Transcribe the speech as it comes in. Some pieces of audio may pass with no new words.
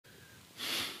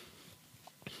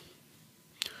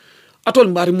atol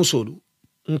mbari musolu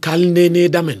nkal nene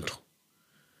damento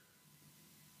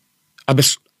abes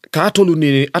ka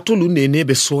atolu nene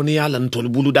be soni yala ntol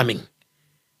bulu damin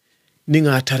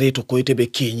ninga tareto koyte be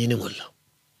kenyi ni ngolla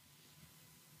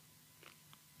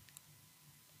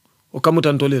o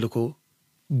kamutan tolele ko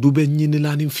dube nyini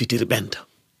lanin fitir benta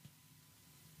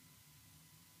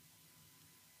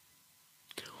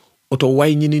oto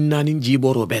way nyini nanin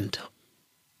jiboro benta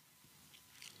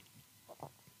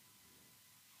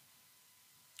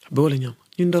be wala nyam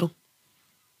ndaro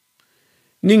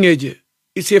ningeje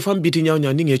isi fam biti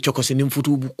nyawnya ninge chokosi nim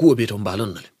futu bu ko be to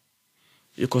mbalon nale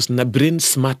because na brain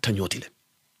smart tanyotile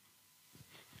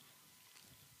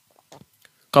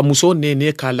kamuso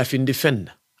nene ka la fin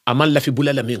defend amal la fi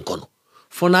bulala min kono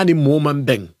fonani moman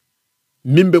beng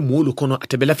mimbe molu kono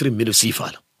atebela fri mido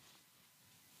sifala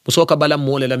muso ka bala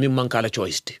mole la min mankala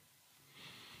choice ti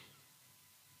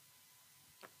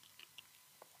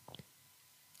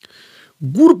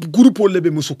groupe lebe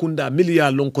musukunda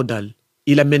milia lonko dal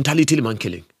ila mentality li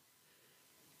mankeling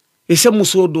ese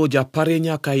muso do ja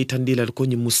parenya ka itandila ko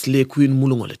ni musle queen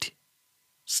mulungolati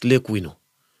slay queen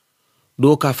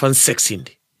do ka fan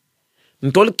sexindi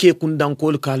ntol ke kundan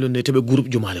kol kalo ne tebe groupe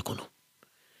jumale kono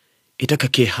itaka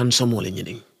ke handsome wala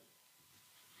nyini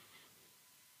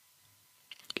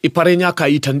i parenya ka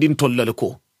itandin tollal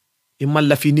ko i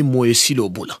malla fini moye silo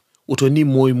bula oto ni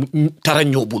moy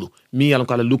taranyo bulu mi yalan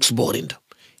kala looks boring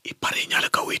i parenya la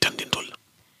ka itandin toll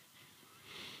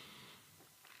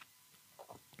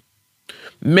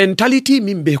mentality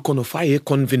min be kono faye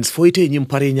convince foyte nyim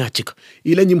parenya chika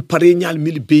ila nyim parenya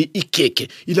mil be ikeke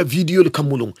ila video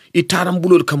kamulung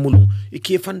itarambulol kamulung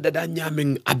ike fanda da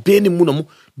nyamen abeni munam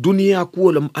dunia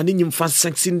kuolam ani nyim fan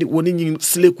sexindi woni nyim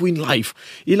slay queen life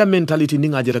ila mentality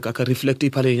ninga jere ka reflecte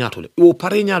parenya tole o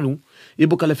parenya lu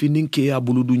ibukala fi ninke ya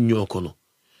buludu nyokono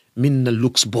minna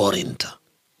looks boring ta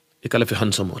ikala fi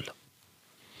handsome wala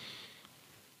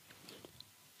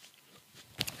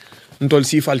ntol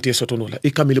sifal te sotono la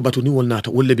ikamil batu ni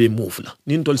wonnata wolle be mufla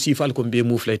ni ntol sifal ko be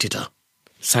mufla tita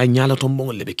sa nyala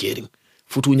tombongol le be kering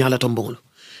futu nyala tombongol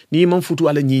ni man futu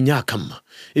ala nyi nya kamma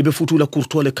e be futu la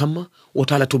kurtole kamma o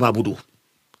tala to babudu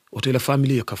o tela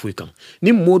family ya kafu kam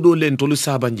ni modo len tolu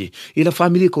sabanje ila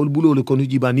family ko bulolo ko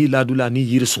jiba ni ladula ni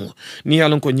yirsu ni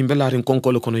yalon ko nyimbe larin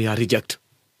konkolo kono ya reject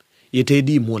yete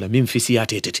di mola min fisi ya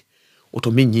tetete o to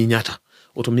min nyi nyata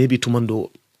o to mebi tumando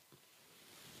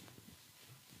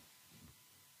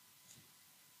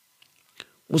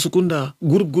musukunda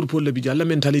groupe le bija la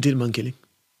mentality mankeli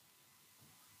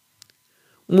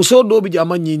muso do bija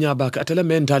manyi nya baka atela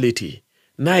mentality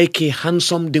na yake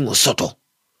handsome dingo soto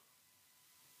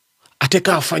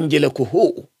ateka fanjele ko ho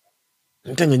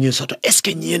ntanga nyi soto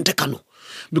eske nyente kanu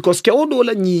because ke odo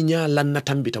la nyinya lan na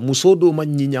tambita muso do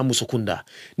manyi nya musukunda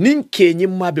ninke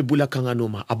nyimma be bula kangano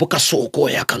ma abuka soko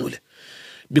ya kanule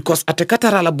because ateka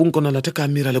tara la bunko na la teka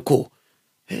mira le ko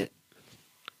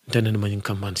tenen ma nyin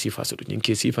kamman sifa so nyin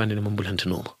ke sifa ne mambulante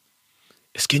noma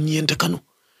est ce que nyente kanu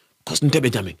kos ntebe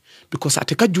jamin because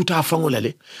ateka juta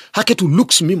fangolale haketu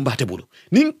looks min bate bulu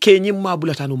nin ke nyimma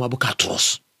bulata no mabuka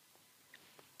tros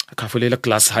ka fele la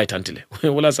class height antile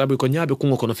wala sabu ko nyaabe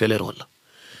kungo kono fele rolla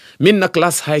min na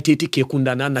class height ti ke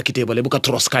kunda na na kitebale buka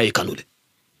tros kay kanule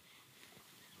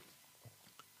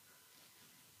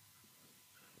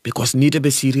because ni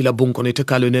tebe siri la bonko ne te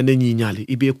kalo ne nyi nyali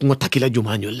ibe kungo takila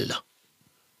jumanyol la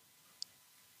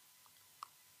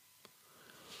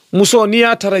muso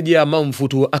niya tarajia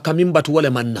mamfutu akamimbatu wale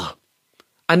manna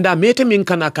anda mete min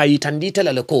kana kayi tandita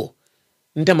lalako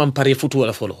nte mampare futu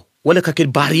wala folo wale kake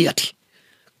bariyati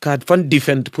ka fan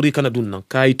defend puri kana dunna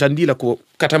kayi tandila ko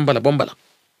katambala bombala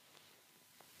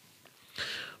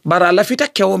bara lafita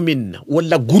kewo min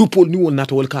wala grupol ni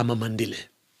wonnata wal kama mandile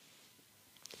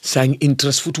sang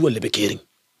interest futu wala be kering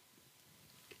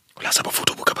wala saba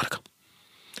futu buka baraka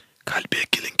kalbe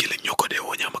kilin nyoko de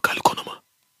wonya makal konoma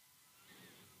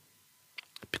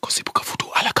because ibuka futu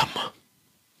ala kama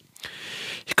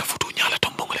ika futu nyala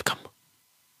tombongole kama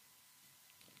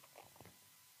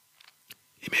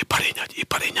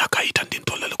iparenya ka itandin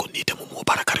tollale ko nite mo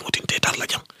barakari ngotin tetar la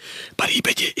jang bari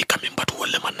ibeje ikamin batu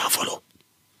wolle man na folo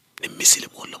ni misile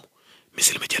mo lamu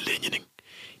misile me jelle nyinin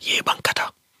ye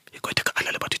bankata iko itaka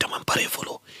ala le batu tamam pare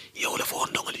folo ye wala fo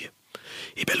ndongoli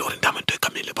ibe lorin damen to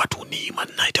kamin le batu ni man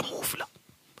na ite mufla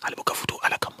ala buka futu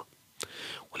ala kama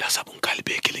wala sabun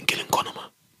kalbe kilin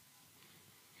konoma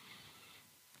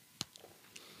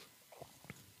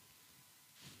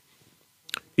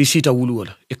isita wulu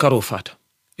wala karo fata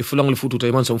fulang futu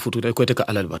tay man som futu tay ko te ka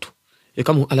alal batu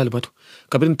kamu alal batu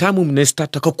kabrin tamum ne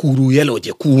stata ka kuru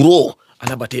yeloje kuro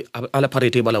ala bate ala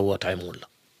parete bala wa tay mulla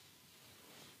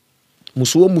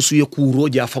musuwo musu ye kuro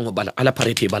ja fango bala ala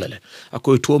parete bala le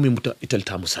akoy to mi muta itel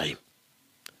tamu sai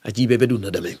ajibe be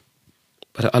dun dame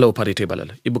bara ala o parete bala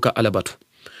le ibuka ala batu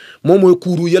momo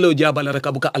kuru yelo ja bala rek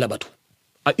abuka ala batu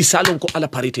a isalon ko ala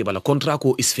parete bala contrat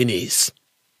ko is finished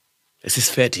es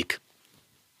ist fertig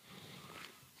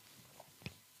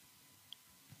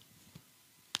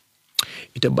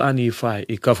ite bani fa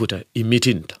e kafuta e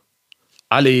mitinta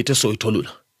ale ite soy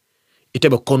tolula ite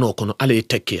be kono ale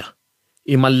tekkiya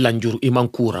i man lanjuru i man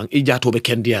kurang i jatobe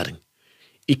kendiyarin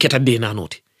i keta de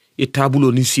nanoti i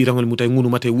tabulo ni sirangol mutay ngunu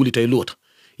matay wulitay lota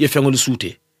ye fengol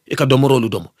suute e ka domorolu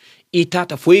domo i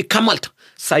tata fo i kamalta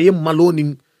sa ye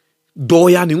maloni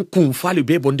doyani kum fali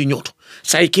be bondi nyoto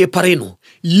sa ke pareno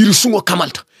yiri sungo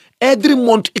kamalta every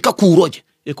month i ka kuroje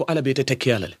e ko ala be te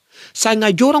tekkiyalale sa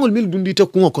nga jorangol mil dundi te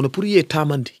kungo kono pour ye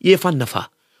tamandi ye fan nafa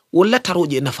wala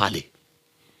taroje nafale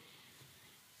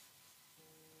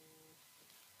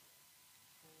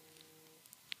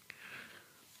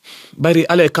bari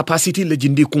ala capacity le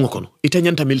jindi kungo kono ita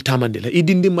nyanta mil tamande la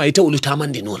idindi ma ita ulu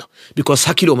tamande nola because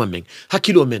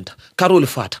hakilo menta karol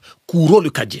fata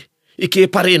kurol kaje ike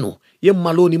pareno ye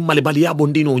maloni malebali ya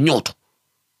bondino nyoto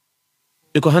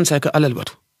iko hansa ka alal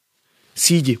batu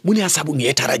sije muni asabu ngi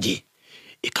etaraje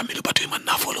e kamelo batu man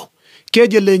nafolo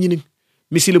keje le nyini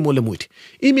misile mo le muti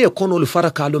ime kono le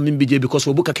farakalo mimbeje because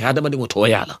obuka ke adama dingo to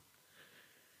yala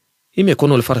ime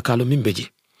kono le farakalo mimbeje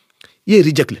ye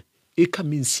rejectle e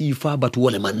kamin sifa batu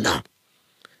wole manna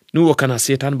nuwo kana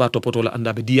setan ba topoto la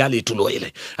anda be diale tulo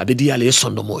ele abe diale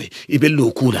sondo moy ibe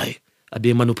lo kulay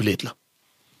abe manipulate la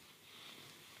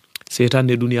setan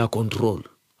ne dunia control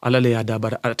ala le ada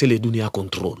bar atele dunia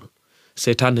control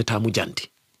setan ne tamu janti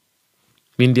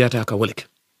min diata ka woleke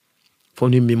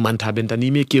foni mi manta ben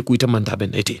tani me ke kuita manta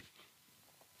ben ete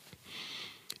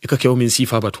e ka kew min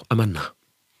sifa batu amanna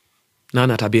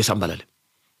nana ta be sambalale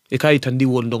e kay tandi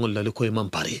wol ndongol la le koy man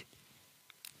pare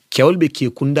kewol be ke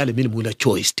kundale mil mula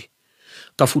choice te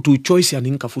ka futu choice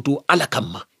anin ka futu ala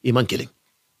kamma iman kelen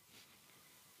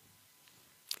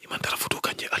iman tara futu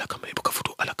kanje ala kamma ibu ka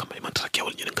futu ala kamma iman tara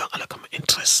kewol nyen kan ala kamma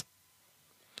interest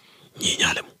ni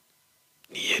nyalem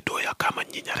ni ye doya kama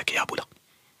ni nyare ke yabula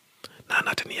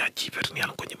nana tani ya jiber ni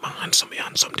alan ko ni man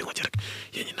hansom dingo jerek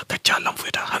yenyi na kacca lam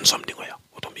fueta hansom dingo ya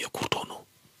otom ye kurtono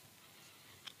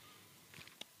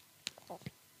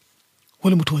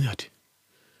wala mutonyati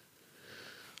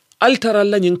altara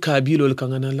la nyin kabilo ka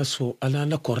ngana la so ala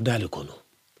la kordale kono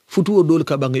futuo dol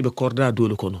ka bang ibe korda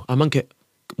dol kono amanke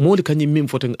moli kanyi mim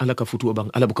foten ala ka futuo bang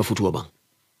ala buka futuo bang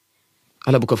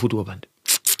ala buka futuo band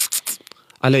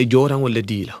ala joran wala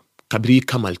dila kabri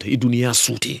kamalta i dunia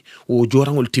suti o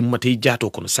joran wal timmate jato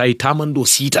kono sai tamando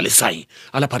sitale sai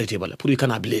ala parete bala pour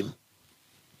kana blame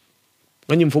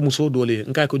nganyim fo muso dole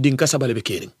nka ko dinka sabale be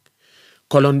kering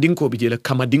kolon dinko bije la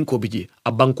kama dinko bije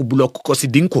a banku block ko si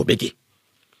dinko beje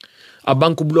a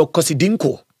banku block ko si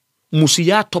dinko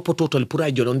musiya topoto tol pour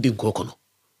ay jolon dinko kono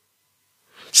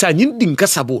sa nyin dinka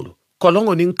sabolo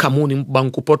kolongo nin kamoni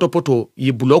banku poto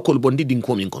yi blockol bondi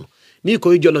dinko min kono ni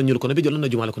ko jolon nyul kono be jolon na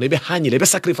jumala kono be hanyile be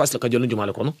sacrifice la ka jolon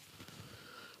jumala kono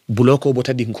blocko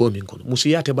bota dinko min kono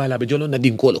musiya te bala be jolon na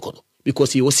dinko kono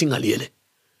because yi o singal yele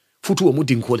futu o mu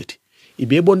dinko leti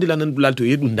ibe bondi la nan bulalto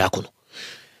yedu nda kono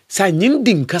sa nyin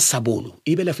dinka sabolo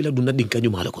ibe la fila dunna dinka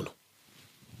jumala kono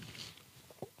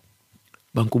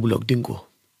banku block dinko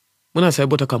muna sai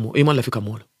bota kamo e man la fi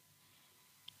kamo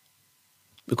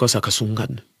because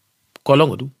akasungan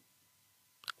kolongo du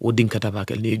o dinka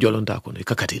tabakel ni jolon ta kono e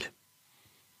kakatile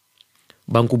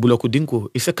banku block dinko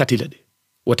ise katila de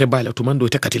wote bala tumando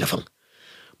te katila fang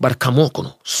bar kamo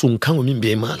kono sunkango min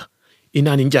be mala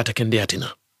inani njata kende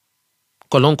yatina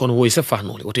kolon kono wo ise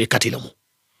fanole wote katila mo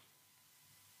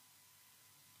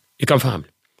ikam fam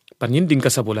par nyin dinka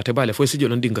sabola te bala fo ise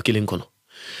jolon dinka kilin kono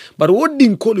bar wo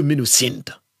dinko lu minu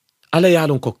sinta ala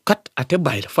yalon ko kat ate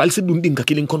bayla falsi dun dinka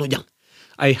kilin kono jang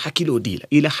ay hakilo dila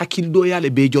ila hakildo yale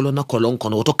be jolo na kolon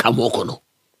kono to kamo kono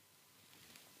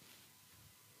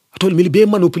atol mil be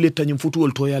manipulate tanyum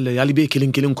futuol to yale be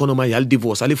kilin kono ma yal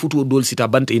divorce ali futuol dol sita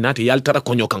bante inati yal tara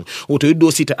konyo kan oto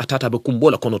do sita atata be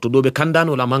kumbola kono to do be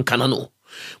kandano la man kanano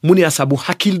muni asabu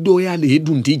hakildo yale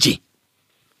hedun dije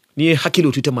ni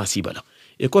hakilo tite masibala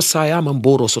e ko saya man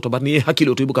boro soto bar ni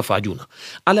hakilo to buka fajuna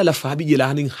ala la fabi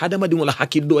jelanin hadama di wala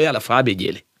hakildo yala fabe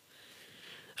jele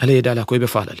ala yedala ko be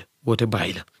falale wote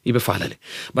bayila ibe falale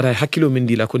bara hakilo min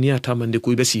dila ko niya tamande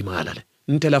ko ibe simalale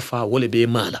ntela fa wole be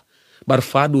mala bar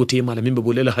fa do te mala min be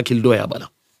bolela hakil do ya bala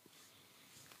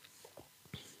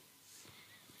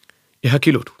e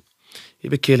hakilo to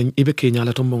ibe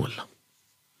kenyala tombon wala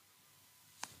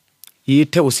yi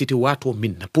tew siti wato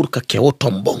minna pour ka kewo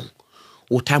tombon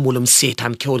o time wolam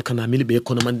setan kewol kana mili be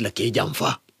kono man la ke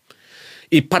jamfa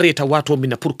e pareta wato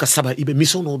mina pour kasaba ibe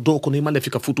misono do kono e mala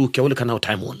fika futu kewol kana o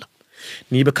time wala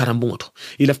ni be karambungoto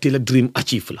ilafte la dream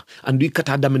achieve la andu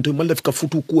kata damento mala fika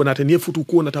futu ko nata ni futu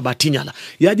ko nata ba tinyala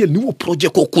yaje ni wo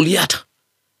projet ko kuliyata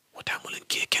wata mulen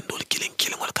ke kendol kilen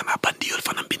wala kana bandiyol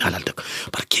fanam binalal de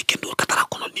par ke kendol katara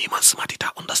kono ni man smart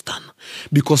ta understand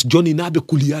because Johnny nabe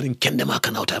kuliyarin kende ma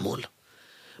kana o time wala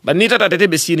banita tata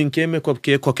be sinin keme ko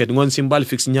ke koket ngon simbal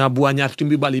fix nya buwa nya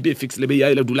timbi bali be fix le be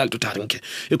yayla dulal to tarinke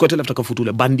e ko telafta ka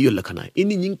futule bandiyol la kana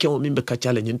ini nyinke o mimbe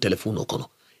kacale nyin telephone kono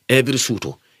every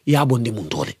suto ya bonde mun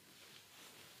dole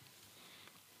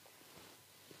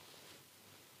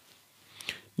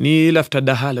ni lafta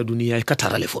da hala duniya e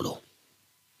katarale folo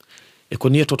e ko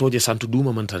ni totoje santu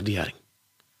duma man tar diari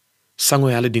sango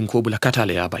yala din ko bula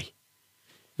katale ya bay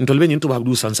ntolbe nyin tuba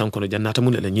du san kono jannata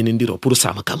mun le nyin ndiro pour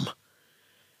sama kamma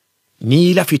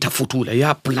ni la fita futula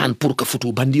ya plan pour ka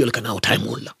futu bandiyol kana o time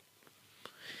wala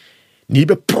ni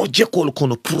be projet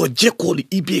kol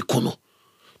ibe kono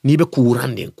ni be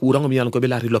kurango mi yalan ko be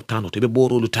lari loptano to be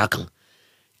borolu takan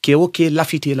ke wo ke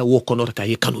lafite la wo kono ta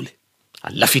ye kanule a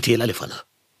lafite la le fana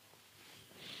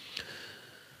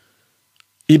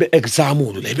ibe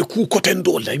example la ibe ku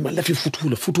kotendo la ima lafi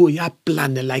futu ya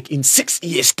plan like in 6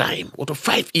 years time or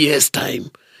 5 years time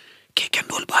ke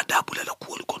kendol ba dabula la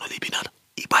kuol kono le binala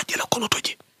ibaje la kono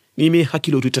toje ni mi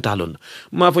hakilo tu tatalon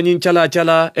ma fo nyin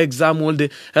chala example de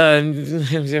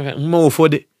mo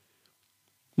fode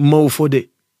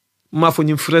ma fo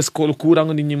nyin fresco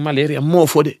kurango ni malaria mo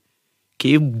fode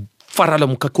ke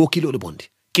faralam ka ko kilo de bondi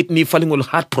kitni falingol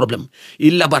heart problem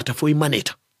illa barta fo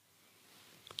maneta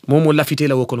momo lafite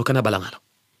la wokono kana balangala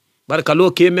barka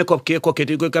lo ke makeup ke ko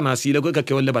keti ko kana sile ko ka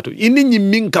ke wolle batu inni nyi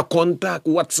minka contact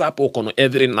whatsapp okono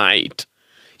every night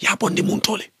ya bondi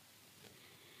muntole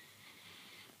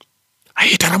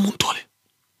ay tara muntole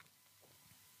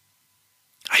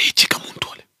ay chika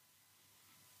muntole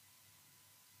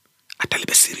atale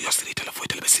be serious ni telefo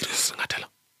tele be serious ngatala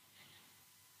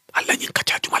alla nyin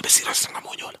kacha jumal be serious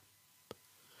ngamonyola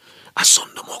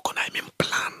asondo moko na min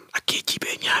plan akeji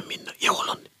be nyamin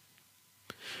yewolon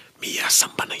mi ya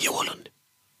sambana yewolon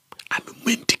ami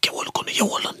menti kewol kono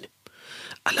yewolon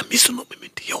ala misuno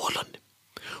menti yewolon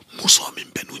muso min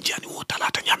benu jani wo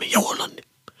talata nyami yewolon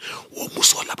wo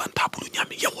muso la ban tabulu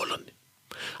nyami yewolon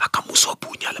aka muso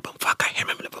bu nyala ban faka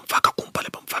hemem le ban faka kumpale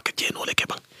ban faka jeno le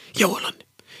keban yewolon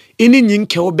ini nyin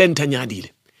kewo benta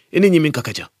nyadile ini nyimin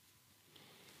kakaja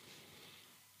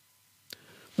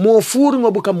mo furin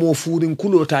obuka mo furin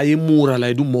kulota ye mura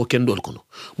la dum mo kendol kono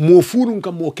mo furin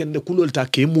ka mo kende kulolta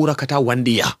ke mura kata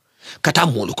wandiya kata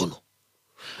molu kono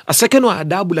a sekeno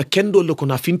adabula kendol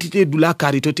kono fintite dula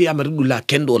karitote amari dula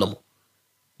kendol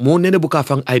mo nene buka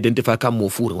fan identify ka mo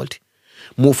furin walti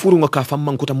mo furin ka fan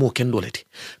man kuta mo kendolati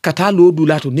kata lo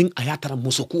dula to ning ayatara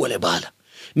musoku wale bala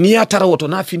ni atara woto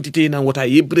na fintite na wota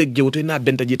yebrek je woto na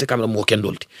benta jete kamera mo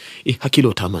kendolti e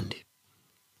hakilo tamande.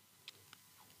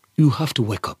 You have to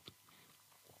wake up.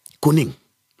 Kuning.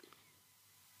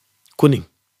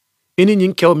 Ini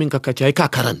nyin kewa minka kacha ka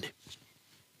karande.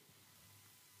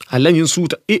 Alla nyin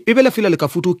suta. Ibela fila le ka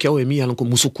futu kewa mi yalanko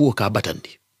musukuo ka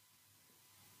batandi.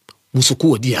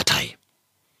 Musukuo di atai.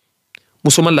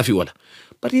 Musoman la fi wala.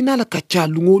 But ina la kacha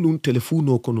lungolun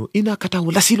telefono kono. Ina kata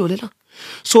wala silo lela.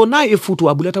 So na e futu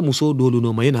abuleta muso dolu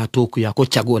no ma ina toku ya ko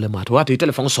chago le mato. Watu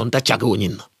telefon sonta chago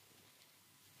nyina.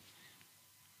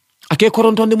 Ake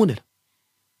korontonde munela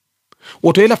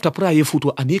woto elafta pra ye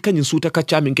futu ani kanyin suta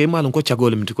kacha min kay malon ko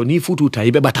chagole mitiko ni futu ta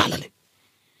ibe batalale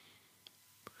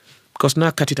because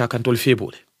na katita kan tol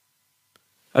febole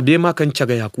abe ma kan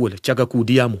chaga ya kule chaga ku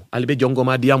diamu albe jongo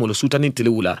ma diamu lo suta ni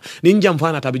telewula ni njam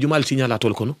fana tabi jumal signala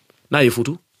tol kono na ye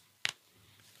futu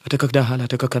ataka da hala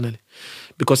ataka kanale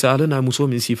because ala na muso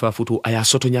min sifa futu aya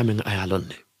soto nyamen aya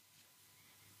lonne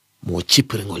mo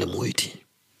chipre ngole moyti.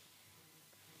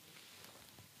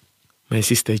 My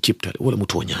sister chiptale wala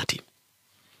muto nyati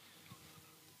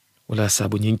wala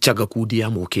sabu nyin chaga kudi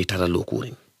amo ke tara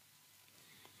lokurin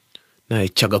na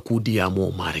chaga kudi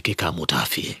amo mare ke ka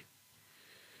mutafi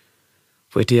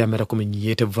foite ya mera kuma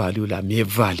nyete value la me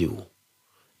value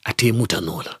ate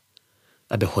mutanola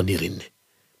abe honirinne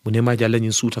munema jalla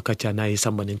nyin suta kacha na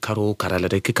isamba nin karo karala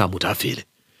de ke ka mutafile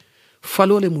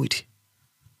falole muiti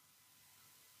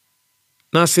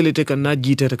na selete kan na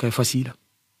jite ka fasila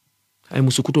ay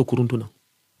musukuto kuruntuna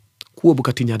kuwa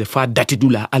bukati nyade fa dati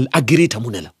dula al agrita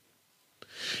munela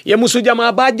ya musu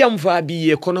jama ba jam fa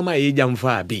bi economy ye jam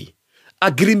fa bi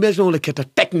agreement no leketa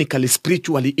technically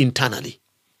spiritually internally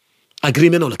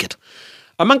agreement no leketa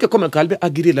amanke comme kalbe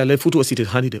agri la le futu cité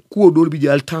hanide kuwa dol bi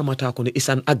jal tamata ko ne is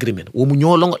an agreement wo mu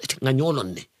nyolongo nga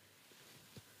nyolon ne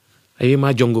aye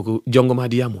ma jongo ma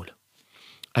diamola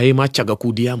aye ma chaga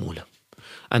ku diamola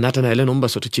anata na ele nomba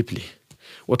soto chipli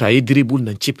wota aye dribble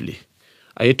nan chipli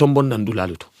aye tombon nan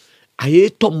dulaluto aye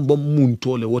tombo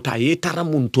muntole wota aye tara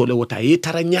muntole wota aye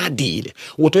tara nyadile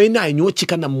woto ina nyo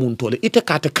chika na muntole ite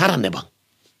kate karane bang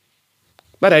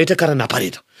bara ite karana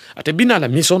parita ate bina la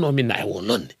misono minna e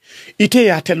wolonne ite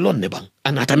ya te lonne bang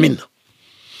anata minna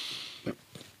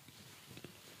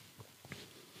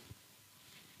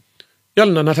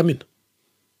yalla nata minna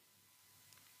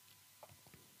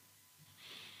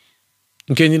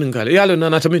nkenyi ngale yalla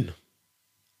nata minna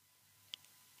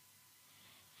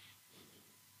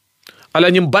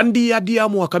ala nyim bandi ya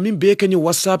diamo akamin be kenyi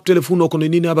whatsapp telefono kono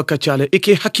nini abaka chale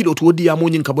eke hakilo to diamo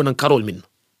nyin kabonan karol minna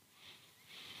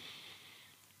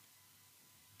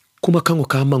kuma kango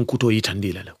ka mankuto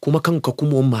yitandila kuma kango ka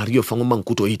kumo mario fango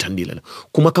mankuto yitandila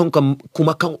kuma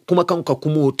kango ka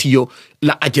kumo tiyo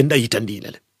la agenda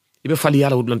yitandila ibe fali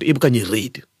yala wudlante ibe kanyi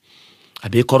raid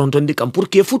abe korontondi kam pour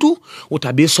que futu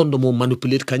wota be sondo mo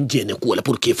manipuler kan jene ko wala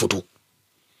pour que futu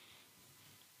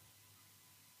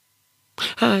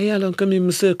ha yala kami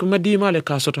mse ko madi male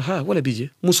ka soto ha wala bije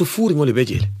musu furi ngole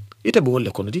bejele ite bo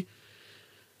wolle kono di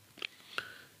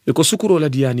e ko sukuro la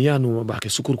diani yanu ba ke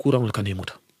sukur kurangol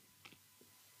kanemuta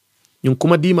ñun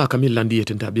kuma dima kamil landi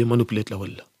yetenta be manipulate la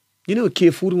walla ñine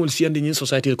ke furi ngol siyande ñin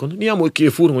society kono ni amo ke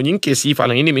furi ngol ñin ke sifa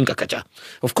la ñini min ka kacha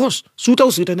of course suta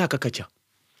usita na ka kacha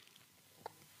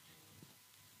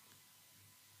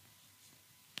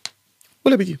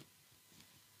wala biji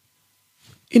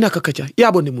ina ka kacha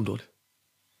ya bonde mun dole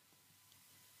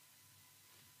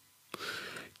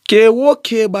ke wo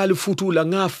ke bal futu la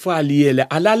nga faliyele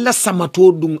ala la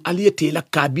samato dum aliyete la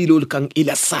kabilol kan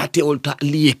ila sate olta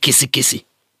liye kesi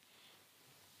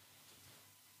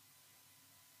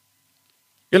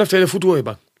yela fele futu e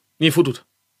ba ni futut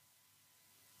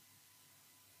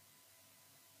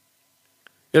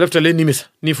yela fele nimisa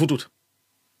ni futut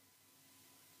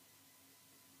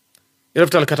yela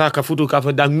fele kataka futu ka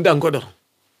fa dang ko do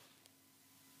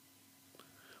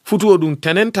futu dum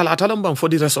tenen talata lam for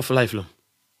the rest of life lam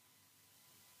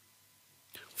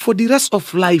for the rest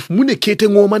of life mune kete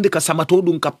ngomande ka samato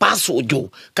dum ka paso jo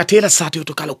ka tela sate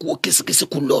to kala ko kesi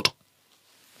kulloto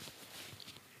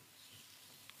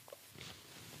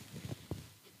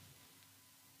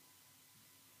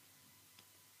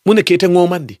mune kete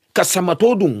ngomandi ka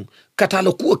samato dum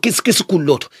katala ko kisi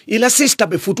kulloto ila sister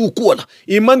be futu kuola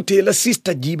imante ila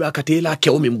sister jiba katela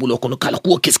kewo min bulo kono kala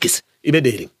ko kisi ibe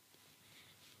deri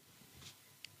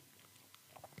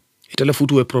itala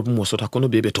futu e problem mo sota kono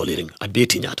bebe tolering a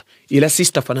beti nyata ila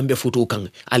sister fanan be futu kan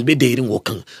albe deri ngo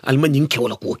kan alma nyin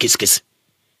kewla ko kisi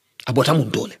abota mun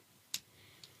dole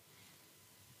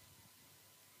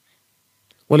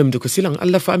wala mdeko silang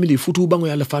alla family futu bango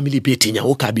ya alla family beti nya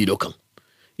o kabilo kan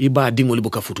iba dingol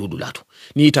buka futu dulato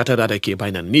ni tata dada ke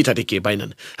bainan ni tata ke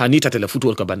bainan ha ni tata la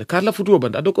futu ka ban kar la futu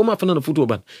ban ado ko ma fanan futu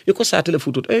ban e ko sa tele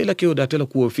futu la ke o da tele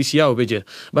ko official o beje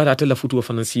ba da tele futu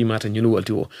fanan si mata nyinu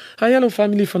walti o ha yalo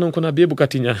family fanan ko na be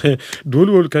bukatinya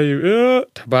dolwol kay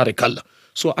tabarakallah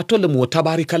so atolle mo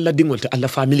tabarakallah dingol ta alla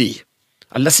family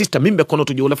alla sister mimbe kono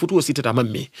to jola futu o sitata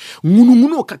mamme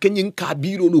ngunu ka kenyin ka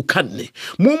biro lu kanne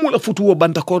momo la futu o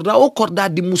banta korda o korda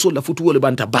di muso la futu o le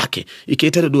banta bake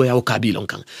iketere do ya o kabilon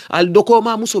kan al doko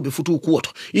ma muso be futu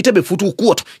kuoto ite be futu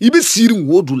kuoto ibe sirin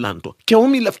wodu lanto ke o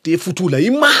mi lafte futu la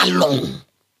imalon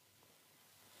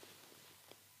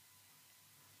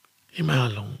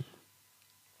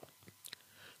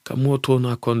kamo to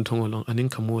na kontongolon anin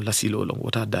kamo lasilolon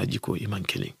wata daji ko iman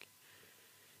keling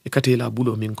ikate la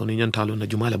bulo min kono nyantalo na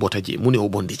jumala botaje mune o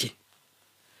bondije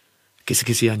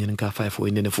kisi ya nyen ka fa fo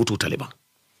nene futu taliban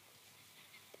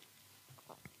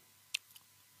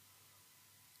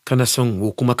kana son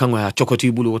wo kuma kanwa ya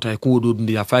chokoti bulo wota ko do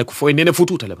ndi ya fa ko fo nene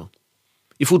futu taliban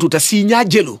ifutu ta sinya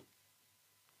jelo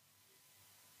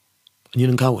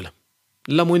nyen ka wala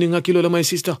la mo ni ngakilo la my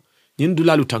sister nyen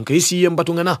dulalu tanka isi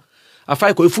yembatu ngana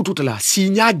afai ko ifutu tala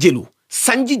sinya jelo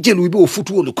sanji jelo ibe o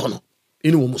futu o kono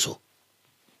inu muso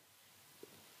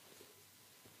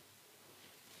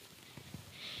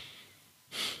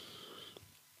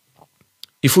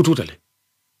ifutu tale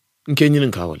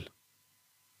nkenyin kawal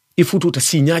ifutu ta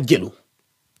sinya jelo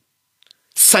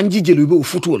sanji jelo be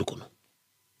ufutu wol kono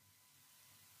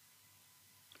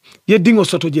ye dingo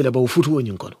soto jele ba ufutu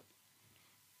wonyin kono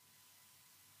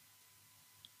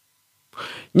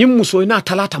nyim muso ina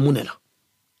talata munela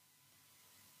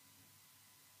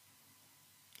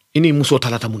ini muso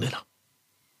talata munela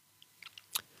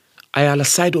ayala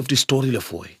side of the story le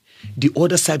foy the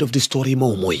other side of the story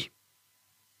mo moy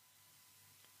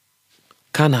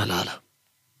kana lala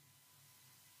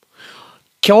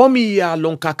keomi ya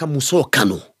lonka ka muso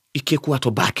kano ike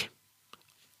kuato bake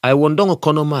ay wondongo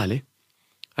kono male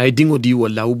ay dingo di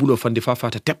wala o bulo fande fa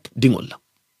fata tep dingol la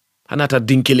hanata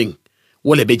dinkiling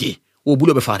wala beje o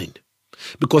bulo be farinde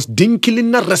because dinkiling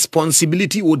na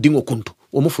responsibility o dingo kuntu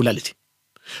o mo fulaliti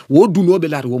wo duno be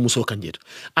laari wo muso kanjeto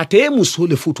ate muso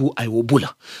le futu ay wo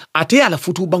bula ate ala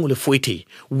futu bango le foite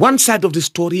one side of the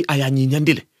story aya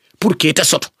nyandile pour que ta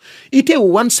soto ite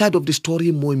one side of the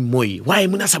story moy why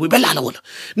muna sabu bela la wala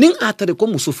ning atare ko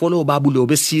muso follow babu le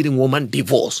be searing woman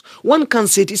divorce one can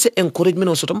say it is encouragement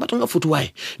o soto mbatonga futu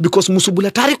why because muso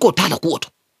bula tari ko tala ko to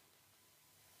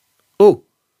oh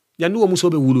yandu wo muso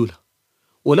be wulula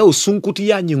wala usunkuti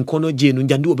ya nyinkono jenu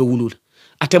njandu wo be wulula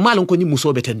ate malon ko ni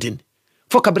muso be tendin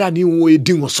foka bra ni wo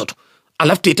dingo soto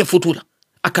alafte te futula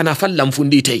akana falla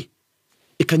mfundi tay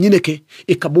ikanyineke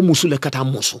ikabo musule kata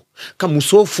muso ka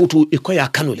muso futu ikoya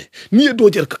kanule ni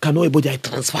dojer ka kano e boja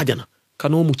transfer jana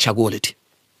kano mu chagoleti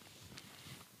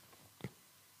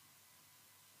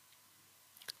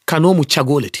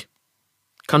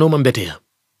kano mambete ya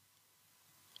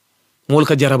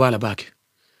molka jarabala bake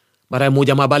bara mo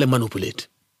jama bale manipulate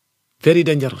very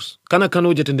dangerous kana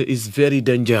kano jetende is very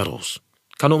dangerous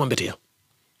kano mambete ya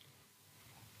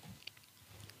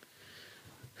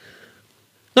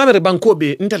namere banko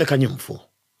be ntele kanyimfo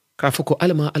ka foko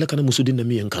alma alakana musudin na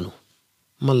miyan kano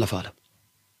malla fala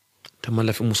ta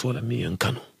malla fi musola miyan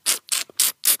kano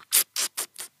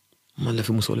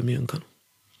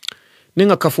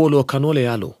ninga kafolo kanole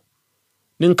yalo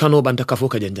nin kano banta kafo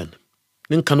ka janjan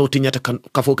nin kano tinyata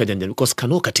kafo ka janjan because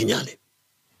kano ka tinyale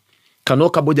kano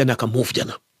ka boja na ka move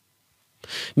jana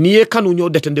niye kanu nyo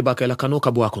detende baka ila kano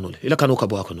ka bwa konole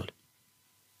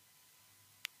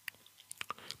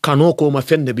kano ko ma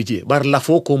fende bije bar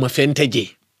lafo ko ma fente je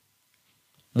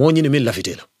mo nyini min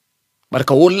lafitela bar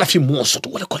ka wol lafi mo soto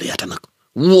wala ko yata nak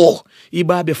wo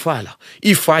ibabe fala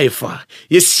ifaifa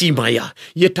yesima ya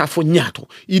yetafo nyato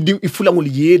ifulangul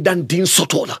yedan din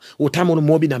sotola o tamono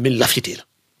mobi na min lafitela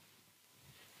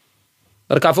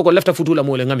bar ka foko lafta futula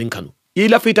mo le ngamin kanu i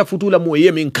lafita futula mo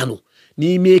yemin kanu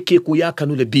ni meke ko ya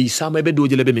kanu le bi sama be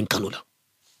doje le be min kanu la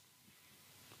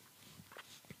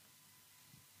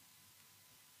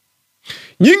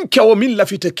nyin kyawo min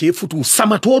lafita ke futu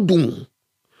samato dum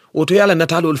oto yala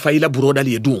natalo fayila burodal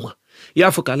ye duma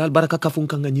ya fuka lal baraka kafun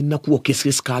kanga nyin nakuo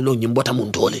keses kalo nyimbota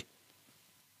mun dole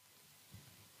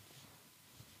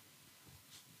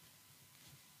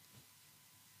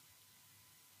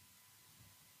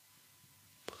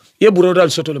ye burodal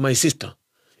soto le my sister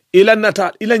ila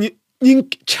natal ila nyin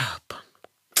chapa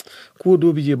ko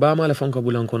do bije ba mala fanka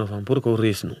bulan kono fam pour ko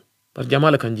resno par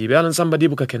jamala kanji be alan samba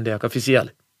dibu ka kende ka official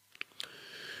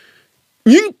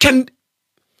nyin kan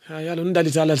yalo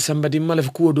ndali tala somebody mala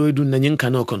ko do idun na nyin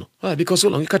kano kono because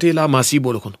long kate la masibo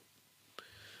kono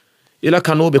ila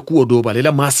kano be ko do bale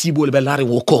la masibo le be lari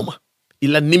wo koma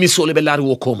ila nimiso le be lari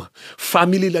wo koma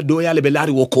family la do ya le be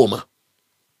lari wo koma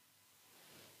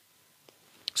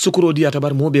sukuro dia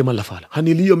tabar mobe mala fala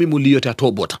hani liyo mi mu liyo ta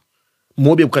to bota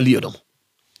mobe ka liyo dom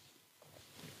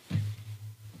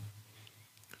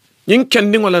nyin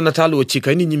kendi ngola natalo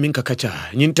chika ni nyimin ka kacha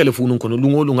nyin telephone kono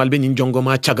lungolu ngalbe nyin jongo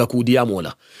ma chaga ku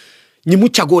diamola nyimu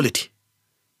chagoleti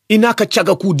ina ka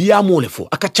chaga ku diamole fo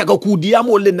aka chaga ku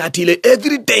diamole natile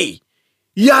every day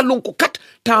ya lonko kat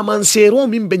taman sero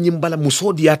min be nyimbala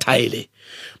musodi ya taile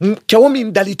kyawo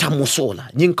min dalita musola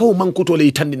nyin kaw mankuto le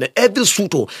itandina every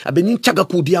suto abe nyin chaga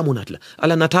ku diamo natla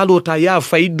ala natalo ta ya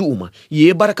faiduma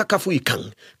ye baraka kafu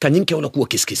ikan kanyin kewla ku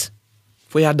kiskis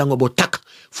fo ya dango bo tak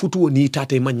futu ni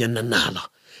tate manyana nala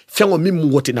fengo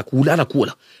mimu wote na kula na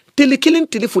kula telekilin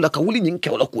telefula ka wuli nyin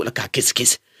kewla kula ka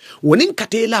kiskis wonin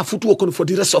katela futu ko for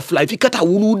the rest of life ikata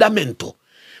wulu da mento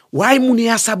why muni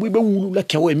asabu be wulu la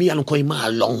kewe mi alon ko ma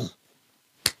long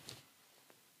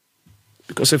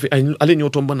because if ale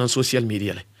nyoto mbana social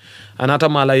media le anata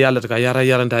mala yalla ka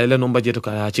yara nda ele no mbaje to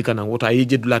ka chikana wota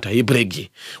yeje dulata e breakje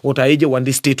wota yeje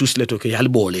wandi status leto ke yal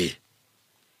bole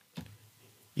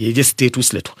yeje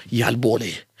status leto yal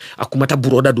bole akumata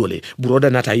buroda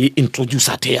nata yi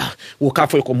introduce atea wo ka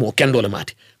fo ko mo kendo le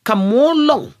mati kam mo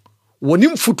long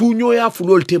wonim futu nyoya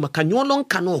fulol tema kanyolon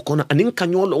kano kono anin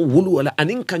kanyolon wulu wala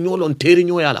anin kanyolon teri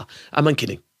nyoya la aman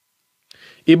killing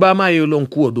ibama yolon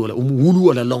kuo dola wulu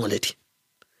wala longoleti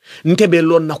ntebe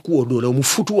lon na kuo dola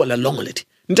futu wala longoleti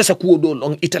ntasa kuo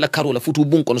dola itala karola futu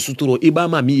bunko no suturo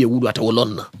ibama miye wulu ata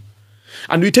wolonna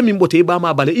andu itemi mbote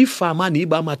ibama bale ifama ni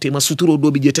ibama tema suturo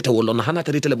do bije tete wolonna hana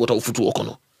taritele bota futu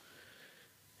okono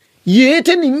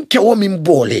yete ninkewo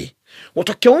mimbole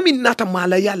wata kewomi nata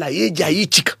mala yala yeja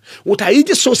yichika wata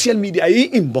yeje social media ye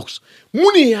inbox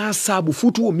muni ya sabu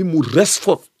futu o mimu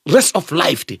rest of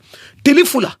life te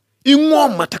telefula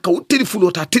ingoma taka utili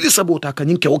fulota tili sabota ka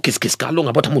nyinke o kiskis ka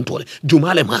longa bata muntole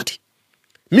jumale mati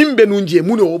mimbe nunje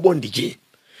mune o bondi je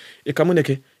e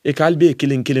kamuneke e kalbe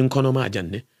kilin kono ma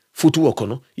janne futu o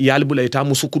kono yal bula ita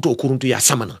musu kuto kuruntu ya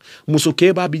samana musu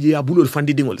keba bije ya bulol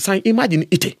fandi dingol sa imagine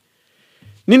ite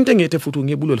ninte ngete futu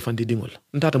nge bulol fandi dingol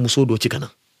ntata muso do cikana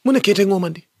mune kete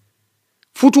ngomandi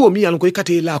futu o mi yal ko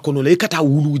ikate la kono le ikata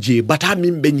wuluje bata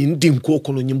mimbe nyin dim ko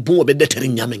kono nyim bungo be detere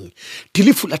nyamen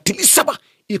tilifula tilisaba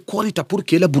i korita pour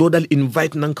que la brodal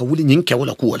invite nan ka wuli nyin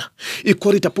kewala kuwala i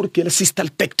korita pour que la sistal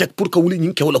tek pour ka wuli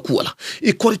nyin kewala kuwala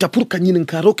i korita pour ka nyin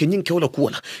ka roke nyin kewala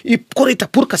kuwala i korita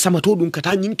pour ka samato dun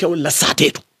kata nyin kewala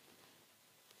sateto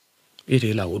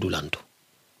ite la wodulanto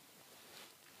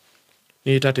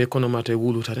ni tate kono mate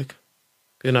wulu tarek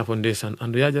ena fondesan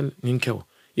andu yajal nyin kew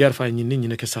yar fa nyin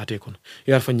nyin ke sate kono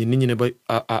yar fa nyin nyin ba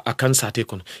a kan sate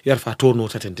kono yar fa torno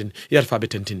tatentin yar fa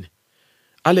betentin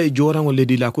ala jorango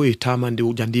ledi la ko e tamande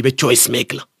jandi be choice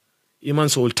make la iman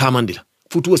so ol tamande la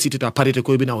futu sitita parite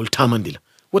ko bina ol tamande la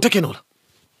wota kenola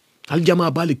al jama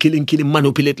bali killing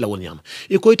manipulate la won yama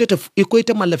e ko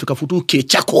ite malla fika futu ke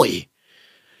chakoye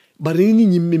bari ni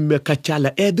nyimme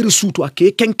kachala edri sutu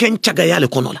ake ken chaga yale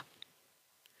konola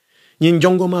nyin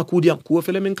jongo ma kudiam ko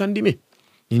fele men kandimi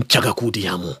nyin chaga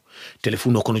kudiamo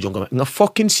telefono kono jongo nga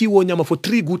fucking si wo nyama for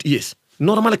 3 good years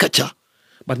normal kacha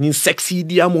but nyin sexy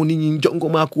diamo ni nyin jongo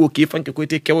ma ko ke fanke ko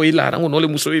te kewo ila rango nole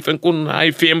muso e fen kun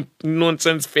ay fem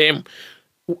nonsense fem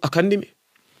akandimi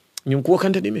nyin ko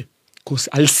kandimi ko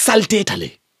al salte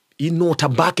tale inota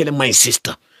bakele my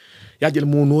sister yajel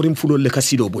mo norim fulo le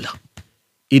kasido bula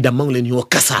ida manglen yo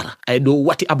kasara ay do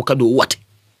wati abuka do wati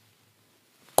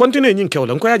continue nyin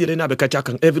kewla ko yajel na be kacha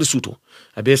kan every suto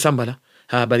abe sambala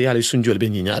ha bari ala sunjol be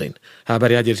nyaaren ha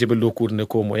bari ajel tebe lo kurne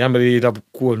ko mo yamre rab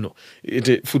kuolno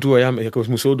ite futu yam e ko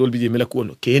muso dol bije mela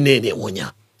kuolno kenene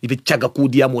wonya ibe chaga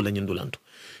kudi amo la nyindulanto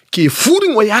ki furi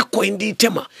ngo yako indi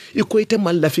tema iko ite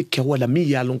malafi ke wala mi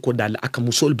yalon ko dal aka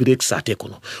musol break sate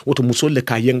kono woto musol le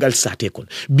ka yengal sate kono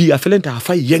bi afelenta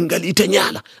afa yengal ite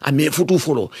nyala ame futu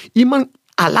folo iman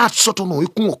ala soto no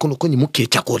ikungo kono ko nyimu ke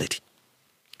chakoleti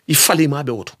ifali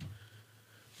mabe woto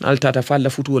altata falla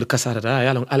futu wal kasarata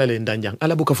yalon ala le ndanjang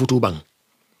ala buka futu bang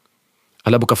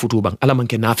ala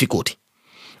manke nafikoti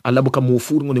ala buka mo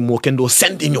furi ngoni mo kendo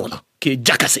sendi nyola ke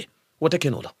jakase wota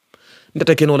kenola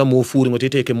ndata kenola mo furi ngote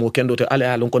teke mo kendo te ala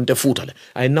yalon konte futale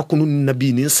ay nakunu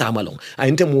nabi ni samalon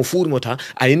ay nte mo furi ngota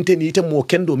ay nte ni te mo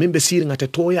kendo membe siri ngate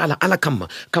to yala ala kamma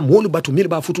kam holu batu mil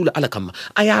ba futula ala kamma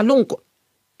ay yalon ko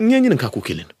nyenyin ka ku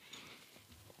kilen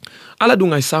ala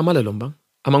dunga ay samala lombang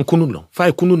aman kunun long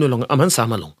fay kunun long aman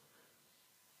samalong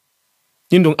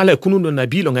nindong ala kunun na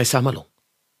bilo ngay samalong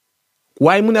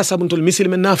why muna sabuntol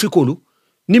misilme nafikolu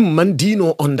nim man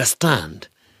dino understand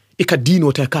ika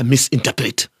dino ta ka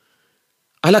misinterpret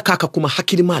ala kaka kuma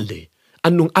hakili malle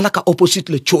annung ala ka opposite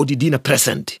le chodi dina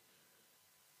present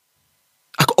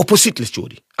aka opposite le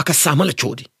chodi aka samala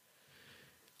chodi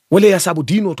wale ya sabu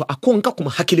dino to akonka kuma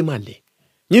hakili malle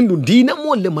nyindu dina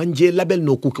mo le manje label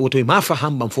no kuke woto ma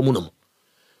fahamba mfomunamo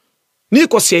ni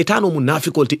ko seitano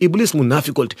munafikolti iblis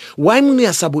munafikolti why munu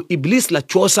ya sabu iblis la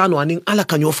chosano anin ala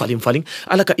ka nyo falim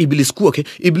ala ka iblis kuoke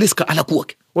iblis ka ala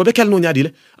kuoke wobekel no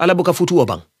nyadile ala buka futu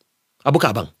obang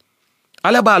abuka bang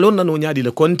ala ba lon no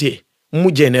nyadile konte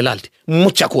mu jenelalti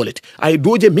mu chakoleti ay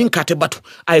doje min kate batu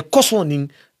ay kosonin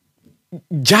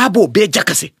jabo be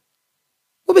jakase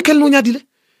wobekel no nyadile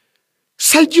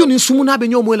saljiyo ni sumuna be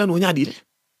nyomo la no nyadile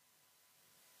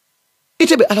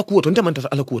itebe ala kuoto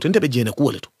ndemanta ala kuoto ndebe jene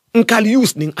kuoleto nkali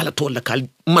use ning ala tolla kal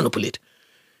manipulate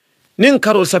ning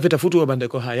karol safeta futu bande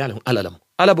ko ha yala alalam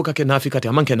ala buka ke nafikati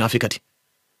amanke nafikati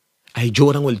ay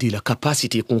jorangol dila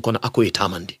capacity kun kono akoy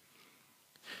tamandi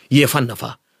ye fanna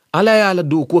fa ala yala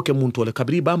do ko ke mun tole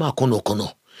kabri ba ma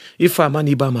kono ifa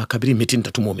mani ba ma kabri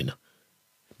mitinta tumomina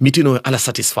mitino ala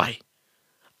satisfy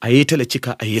ayetele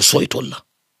chika ayesoy tolla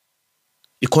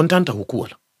I kontanta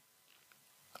hukuwala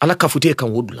ala kafute kan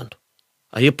wodulando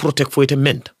aye protect fo ite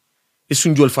menda e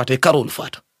sunjol fata e karol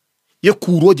fata ye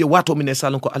kuroje wato mine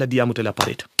salon ko ala diamute la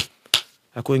pareta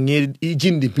ako nge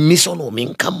jindi misono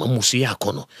min kamma musiya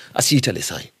kono asita le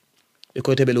sai e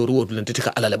ko tebe lo ruwodu lan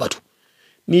tetika ala le batu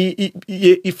ni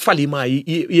i fali ma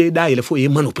ye daile fo ye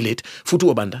manipulate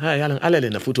futu banda ha yalan ala le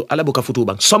na futu ala boka futu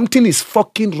bang something is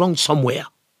fucking wrong somewhere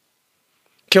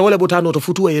ke wala botano to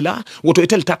futu e la woto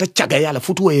etel tata chaga yala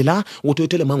futu e la woto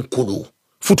etel man kulu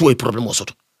futu e problem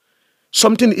osoto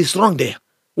something is wrong there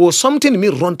or something mi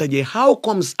rontaje how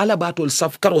comes ala batol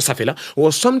saf karo safela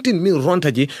or something mi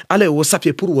rontaje ala wo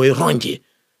safe pour wo ronje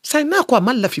sai na ko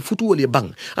malla fi futu wole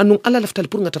bang anu ala laftal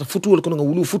pour ngata futu wol kono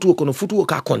wulu futu kono futu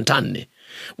ka kontanne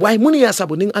Why muni ya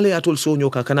sabu ning ale atol so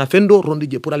nyoka kana fendo rondi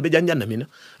je pour albe janjan na mina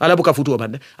ala buka futu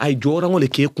bande ay jora ngole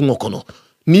ke kungo kono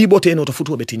ni bote no to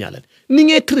futu be tinyala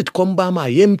ninge treat komba ma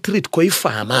yem treat ko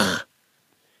ifama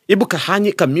ibuka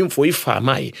hanyi kamim fo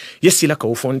ifama yesila ka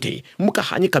ufonte muka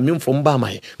hanyi kamim fo mba ma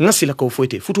ngasila ka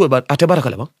ufoite futu ba ate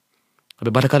barakala ba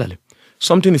abe barakala le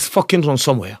something is fucking wrong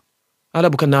somewhere ala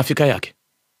buka nafika yake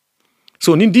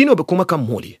so ni dino be kuma kam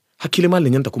moli hakile mal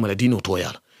nyanta kuma la dino to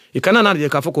yala ikana na je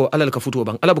ka foko ala ka futu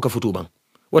bang ala buka futu bang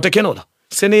wata kenola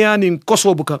seneya ni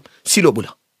koso buka silo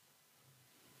bula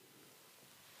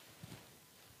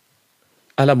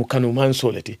ala mu kanu man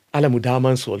soleti ala mu da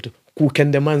man solti ku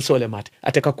kende man sole mat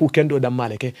ateka ku kendo da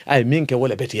maleke ay minke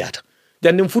wala betiyata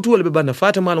jannim futu wala be banna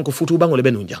fata malon ko futu bang wala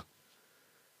be nunja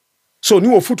so ni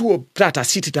wo futu wo prata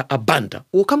sitita abanda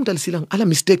o kam dal silang ala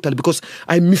mistake tal because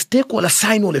I mistake wala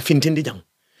sign wala fintindi jang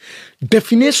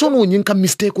definition o nyin kam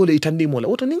mistake wala itandi mola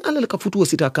woto nin ala ka futu wo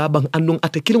sita ka bang andon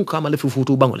ate kilon kam ala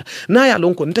futu bang wala na ya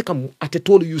lon ko nte kam ate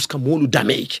tolu use kam wolu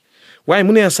damage why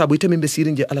mune ya sabu ite membe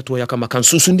sirinje ala to ya kam kan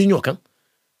susundi nyokan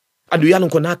adu yalon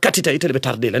ko na katita ite be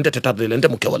tardela nte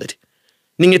mo kewalati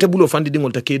ningete bulo fandi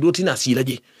dingol ta kedo tina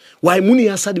silaje why mune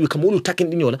ya sadi kam wolu takin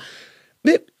dinyola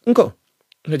be nko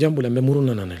na jambula me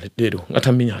muruna nana dedo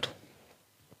ngatambi nyato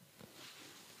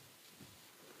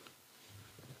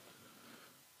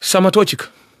samatochik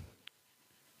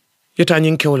yeta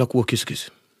nyinke wala kuwa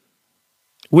kiskis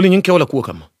wuli nyinke wala kuwa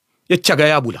kama ya chaga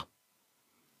ya bula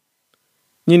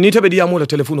nyinita bedi ya mola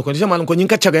telefono kwa nisema ko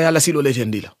nyinka chaga ya la silo le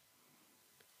tendila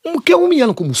mke umi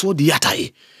yan ko musodi yata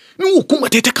e ni kuma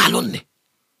tete kalonne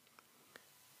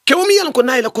ke umi yan ko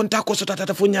naila konta ko sota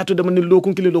tata fo nyato de man lo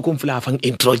kun kile lo kun fla fan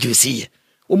introduce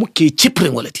o muke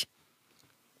chipring walati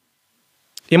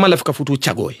imala fika futu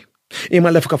chagoy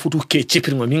imala fika futu ke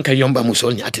chipring min ka yomba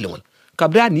musol nyati lewol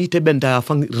kabra ni te benda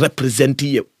fan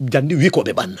representi jandi wiko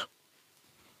be banna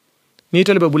ni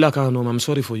tele be bulaka no I'm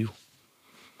sorry for you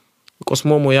because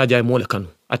momo ya jay mole kanu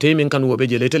ate min kanu wobe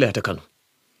jele tele ata kanu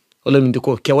wala min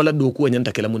diko ke wala do ko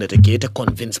nyanta kala munete ke te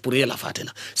convince pour yela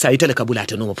fatela sa itele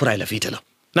kabulate no pour ayla fitela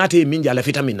nate min jala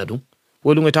vitamin na dum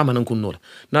wolu ngeta manan kun nola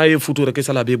na ye futu rek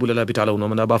sala be bulala bitala no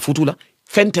mana ba futula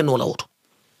fente no la woto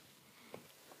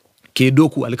ke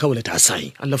doku alkawle ta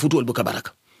sai alla futu wal buka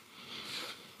baraka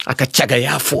aka chaga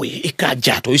ya foye ika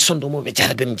jato isondo mo be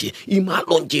jarabenje ima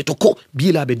lonje to ko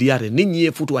bila be diare ninyi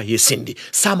ye futu wa yesindi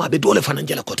sama be dole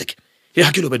fananjela koteke e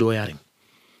hakilo be do yare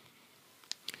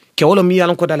ke wolo mi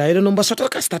yalan ko dala yele no mbasoto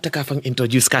ka stata ka fan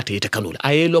introduce ka te kanula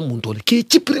ayelo muntole ke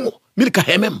chipringo milka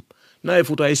hemem na ye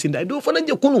futu ay sinda do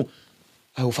fananje kunu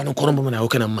ay o fanan korombo mana o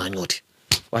kana manyoti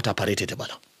wata parete te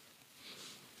bala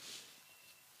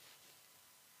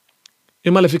e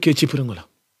mala fike chipringola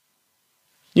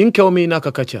yin ke o mi na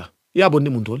kakacha ya bondi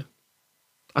muntole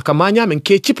aka manya men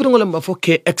ke chipringola ma fo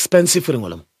ke expensive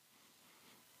ringola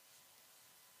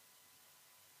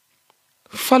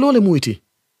falole muiti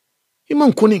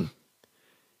iman kuning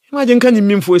imagine kanyi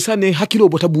mimfo esane hakilo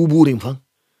bota buburin fan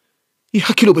I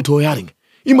hakilo beto yaring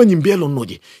ima nyimbelo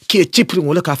noje ke chipri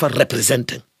ngole ka fa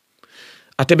representing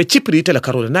atebe chipri ite la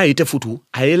karola na ite futu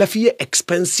ayela fiye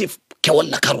expensive ke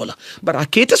wala karola bara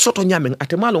akete soto nyamen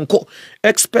atemalon ko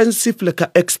expensive le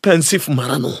ka expensive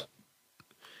marano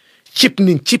chip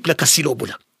le ka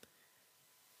silobula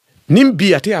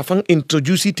nimbi ate afan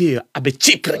introduce ite abe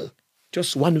chipring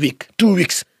just 1 week 2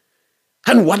 weeks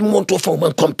and 1 month of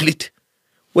man complete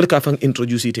wala ka afan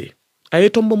introduce ite aye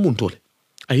tombo muntole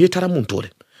aye tara muntole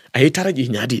aye tara ji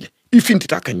nyadile ifinti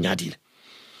taka nyadile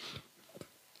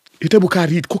ite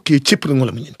bukari ko ke chipri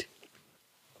ngola mnyente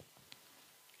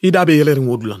idabe yelere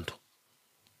ngodulanto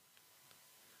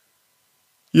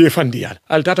ye fandi yala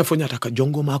al tata fo nyata ka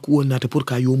jongo maku wonna te pour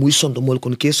ka yo muy sondo mol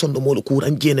kon ke sondo mol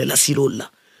kuran jene la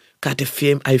silolla kate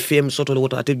fem ay fem soto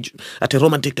woto ate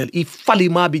romantic tal I fali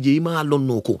ma bi je ma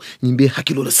lonno ko nyimbe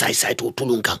hakilo la say to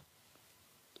tulunkan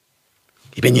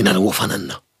ibe nyina wo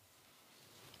fananna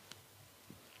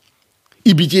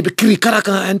ibije be kri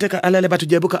karaka ante ka alale batu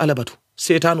je buka alabatu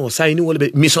setano sayni wala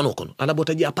be misono kono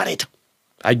alabota ji apareta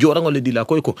a jorango le dila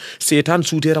koy ko setan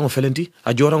suuterango felenti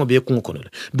a jorango be kun kono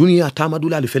dunia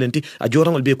tamadula le felenti a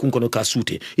jorango be kun kono ka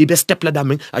suute ibe step la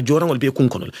damen a jorango be kun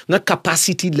kono nga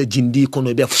capacity le jindi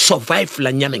kono be survive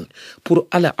la nyamen pour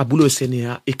ala abulo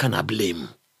senia e kana blame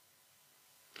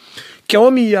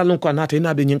keomi ya lon ko anata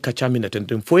ina be nyin ka chamina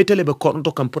tenten fo etele be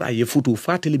koronto kam pour aye futu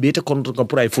fateli be te koronto kam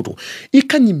pour aye futu I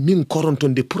kanyi min koronto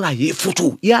de pour aye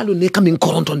futu yalo ne kam min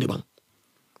koronto de bang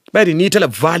bari ni tele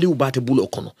value bate bulo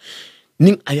kono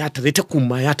ning ayata rete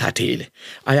kuma ayata tele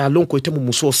aya lon ko itemu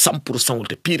muso 100%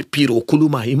 wolte pire o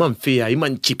kuluma imam feya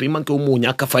imam chip imam ko mo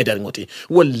nyaka fayda ngote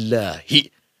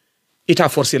wallahi ita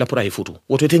forcer la pura futu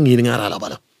woto ite ngiri ngara la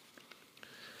bala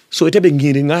so ite be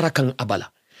ngiri ngara kan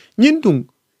abala nyindung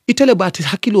itele bati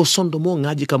hakilo sondo mo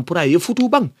ngaji kan pura futu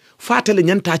bang fatele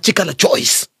nyanta chikala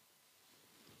choice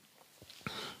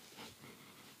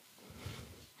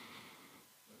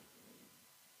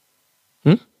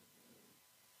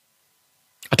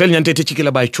atel nyante te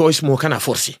chikila by choice mo kana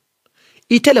forcer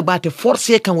itele bate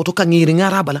forcer kan woto kan ngiri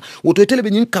ngara bala woto itele be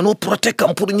nyin kano protect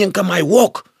kan pour nyin kan my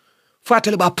work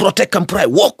fatele ba protect kan pura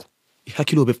work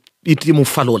hakilo be iti mo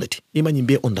faloleti imani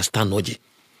be understand noji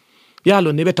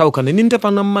yalo nebe taw kan ninte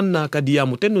panam manna ka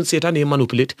diamu ten nun setan e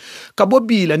manipulate ka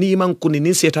bobila ni man kuni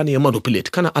ni setan e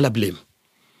manipulate kana ala blame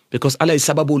because ala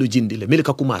sababu lu jindile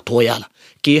melika kuma to yala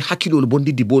ke hakilo lu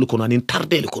bondi di bol kono anin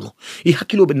tardele kono i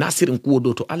hakilo be nasirin ko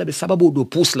do to ala be sababu do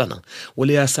pusla nan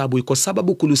wala ya sabu ko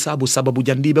sababu kulu sababu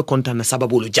jandibe kontan na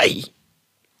sababu lu jayi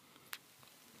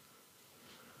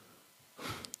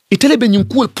itele be nyim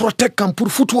ko protect kam pour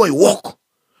futu oy wok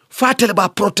fatele ba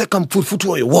protect kam pour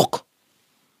futu oy wok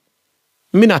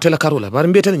mina tele karola bar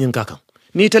mbetele nyin kakam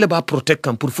ni tele ba protect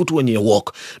kam pour futu woni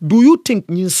work do you think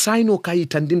nyin saino kay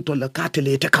tandin to la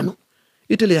katele te kanu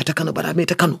itele ya te kanu bara me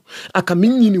te kanu aka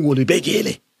minni ni woli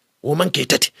bejele o manke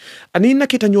tati ani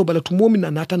nakita nyobala to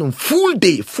momina nata non full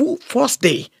day full first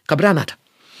day kabranata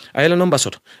ayela nomba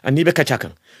soto ani be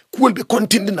kachakan kuol be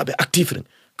continue na be active ring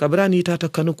kabrani tata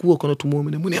kanu kuo kono to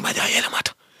momina mune maja yela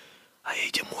mata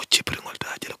ayeje mo chipringol ta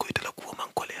jela ko itela kuo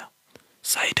mankolea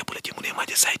saite bula ji mune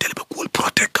maja saite le be kuol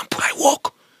protect kam pour ay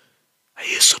work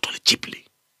aye soto le chipli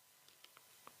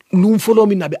lum folo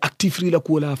min nabe active la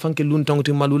ko la fanke lun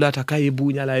tangoti malula ta kay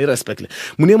bunya la respect le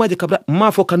mune maja kabra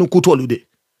ma fo kanu kutolu de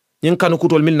nyen kanu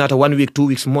kutol mil nata 1 week 2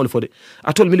 weeks mol fo de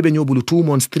atol mil be nyobulu 2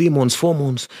 months 3 months 4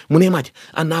 months mune maja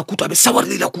ana kuto be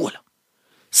sawarli la ko la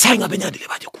sayga be nyadi le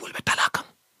baje ko be talakam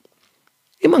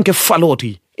imanke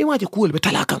faloti imaje ko be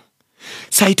talakam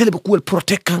saite le be ko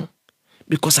protect kan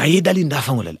because I dali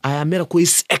ndafangolel I amera ko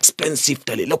is expensive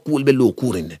tale la ko be lo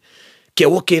kurinde ke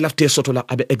woke lafte soto la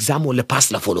abe exam le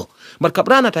pass la folo mar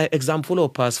kabrana ta exam folo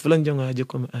pass fulan jonga je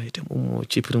ko ayte mo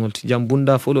chipringol ti jam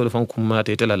bunda folo le fan ko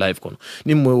mate tela live kono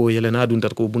nimmo wo yele na dun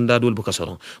tat ko bunda dol bu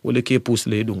kasoron wala ke pousse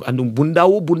le dung andum bunda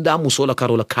wo bunda musola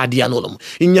karola kadiano lam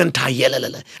inyanta yele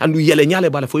la andu yele nyale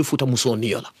bala foy futa muso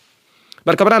ni yola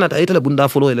mar kabrana ta ayte la bunda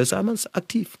folo le sa man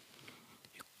active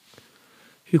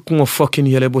hikungo fucking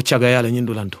yele bo chaga yala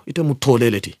nyindulanto ite mu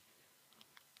toleleti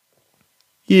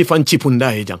yi fan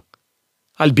chipunda e jang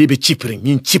al bebe chipring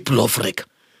yin chip love rek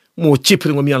mo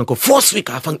chipring o mi ko first week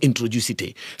afang introduce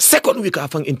ite second week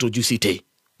afang introduce ite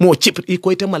mo chip i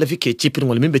ko ite malafike chipring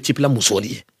wala mimbe chip la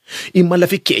musoli i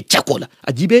malafike chakola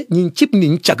ajibe yin chip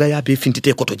ni chaga ya be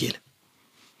fintite koto jele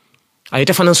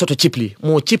ayite fanan soto chipli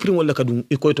mo chipring wala kadum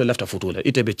i ko to lafta fotola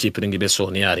ite be chipring be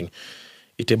so yaring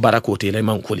ite barakote le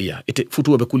man kuliya ite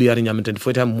futu be kuliyari nyamenten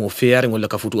fota mo feare wala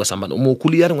ka futu sambano mo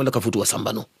kuliyari wala ka futu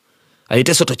sambano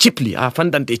ayite soto chipli a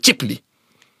fandante chipli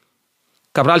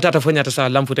kabral tata fanyata sa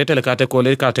lamfu tele kate ko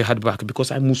le kate hadback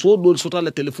because I muso dol sota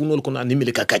la telephone ko na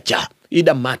nimile ka kacha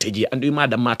ida mateji andu ma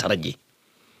da mataraji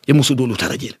e muso dolu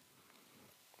taraji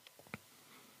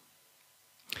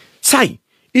sai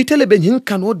itele be nyin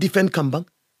kano defend kambang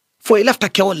fo ilafta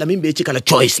kewol la mimbe chika la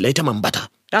choice la ita mambata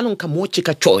dalon ka mo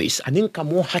chika choice anin ka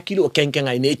mo hakilo kenken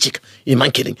ay ne chika e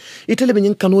mankiling itele be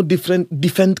nyin kano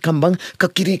defend kambang ka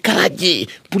kiri karaji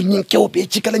pour nyin kewo be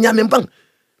chika la nyame bang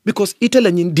because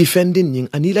itele nyin defending nyin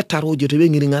anila taroje to be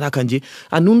ngiri ngara kanje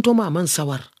anunto ma man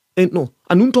sawar no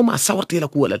anunto ma sawar tela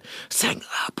ko walal sang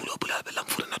bulo be lam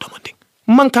furna do manding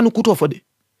man kanu kuto fode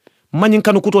man nyin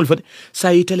kanu kuto fode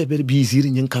sa itele be bizir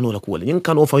nyin kanu la ko walal nyin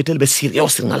kanu fo itele be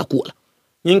serious ngala ko walal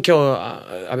nyin ke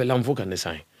abe lam fuka ne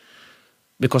sai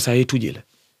because I tujele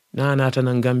na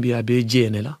tan Gambia be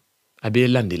jenela abe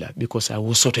landila because I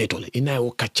was soto etole ina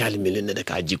o kachali milene de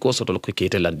ka jiko soto ko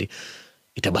kete landi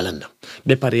ita balanda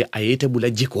be pare ayete bula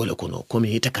jiko le kono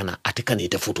komi ita kana atikana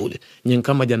ita futule nyin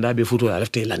kama janda be futule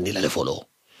alafte landi la le folo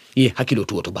ye hakilo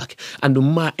to bak andu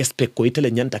ma expect ko ita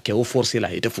le nyanta ke o force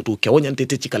la ita futu ke o nyanta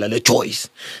ite chikala le choice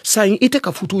sa ita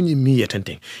ka futu nyi mi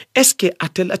yetente est-ce que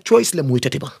atela choice le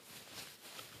muitete ba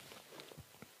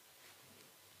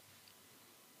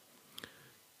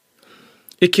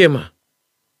ikema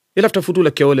ilafta futu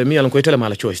la ke o le mi alan ko ita le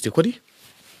mala choice ti kodi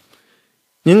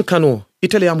nyin kano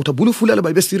itele ya muta bulu fulale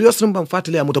ba be serious rin ban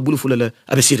fatale ya muta bulu fulale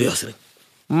abe serious rin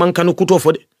man kanu kuto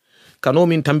fode kano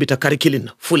min tambita kari kilin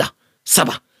fula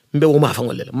saba mbe wo ma fa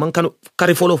ngolele man kanu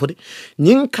kari folo fode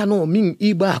nyin kano min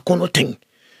iba kono teng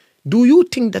do you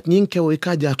think that nyin kewo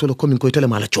ka jatolo ko min ko itele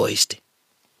mala choice te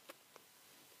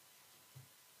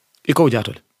iko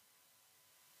jatolo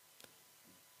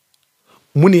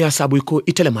muni ya sabu ko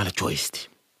itele mala choice te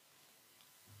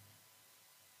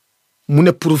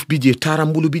mune proof bije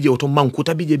tarambulu bije oto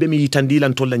mankuta bije be mi yitandila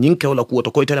ntolla nyinke wala ku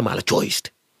oto ko itele mala choice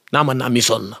nama na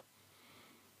misonna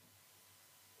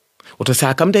oto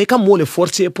sa kam dai kam mole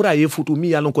force pour aye futu mi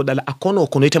yalon ko dala akono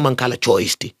kono ite mankala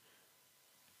choice ti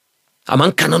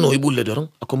aman kanano ibulle doron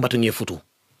akombata nge futu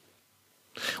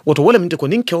oto wala minte ko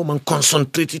ninke o man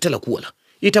concentrate itela ku wala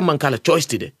ite mankala choice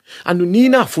ti de anu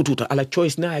nina fututa ala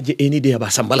choice na aje eni de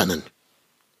ba sambala nan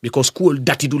because cool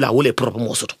dati dula wole propre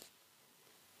mosoto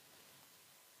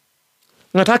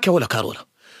ngata ke wala karola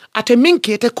ate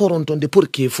minke te koronton de pour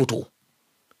ke futu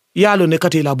yalo ne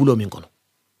kate la bulo min kono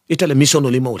itala mission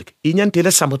le mawlik inyante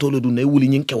la samatolo du ne wuli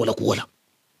nyinke wala ku wala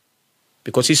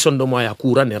because he sondo mo ya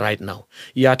kura ne right now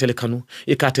ya tele kanu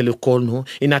e ka tele call no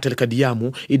ina tele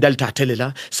kadiamu i dalta tele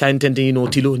la sa intende ino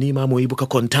tilo ni mamo ibuka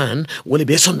kontan wala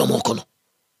be sondo mo kono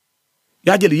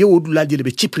ya jele yewodu la jele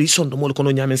be chipri sondo mo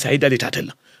kono nyamen sa idali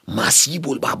tatela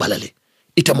masibul ba balale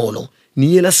ita mawlon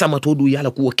ni yela samatodu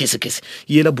yala kuwa kese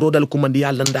yela brodal kumandi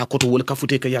yalla nda koto wol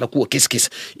kafute ka yala kuwa kese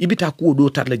ibita kuwa do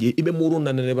tarla je ibe morun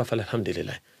nan ne ba fal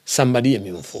alhamdulillah sambadi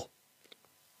yemi mfo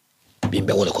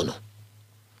bimbe wala kono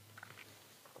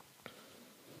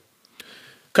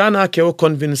kana kewo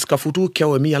convince ka futu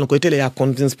kewo mi yalla ko tele ya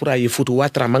convince pour ay futu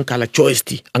watra mankala choice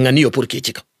ti angani yo pour ke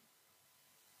chika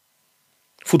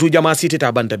futu jama siti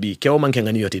ta banda bi kewo manke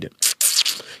ngani yo ti de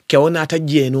kewo na ta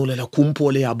jeno la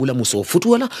kumpole ya bula muso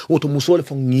futu wala oto muso le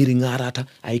fon ngiri ngarata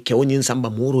ay kewo nyin samba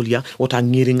morolia ota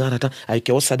ngiri ngarata ay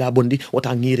kewo sada bondi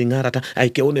ota ngiri ngarata ay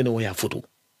kewo ne no ya futu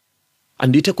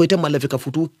andite ko ite malafika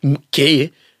futu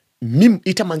keye mim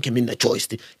ita manke minna choice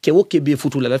ti kewo ke be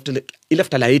futu la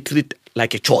lafta la treat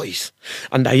like a choice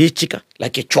and a chika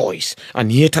like a choice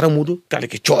and yetara mudu ka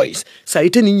like a choice sa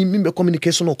ite ni mimbe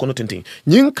communication o kono tenting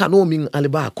nyin kano min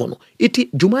alba kono iti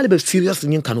jumale be serious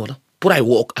nyin kano la pour ay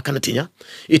work akana tinya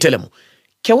itelemo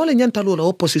kewale nyanta lola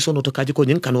opposition to kaji ko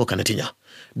nyin kano kana tinya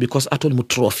because atol mu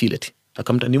trophy leti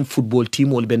akamta nim football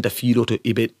team wol benta filo to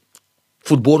ibe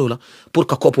football la pour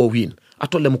ka kopo win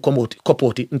atol mu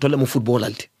kopoti ntole mu football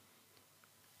alti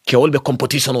kewol be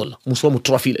competition wala muso mu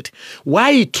trophy leti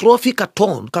why trophy ka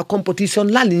ton ka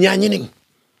competition la nyanyinin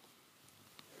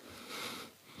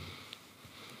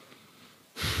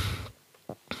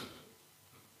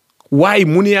why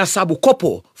muni ya sabu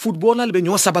kopo football lal be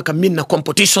nyo sabaka minna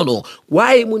competition o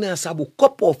why muni ya sabu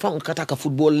kopo fang kataka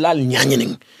football lal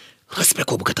nyanyinin respect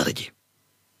ko bukataraji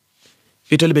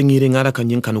itol be ngiri ngara kan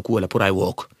yin kanu ko wala pour ay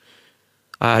work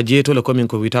a jeto le coming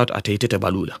ko without atayite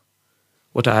balula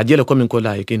wata ajele coming ko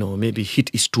like maybe heat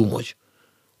is too much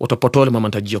wata potole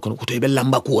mamanta jiyo kono ko to be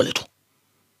lamba ko wala to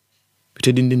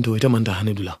bite dindin to ita manta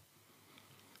hanedula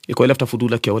iko lafta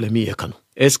fudula ke wala mi yakano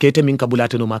eskete min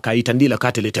kabulate no maka itandila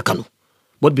katele te kanu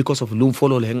but because of lum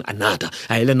follow leng anata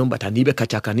ayele no bata nibe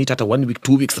kachaka ni tata 1 week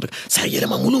 2 weeks sa yele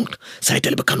mamulung sa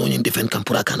itele be kanu nyin defend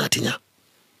kampura kanatinya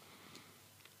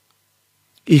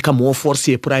ika mo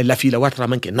forcer pour ay la fila watra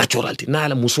manke naturality na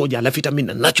la musoja la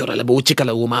vitamine natural ba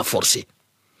wucikala wo ma forcer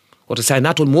oto say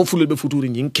natol mo fulul be futuri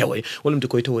nyin kewe wolum te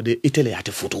ko ito de itele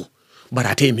yate futu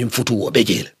barate min futu wo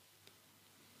bejele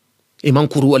iman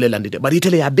kuru wale landide bari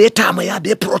itele ya beta ma ya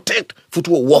be protect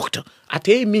futu wo walked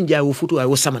ate min ja wo futu ay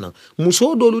wo samana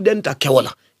muso dolu denta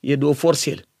kewala ye do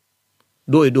forcer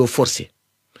do forcer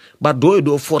ba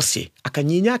do forcer aka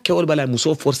nyinya kewol bala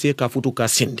muso forcer ka futu ka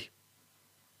sindi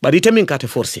bari ite min kate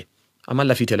forcer ama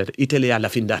la fitele itele ya la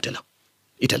findatela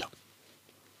itela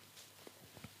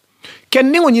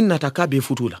ken ningo nyin nataka be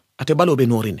futula ate balo be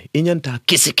norine inyanta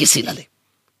kisi lale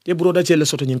ye broda chele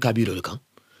soto nyin kabilo le kan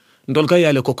ndol ka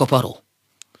yale ko koparo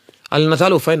al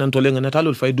natalo fay nan tolenga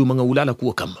natalo fay du manga wulala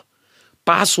ku kamba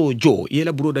paso jo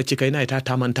yela broda chika ina ita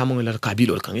taman la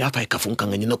kabilo le kan ya fay kafun kan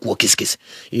nyina ku kiskis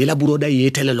yela broda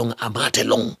yetele long amate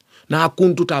long na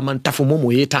kuntu taman tafu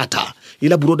momo yetata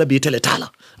yela broda be tele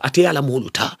tala ate yala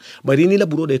moluta bari ni la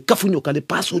broda kafunyo kale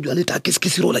paso jo aleta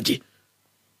kiskisiro la je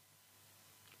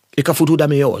e ka futu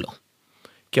dame yolo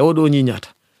ke odo nyinyata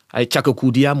ay chaka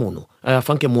kudiya mono ay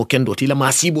fanke mo kendo tila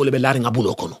masibo le be lari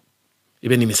ngabulo kono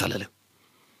ibe ni misalale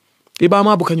iba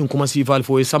ma bu kanyun kuma sifal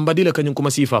fo e sambadi le kanyun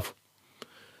kuma sifaf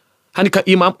hani ka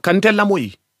imam kan tella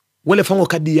moyi wala fango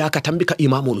kadiya ka tambi ka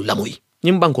imamolu la moyi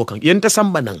nyim banko kan yenta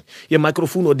samba nan ye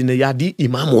microphone odine ya di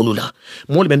imamolu la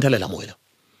mol bentale la moyi la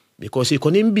because ko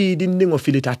nimbi dindingo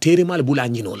filita tere mal bula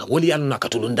nyino la woli yalla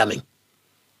nakatulun damen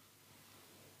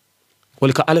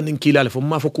wala ka ala nin kilale fo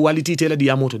ma fo quality tela di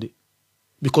yamoto de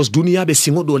because dunia be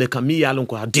singo dole kami yalon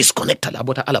ko disconnect la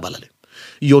bota ala balale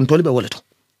yon tole be woleto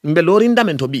mbe lori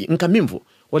ndamen to bi nka mimvo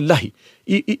wallahi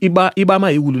iba ma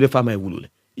yulule fama yulule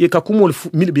ye ka kumol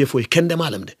milbe fo kende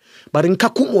malam de bari nka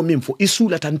kumo min fo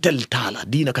isula tan tel tala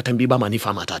dina katambi ba mani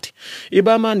fama tati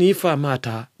ibama ni fama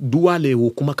ta duwale wo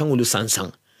kuma kangolu sansan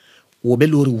wo be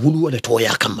lori wulu wala to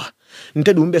ya kamba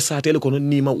nte dumbe sate le kono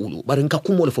nima wulu bari nka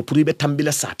kumol fo puri be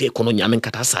tambila sate kono nyamen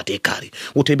kata sate kari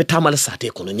wote be tamala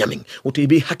sate kono nyamen wote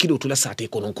be hakido tula sate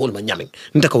kono kolma nyamen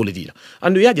nta kawle dila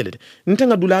andu yajele nte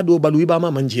nga dula do balu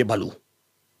ibama manje balu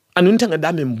anu nte nga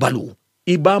dame balu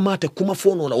ibama te kuma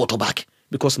fono la woto bake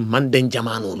because manden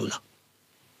jamano lula.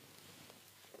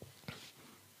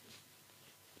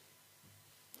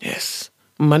 Yes,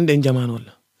 manden jamano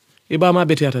la. Ibama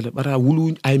bete atale bara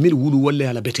wulu ay mil wulu wolle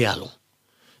ala bete alo.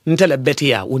 Ntele bete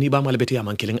ya woni ibama la bete ya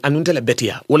mankiling anu ntele bete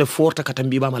ya wole forta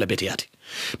katambi ibama la bete yati.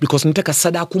 Because nteka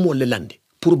sada kumo le lande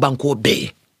pour banko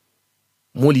be.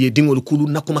 Moli ye dingol kulu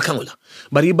na kuma kangola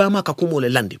bari ibama ka kumo le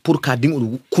lande pour ka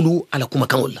dingol kulu ala kuma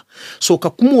kangola so ka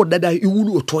kumo dada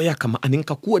iwulu otoya kama anin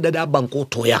ka kuwa dada banko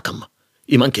toya kama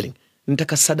imankiling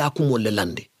ntaka sada kumo le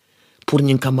lande pour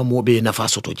nyin kama mobe na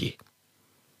faso toje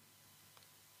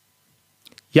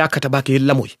ya katabake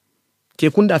lamoy ke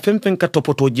kunda femfen ka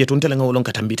topoto je to ntela ngawolon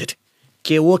ka tambitete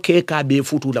ke woke ka be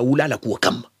futu la wula la kuwa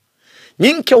kama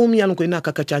nyin ke umi yalon ko ina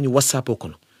ka kachanyu whatsapp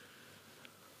kono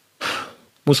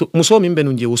muso min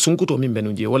benunje wo sunkuto min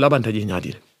benunje wala banta je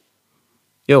nyaadire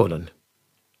yewolon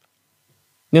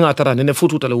ni ngatara nene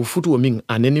futu tala wo futu min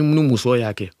aneni nu muso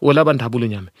yake wala banta bulu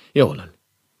nyame yewolon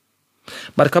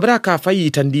barkabra ka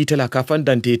fayi tandite la ka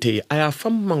fandantete aya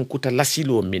fam mankuta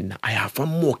lasilo minna aya fam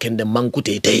mo kende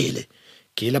mankute tele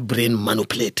ke la brain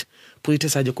manipulate puite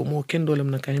saje ko mo kendo lam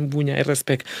na kay bunya e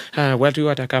respect ha watu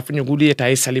wata ka funyu gudi ta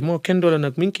isali mo kendo la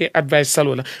nak minke advice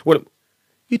salola wala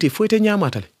ite foite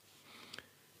nyamatale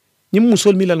nyim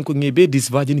musol milan ko ngebe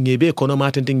disvagin ngebe kono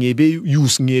matente ngebe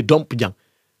use nge dump jang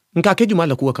nka ke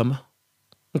jumala ko kama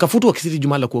nka futu kisiti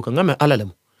jumala ko kama ngame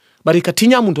alalem bari ka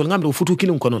tinya mun tol ngambe futu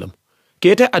kilin kono lam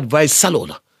kete advice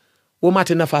salola wo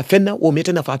mate na fa fenna wo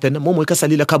mete na fa fenna mo ka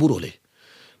salila kaburole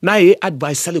na ye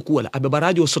advice sale ko wala abe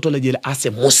barajo soto la jele ase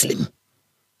muslim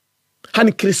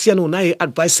han cristiano na ye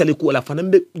advice sale ko wala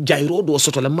fanambe jairo do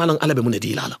soto la malan alabe mun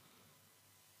di lala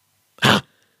ha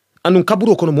anun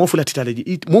kaburo kono mo fula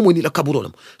titaleji mo ni la kaburo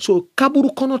lam so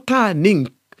kaburu kono ta ning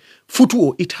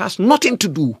futuo it has nothing to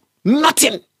do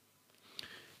nothing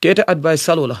kete advice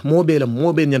salola mo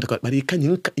be nyanta ko bari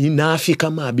kanyin inafi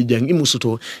kama bijang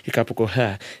imusuto ikapuko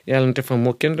ha yalla ntefa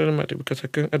mo kendo mate because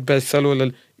advice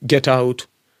salola get out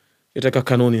itaka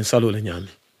kanoni salola nyami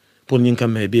pour nyin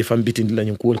kam be fam bitin la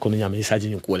nyin ko kono nyami isaji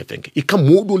nyin ko le penke ikam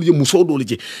modol je musodol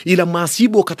je ila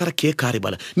masibo katara ke kare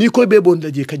bala ni koy be bon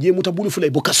je ka je muta bulu fulay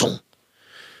bo kason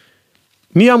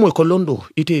ni amoy ko londo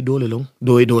ite dole long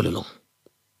do e dole long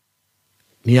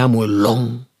ni amoy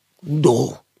long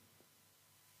do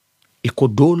iko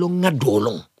dolo nga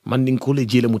dolong mandin ko le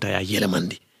jele muta ya yele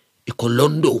mandi iko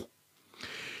londo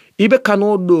ibe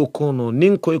kano do kono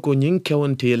nin ko iko nyin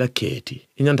kewonte la keti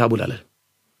inyanta bulala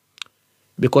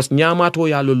because nyamato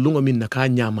ya lo lungo min naka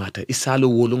nyamata isalo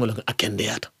wo lungo la akende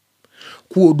yata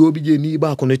ko do bije ni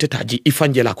ba kono tetaji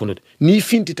ifanjela kono ni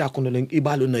fintita kono len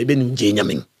ibalo na ibe nje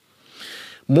nyamin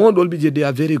modol bije they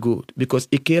are very good because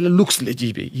ikela looks le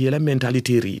jibe yela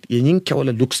mentality read ye nyin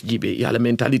kewala looks jibe yala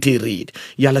mentality read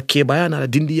yala kebaya na la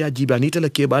dindiya jibe ni tala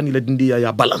kebaya ni la dindiya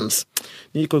ya balance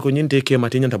ni ko nyinte ke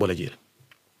mate nyanta bola jira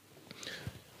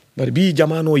bar bi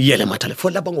jamano yele matale fo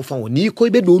la bango fango ni ko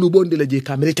be dolu bonde la je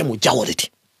kamerete mo jawoleti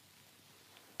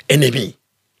enemy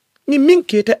ni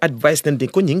minkete advice nan de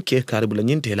ko nyinke karibula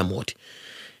nyinte la moti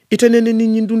itenene ni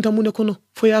nyindunta mune kono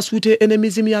fo ya suite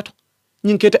enemism yato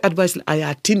nyinkete advice la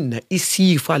ayatin na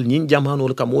isi fal nyin jamano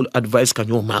la kamol advice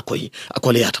kanyo makoyi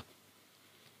akole yata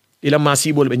ila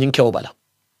masibol be nyinke obala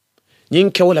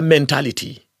nyinke wala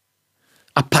mentality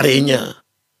aparenya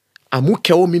amu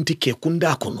kewo minti ke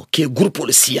kunda kono ke grupo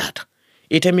le siyata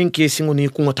ite min ke singo ni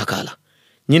kungo takala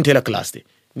nyinte la class de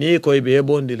ni ko be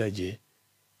bondi la je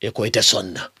e ko ite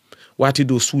sonna wati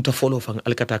do suta follow fang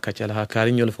alkata kachala ha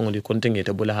karinyol fango di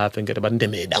kontengete bula ha fengete bande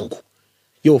me dangu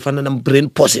yo fanana brain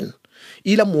poison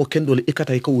ila mo kendol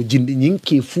ikata ko jindi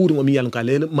nyinke furi mo mi yalon ka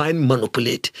le mind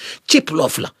manipulate chip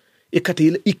love la ikata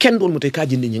ikendol mo te ka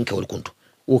jindi nyinke wol kuntu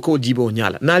o ko jibo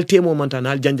nyala nal temo manta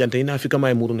nal janjanta ina fika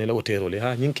may murune la woterole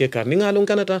ha nyinke kar ni ngalon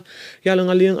kanata yalon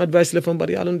ngalien advice le fam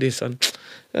bari yalon desan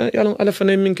yalon ala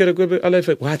fane min kere ko ala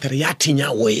fe water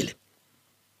yatinya woyele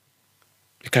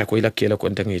kay ko ila kela ko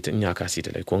ntangi nyaka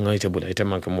sitele ko ngaite bula ite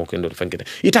manka mo kendol fankete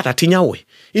itata tinyawe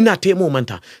ina temo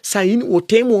manta sa in o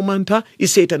temo manta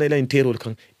iseta na ila interol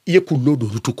kan ye kullodo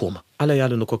rutu koma ala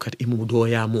yalo no ko kat imu do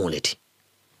ya moleti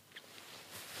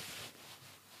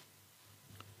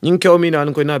nyin kewo mina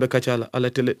an ko nabe kacala ala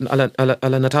tele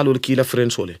ala natalol kila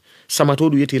frensole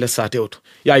samatodu yeti la sateoto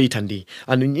ya yitandi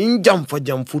anu nyin jam fa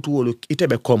jam futuwolo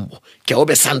itebe kombo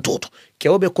kewobe santoto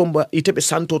kewobe kombo itebe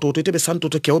santoto itebe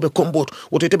santoto kewobe kombo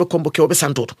woto itebe kombo kewobe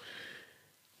santoto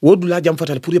wodu la jam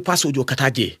fatal pour passe ojo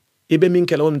kataje ibe min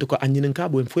kala wonde ko anyinen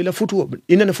kabo en foy la futuwo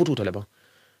inene fututo le ba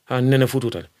ha nene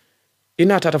fututo le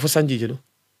ina tata fo sanjije do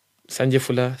sanje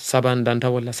fula saban danta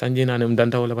wala sanje nanem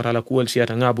danta wala barala kuwal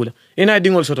siyata ngabula ina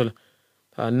dingol soto la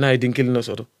ha na dinkil no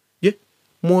soto ye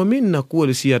momin na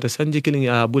kuwal siyata sanje kilin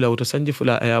ya bula wato sanje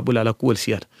fula ya bula la kuwal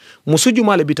siyata musuju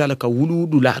male bitala ka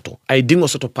wuludu lato ay dingo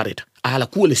soto pareta ala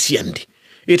kuwal siyandi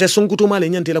ite sunkutu male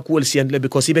nyanti la kuwal siyandi le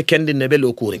because ibe kendin ne be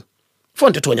lo kuring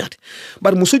fonte toñate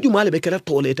bar musuju male be kala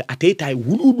tolete ateta ay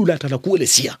wuludu lato la kuwal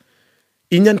siya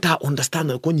inyanta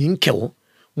understand ko nyin kewo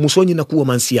muso nyina kuwa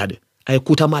man siyade ay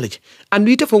kuta maleje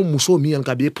andu ite fa muso mi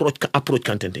yalka be approach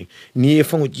contenting ni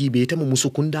fa ngo jibe ite muso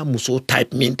kunda muso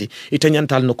type minti ite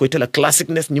nyantal no ko ite la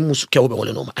classicness ni muso kewbe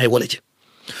wala no ay wala je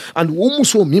andu wo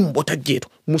muso mi mbota jeto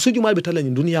muso jumal be tala ni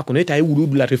dunia ko ite ay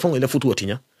wuludu la fa ngo la futu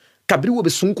wotinya kabri wo be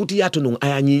sunkuti yato no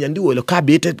aya nyi nyandi wala ka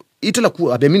be ite la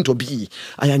ku abe minto bi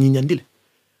aya nyi nyandile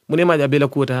mune ma jabe la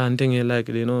kuta antenge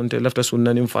like de no nte lafta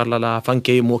sunna nim farla la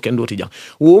fanke mo kendo ti jang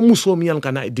wo muso mi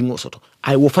yalka na dingo soto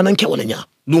ay wo fanan ke wala nya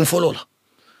lum folola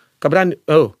kabran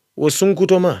wo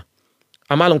sunkuto ma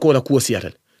amalon ko la kuwa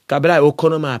siyatal kabra o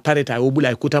kono ma pareta o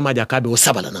bulay kuta ma jakabe o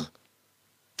sabala nan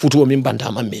futuo min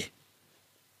banta mamme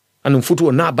anu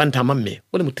futuo na banta mamme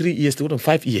wala mu 3 years wala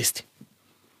 5 years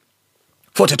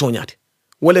fote to nyate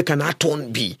wala kana ton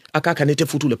bi aka kanete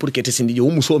futule pour kete sindi yo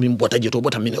muso min bota jeto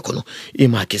bota mine kono e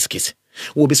ma keskese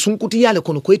wo be sunkuti yale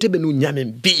kono ko etebe nu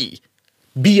nyamen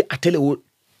bi atele wo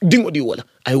dingo di wala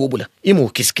ay wo bula imo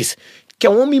keskese ke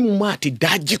wo mi mati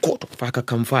daji koto faka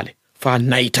kamfale fa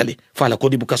naitale fa la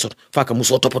kodi bukasot faka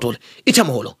muso topotole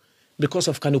itama holo because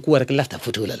of kanu kuwa rek lafta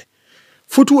futulale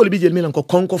futuwol bi jel milan ko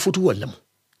konko futuwol lamu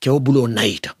ke wo bulo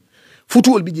naita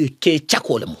futuwol bi je ke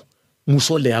chakole mu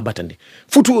muso le abatande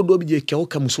futuwo do bije kewo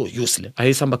ka muso yusle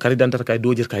ay samba kari dantar kay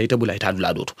dojir kay tabula ita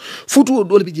dula doto futuwo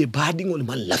do bije badingol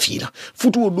man lafira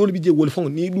futuwo do bije wol fon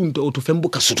ni dun to fembu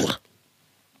ka sutura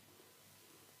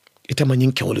ita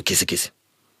manyin kewol kesi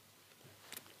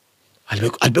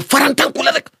albe farantan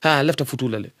kula rek ha lafta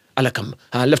futulale ala kam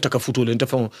ha lafta ka futule nta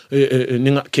fon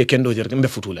ninga ke kendo jer mbe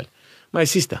futulale my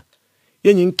sister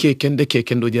yenyin ke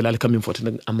kendo jer ala kam min foti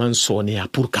aman sonia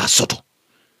pour ka soto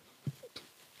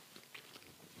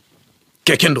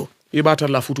kekendo ibata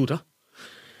la fututa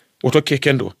oto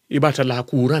kekendo ibata la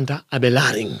kuranta abe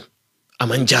laring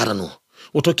amanjarano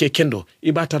oto kekendo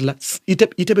ibata la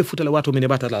itebe futala watu mene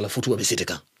bata la futu abe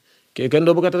siteka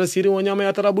kekendo bukata siri wonyama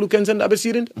ya tarabulu kensen abe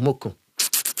sirin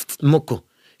moko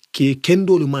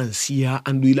kekendo lu mansia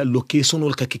andu ila location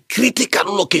ol kake critical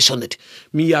location net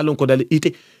mi yalon ko dal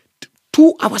ite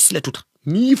 2 hours letuta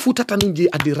mi futata nunji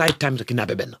at the right time rek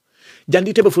nabe benno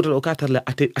jandi tebe futata o katarla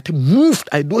ate moved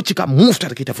ay do cika moved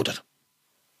ata kita futata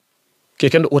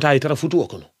kekendo ota ay tara futu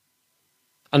okono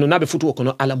anu nabe futu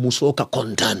okono ala musoka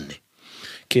kontanne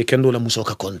kekendo la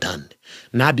musoka kontanne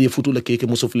nabe futu la keke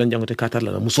muso fulan jangote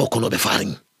katarla la muso kono be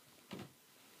faring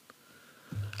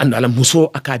anu ala muso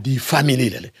akadi family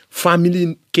lele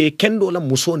family kekendo la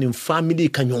muso ni family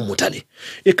kanyo mutale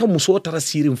e ka muso tara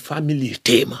sirim family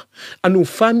tema anu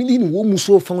family ni wo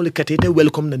muso fangole katete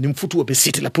welcome na nim futu be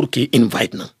city la pour que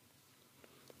invite na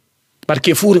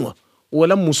barke furingo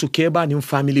wala musu keba nim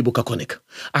family buka konek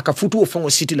aka futu fango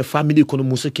city la family kono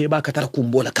musu keba katara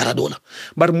kumbola karadola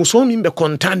bar muso mimbe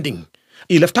contending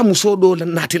ilafta muso do la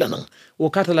natila nan o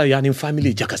katala yani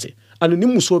family jakase anu nim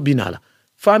muso binala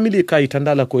family kay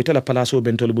tandala ko itala palaso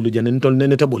bentol bulu janen tol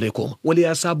neneta bole ko wali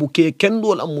asabu ke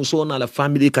kendo la muso na la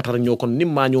family katar nyokon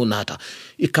nimma nyo nata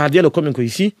i kadielo comme ko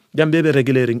ici jambebe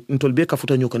regulering ntol be ka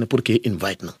futa nyokon pour que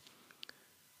invite na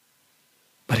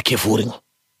barke furingo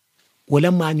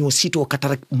wala manyo sito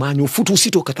katar manyo futu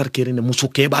sito katar kerene muso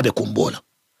ke babe kumbola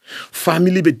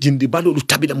family be jindi balo lu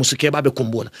tabila muso ke babe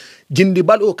kumbola jindi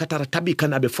balo katara tabi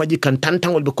kan abe faji kan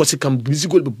tantangol be kosi kan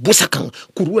bizigol be busakan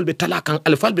kurwol be talakan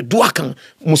alfal be duakan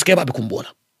muso ke babe kumbola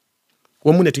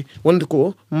wo muneti wonde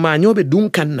ko manyobe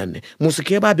dunkan nanne muso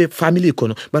ke babe family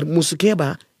kono bar muso ke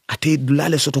ba ate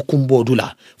dulale soto kumbo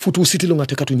dula futu sitilo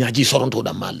ngate katu nyaji soronto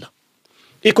da malla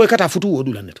e koy kata futu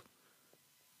wodula neto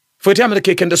foti amere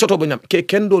kekende soto bonyam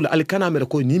kekendo la alkana amere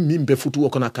ko ni mimbe futu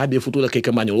ko na kabe futu la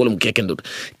keke manyo wala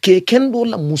kekendo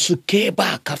la musuke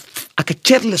ba aka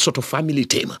cherle soto family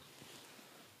tema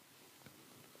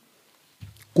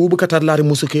ko bu katar la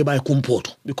musuke ba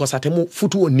kumpoto because atemu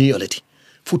futu o niyoleti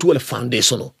futu wala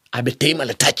foundation abe tema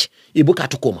le touch ibuka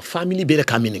to koma family be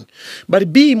ka meaning bari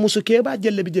bi musuke ba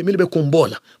jelle bi je milbe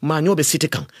kumbola ma nyobe city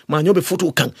kan ma nyobe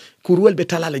futu kan kuruwel be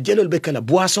talala jelol be kala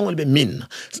boisson be min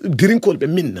drinkol be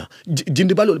min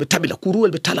jindibalol be tabila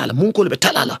kuruwel be talala munkol be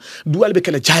talala duwal be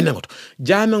kala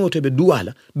jamengoto be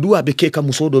duwa be keka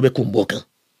musodo be kumbokan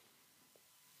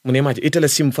munema itala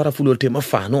sim fara fulol te ma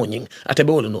fano nyin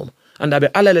atabe wala noma andabe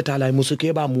ala le taala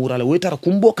musuke ba murala wetara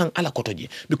kumbo kan ala kotoje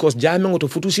because jamengo to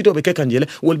futu sito be kekanjele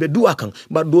wolbe duwa kan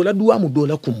ba dola duwa mu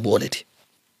dola kumboleti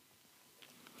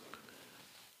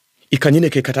ikanyine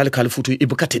ke katale kal futu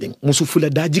ibukateding musu fula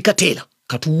daji katela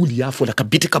katuuli ya fula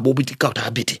kabiti kabobiti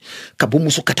kata biti kabu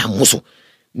musu kata musu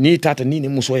ni tata ni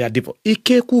musu ya dipo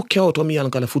ike ku keoto mi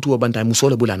yalan kala futu banta musu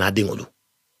le bula na dingolu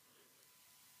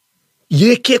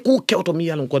yeke ku kewto mi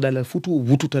yalan ko dala futu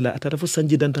wututala atata fu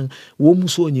sanji dantan wo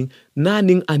muso nyin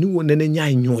nanin ani wonene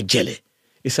nyaay nyo jele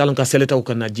isalan ka seleta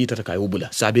ko na jita ka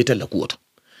yobula sabeta la kuota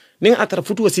nin atara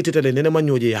futu sititale nene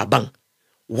manyoje ya bang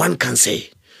one can say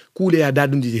kule ya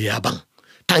dadundi ya bang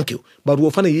thank you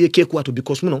baru fana yeke ku ato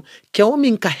because muno kewo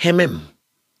min ka hemem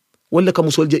wala ka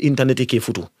musolje internet ke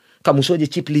futu ka musolje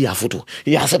chipli ya futu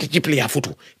ya sata chipli ya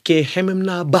futu ke hemem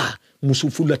na ba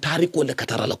musufu la tariko le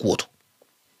katara la kuoto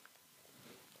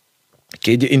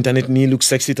keje internet ni look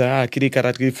sexy ta kiri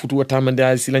karat ki futu wata mande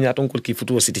silanya ton kol ki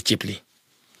futu wasiti chipli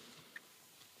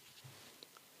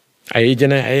ay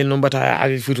jena ay nombata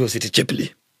ay futu wasiti chipli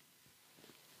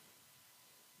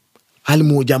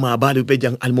almo jama balu be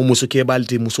jang almo musuke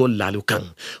balti musol lalu kan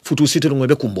futu sitiro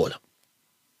ngobe kumbola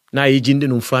na yi jinde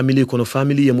num family kono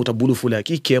family ye muta bulu fula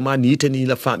ki kema ni tani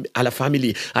la ala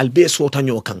family albe so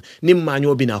tanyo kan nimma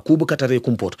nyo bina kubu katare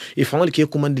kumpot e famal ke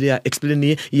kumandili ya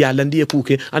explain ya landi ye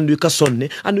kuke andu ka sonne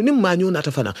andu nimma nyo na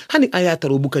tafana hani ayata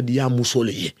robuka diya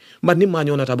musole ye ma nimma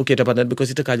nyo na tabuke tapadan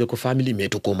because ita kaje ko family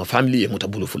meto ko ma family ye muta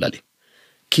bulu fulale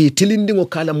ki tilindi ngo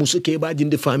kala musuke ba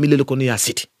jinde family le kono ya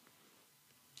city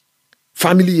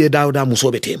family ye dawda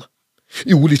musobe tema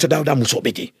I wuli ta dawda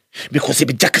musobe je because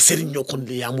be jakaseri nyokon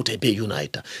le ya muta be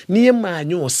unite ni ye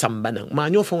manyo sambana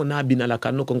manyo fo na binala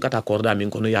kanno kon kata korda min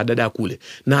kono ya dada kule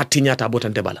na tinyata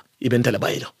botante bala ibentele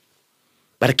bayila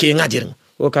barke ngajirin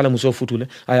o kala muso futule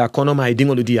aya kono ma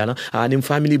dingolo diala nim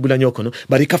family bula nyokono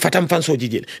bari ka fatam fanso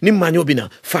jijel nim manyo bina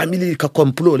family ka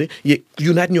complole ye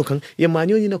unite nyokan ye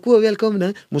manyo ni na ko welcome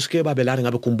na muske ba belare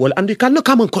ngabe kumbol andi kanno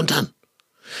kamon kontan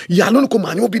yalon ko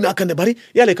manyo bina kan bari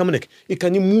yale kamanek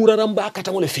ikani muraram ba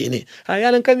kata ngole fene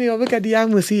yalan kan yo beka diya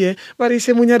musiye bari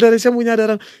se munya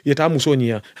dara yeta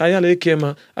musonya yale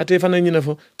kema ate fana nyina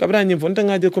fo kabra nyim fo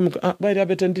ntanga de ko bari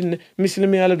abetandine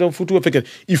mislimi yala don futu feke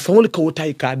ifangol ko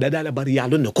tay ka dadala bari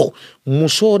yalon ko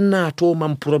muso na to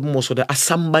man problem muso da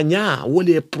asambanya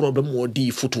wole problem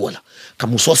wodi futu wala ka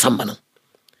muso sambana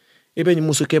ebe ni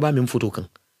muso ke ba min futu kan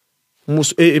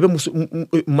muso ebe muso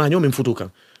manyo min futu kan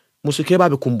musuke ba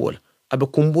be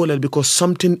kumbola because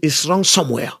something is wrong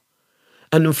somewhere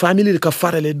and family ka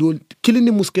farale do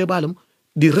kilini musuke balam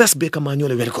the rest be ka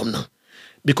manyole welcome na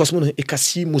because mun e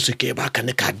kasi musuke ba kan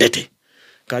ka dete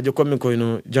ka je ko min ko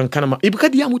no jankana ma ibka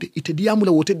diamude ite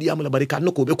diamula wote diamula bari ka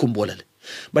no ko be kumbola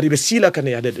bari be sila kan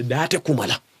ya date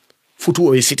kumala futu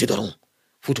o city doron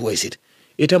futu o city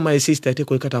ita my sister te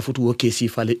ko kata futu o kesi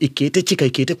fale ikete chika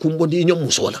ikete kumbondi nyom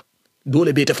musola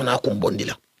dole be te fana kumbondi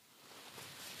la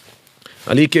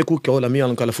ali ke ku kewla mi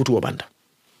yalan kala futu banda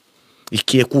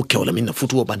ike ku kewla min na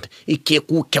futu banda ike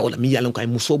ku kewla mi yalan kay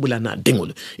musobula na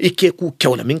dengol ike ku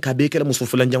kewla min ka be kala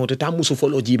musufula njangote ta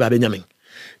musufolo jiba be nyamen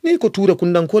ni ko tura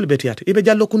kundan kol betiyata ibe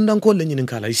jallo kundan kol le nyinin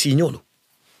kala signolo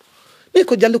ni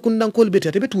ko jallo kundan kol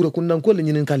betiyata be tura kundan kol le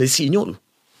nyinin kala signolo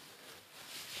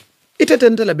ite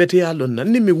tentela betiyalo nan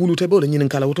nimmi wulute be le nyinin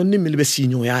kala woton nimmi be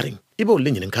signo yaring ibe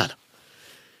le nyinin kala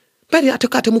bari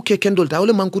atakate muke kendol ta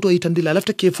wala mankuto itandila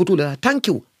lafta ke futula thank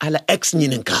you ala ex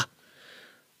nyinenka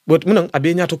but munan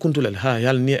abe nyato kuntulal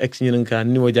yal ni ex nyinenka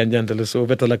ni wo janjantale so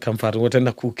betala kamfar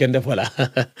wotana ku kende fala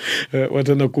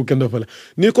wotana ku kende fala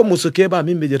ni ko musuke ba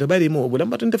mimbe jeta bari mo bulam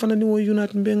batun defana ni wo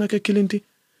unat be ngake kilinti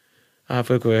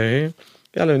fa ko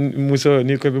yala muso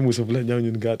ni ko be muso fula nyaw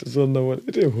ñun gat so na won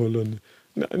ete holon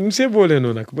nse bolé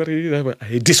non nak bari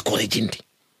ay discouraging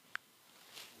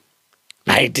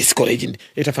ay discouraging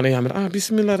ita fana yamra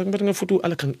bismillah rek nga futu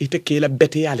ala kan ite kela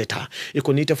beti yale ta e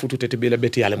ko nita futu tete be la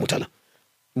beti yale mutala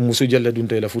musu jalla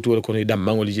dunta la futu ko ni dam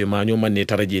mangol je ma man ne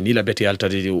taraje ni la beti yale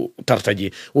tartaje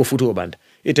wo futu banda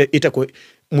ita ko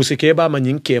musike ba ma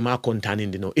nyin ke ma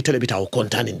kontanindi no ita le bitaw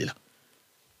kontanindi la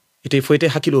ite foyte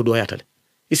hakilo do yatale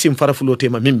isim farafulo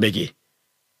tema mimbeje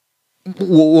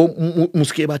wo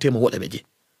musike ba tema woda beje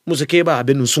musike ba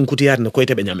be nun sunkuti yar ne ko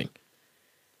ite be nyamen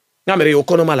ngamere yo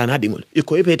kono mala na dingol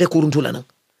iko epete kuruntula nan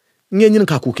ngenyin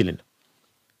ka kukilin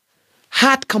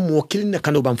hat ka mo kilin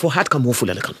kanu ban fo hat ka mo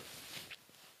fulale kanu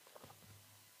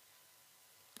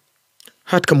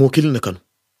hat ka mo kilin kanu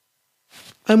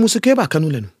ay musike ba kanu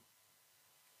lenu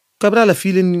kabra la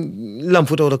filin lam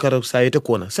futa wala kara sayete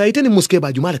kona sayete ni muske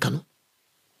ba jumale kanu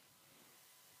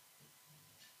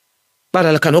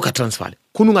bara la kanu ka transfer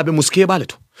kunu ngabe muske ba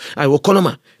leto ay wo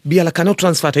konoma biya la kanu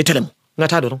transfer tay telemo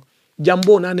ngata do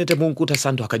jambo na nete mun kuta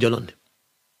santo aka jolonde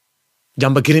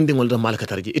jamba girindin wala malaka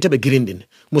tarji ite be girindin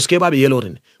muske ba be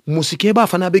yelorin muske ba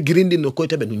fana be girindin no ko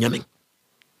ite be nu nyamen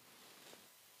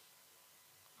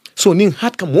so nin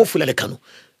hat ka mo fulale kanu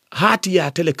hat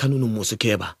ya tele kanu no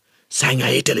muske ba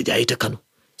sanga yetele jayita kanu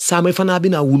samay fana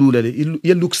bina wululale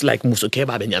it looks like muske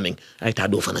ba be nyamen ay ta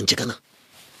do fana cikana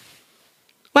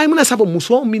bay muna sabo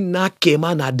muso min na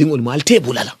kema na dingol mal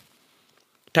tebulala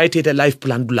taytete life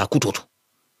plan dula kutoto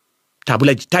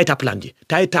tabula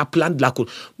taita plan la ko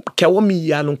kewomi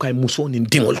yalon kay muso ni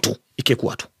dingol to ike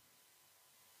kuwato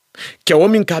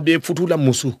kewomi ka be futula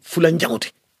musu fulan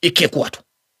jangote ike kuwato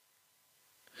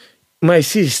my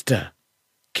sister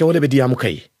kewole be diamu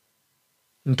kay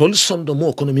ntol sondo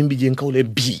mo kono min bije kawle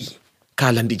bi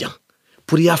kala ndijam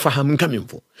pour ya faham kamim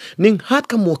fo ning hat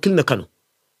kam mo kilna kanu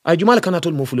ay jumal kana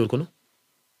tol mo fulol kono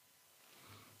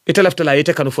ite lafta la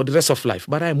ite kanu for the rest of life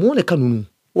bara mo le kanu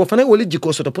wo fana woli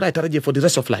jiko soto pour ay taraje for the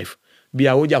rest of life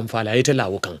biya wo jam fala ite la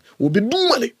wo kan wo be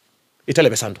dumale ite le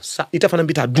be sando sa ite fana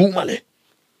bita dumale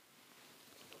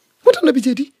wodo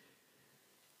bije di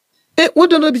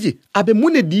wodo bije abe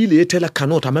mune di le ite la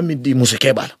kanota mammi di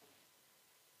musike bala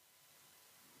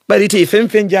bari te fen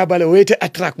jabale wete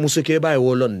attract musike ba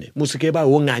wo lonne musike ba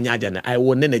wo nganya jane ay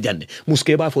wo nene jande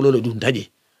musike ba fo lolo dun daje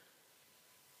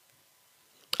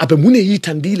abe mune yi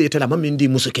tandile ite la mammi di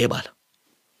musike bala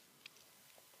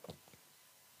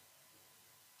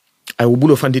ay wo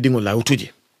bulo fandi dingo la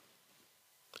utuje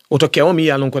oto kewomi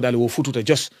yalon ko dal wo fututa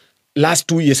just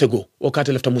last 2 years ago o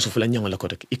kate lefta musufula nyangol ko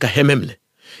tek ika hememle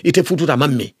ite fututa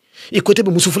mamme ikote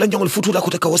be musufula nyangol fututa ko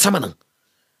tek o samanan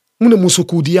mune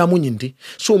musukudiya munyindi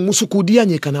so musukudiya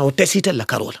nye kana o tesita la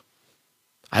karola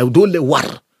ay dole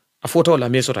war a photo la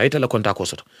meso ta la konta ko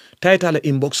soto ta la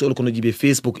inbox ol kono jibe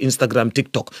Facebook Instagram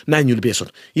TikTok na nyul be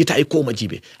soto yita ay ko ma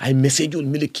jibe ay message ol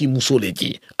miliki musole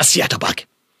ji asiyata bake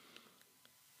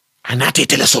anate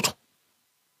tele soto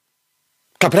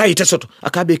kabra ite soto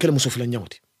akabe kele musufula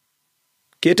nyawote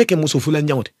kete ke musufula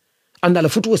nyawote andala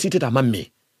futu wasite ta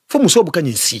mamme fo musobu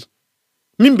kanyin si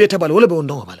mimbe tabala wala be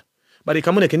wondon bala bari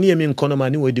kamune ke niye min kono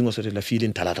mani wodi ngo soto la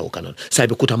filin talata o kanon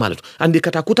saybe kuta malato andi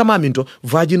kata kuta maminto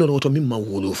vagino no to mimma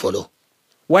wulu folo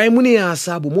way muni ya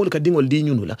sabu mol ka dingol di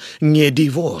nyunula nge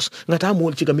divorce ngata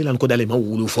mol ci milan ko dale ma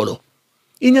wulu folo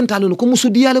inyantalo ko musu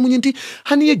diyale munyinti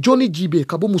hani Johnny jibe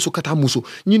kabo musu kata musu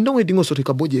nyindo we dingo soto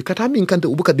kaboje kata min kante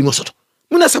ubuka dingo soto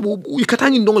muna sabu ikata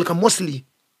nyindongol ka mostly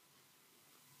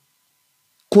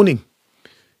kuning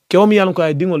kewomi yalon ko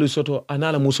ay dingol soto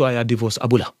anala musu aya divorce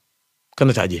abula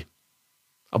kana taje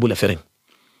abula fereng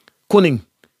kuning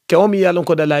kewomi yalon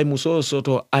ko dalay muso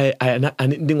soto ay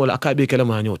dingol akabe kala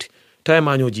ma nyoti tay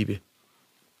ma jibe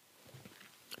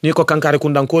ni ko kankare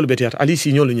kundankol betiat ali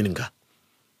signol nyininga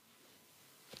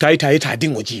ta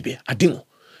dingo jibe adingo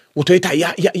woto ita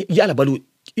ya la balu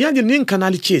yanjin nin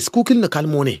kanali chase kukil na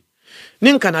kalmone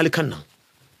nin kanali kanna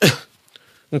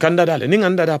nkanda dale nin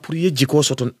anda da pour yeji ko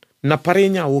soton na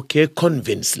parenya o ke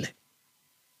convince le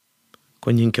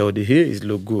ko nyin ke odi he is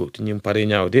look good nyin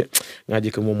parenya odi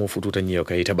ngaji ko momo fututa nyiyo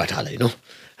kay ta batala no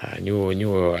ha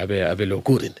nyo abe lo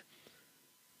good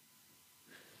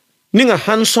ninga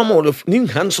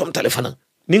handsome telefona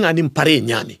ninga nim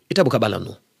parenya mi ita buka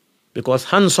balano because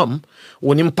handsome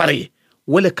wonim pare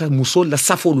wala ka muso la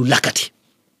safolu lakati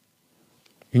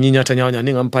ni nyata nyawnya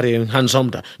ni ngam pare handsome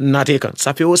da nate kan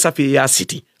safi ya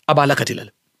city aba lakati lal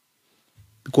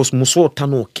because muso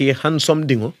tano ke handsome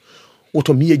dingo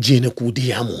oto miye jene ku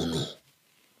diya mono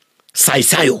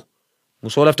sayo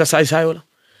muso lafta sayo la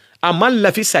amal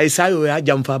la fi sayo ya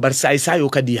jamfa bar sayo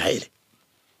ka diya ile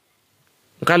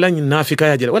kala ni nafika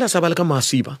ya jere wala sabal ka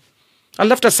masiba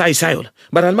alafta sayo la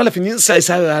bar al mala fi ni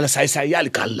sayo ala sayo ya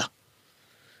kala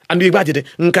andu baje de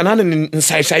nkanana ni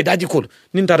sayo daji kol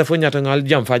nin tara fo nyata ngal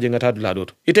jamfa je ngata dula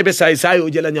doto itebe sayo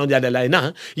jela nyaw jada lay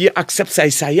na ye accept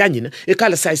sayo yanyi na e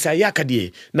kala sayo ya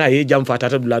kadiye na ye jamfa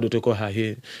tata dula doto ko ha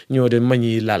he nyode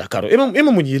manyi lala karo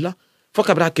ema munyi la fo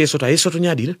kabra ke soto ay soto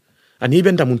nyadi le ani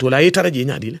benta mun to la ye tara je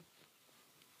nyadi le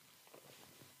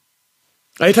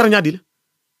ay tara nyadi le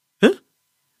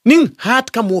ning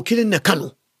hat kam mo kilin ne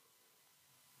kanu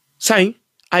sai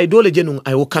ay dole jenun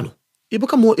ay wo kanu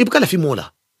ibuka la fi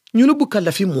mola nyulu buka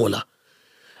la fi mola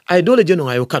ay dole jenun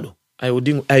ay wo kanu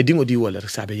ay dingo di wala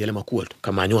sabe yele makuwal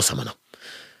kama nyo samana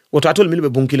woto atol milbe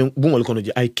bungol kono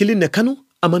je ay kiline kanu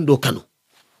amando kanu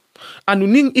anu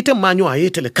nin ite manyo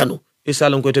ayetele kanu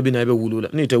isalon ko tabina be wulula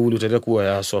ni te wuluta de ko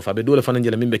ya sofa be dole fanan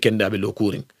jela mimbe kende abe lo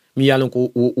kuring mi yalon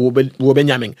ko wobe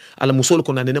nyamen ala musol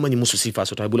ko nande mani musu sifa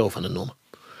so tay bula fanan noma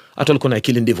atol ko na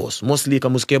killing divorce mostly ka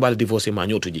muske bal divorce e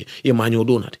manyo tuje e manyo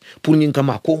donate pour nyin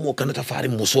kama ko mo kanata fari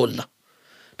musol la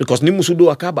because ni musu do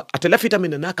akaba atela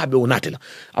vitamine na ka be onatela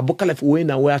abukala fi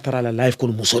wena wa tarala life ko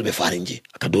musol be farinji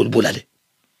aka dol bulale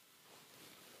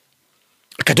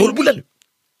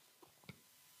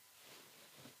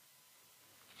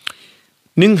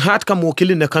nin hat kam mo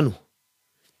kiline kanu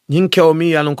nyin kew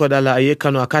mi yalon ko dala aye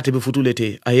kanu akati be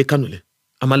futulete aye kanule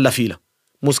amalla fila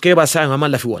muske ba sa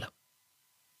amalla fi wala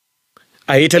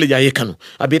aye tele jaye kanu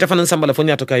abita fanan sambala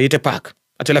fonya to ka yete pak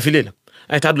atela filela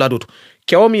ay tadula doto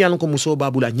kew mi yalon ko muso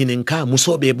babula nyinen ka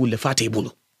muso be bulle fate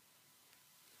bulu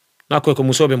nako ko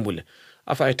muso be bulle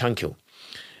afa ay thank you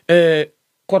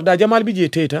korda jamal bi je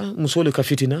teta musole ka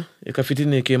fitina e ka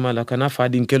fitine ke mala kana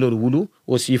fadin kelor wulu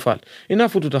o sifal ina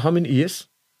fututa how many years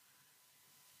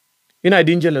ina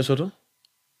dinjele soto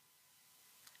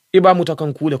iba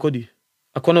mutakan kule kodi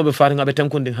akono be faringa be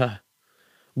tenkundin ha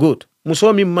good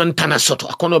musomi mantana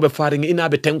soto akono be faringa ina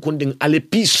be tenkundin ale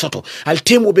pi soto al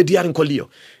temo be diarin ko liyo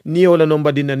ni wala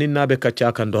nomba dinna ninna be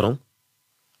kacca kan doron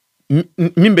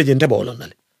mimbe je ndeba wolon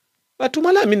nale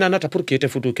batumala minna nata pour kete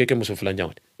futu keke muso fula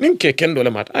njawde nin ke kendo le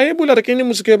mata ay bula rek ni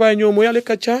musuke bay nyomo yale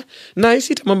kacca na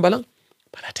isita mambalan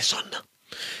balate sonna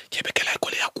kebe kala ko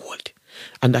le yakuwolde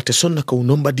andate sonna ko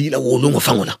nomba dila wolungo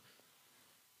fangola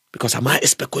because ama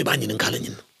expect ko ba nyin kala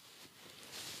nyin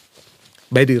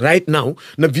by the right now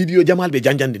na video jamal be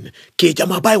janjandine ke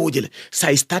jama bay wojele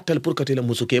say startal pour que le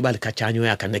musuke bal kacca nyo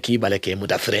yakana ki bale ke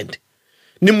muda friend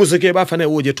ni musuke ba fane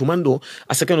woje tumando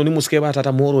asakano ni musuke ba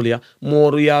tata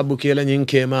morolia bukela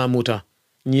nyinke ma muta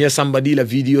nye somebody la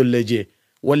video leje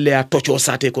wala ya tocho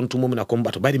sate kon tumo na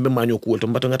kombato bari be manyo ko to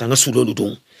mbato ngata ngasulolu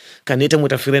dum kanete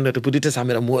muta firenda to pudite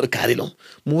samira mor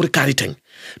kari tan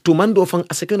tumando fan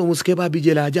asakano musuke ba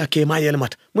bijela ja ke ma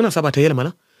yelmat muna sabata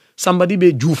yelmana somebody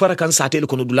be jufara kan satel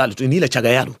kono dulalu to ni la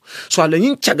chagayalu so ala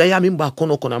nyin chagaya min ba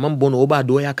kono man bono ba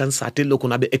do ya kan satel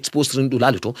kono be exposed rin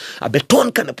dulalu to abe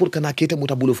ton kan pour kana kete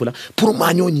muta bulu fula pour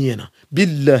manyo nyena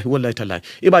billahi wallahi taala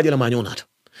ibaje la manyo nata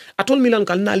atol milan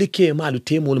kal nali ke malu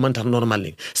temol man tar normal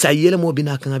ni sa yele mo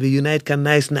bina kan be unite kan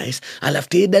nice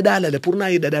alafte dada la pour na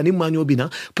dada ni manyo bina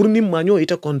pour ni manyo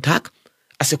ita contact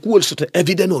ase kuol soto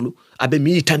evidenolu abe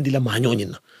mi tandila manyo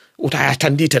nyina uta ya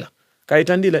tanditela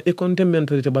kayitandila e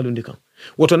contemporary te balundi kan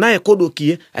woto naye kodo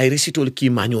kiye ay recitol ki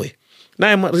manyoe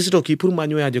naye recitol ki pour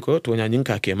manyoe aje ko to nyanyin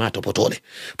ka ke ma to potole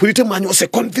pour ite manyo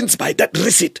se convinced by that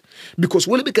receipt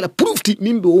because wole be kala proof ti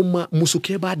mimbe o ma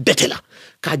musuke ba detela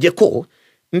ka je ko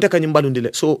nte kanyim balundi le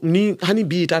so ni hani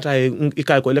bi tata e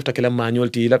kay ko lefta kala manual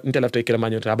ti nte lefta kala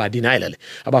manual ta ba dinaila le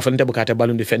aba fa nte bukata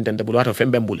balundi fentente bulu wato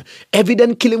fembembula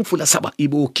evident killing fula saba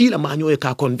ibo kila manual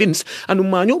ka convince anu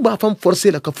manual ba fam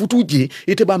forcer la ka futuje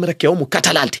ite ba mera kewo mu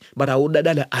katalalti bara o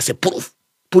dadala as a proof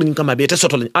pour ni kama bete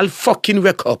soto I'll fucking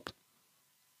wake up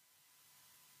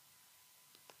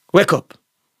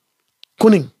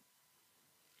kuning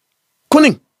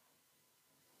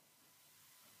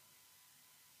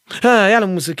yala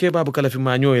musuke babu kala fi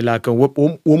manyo la kan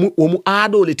womu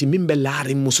adole ti mimbe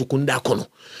lari musukunda kono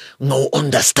ngaw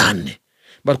understand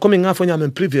but comme nga fo nyame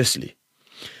previously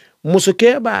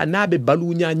musuke ba nabe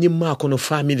balunya nyimma kono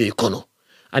family kono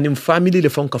anim family le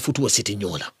fonka futu wasiti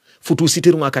nyola futu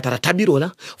sitiru nga katara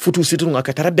tabirola futu sitiru nga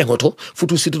katara bengoto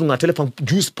futu sitiru nga telefon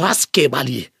juice pass ke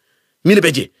baliye mile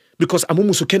beje because amu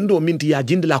musukendo minti ya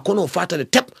jindla kono fata le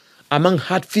tep among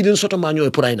hard feeling soto manyo e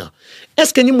puraina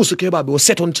est-ce que ni musuke ba be o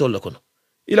seton tol kono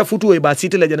ila futu e ba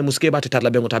site la jana musuke ba te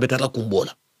tarla bengo tabe tarla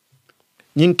kumbola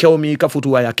nyin kew mi ka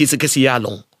futu wa ya kisi ya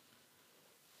long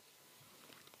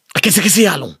kisi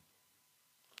ya long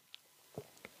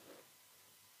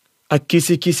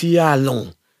kisi ya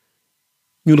long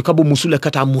nyul kabo musule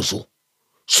kata muso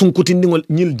sunkuti ndingol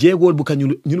nyil jegol buka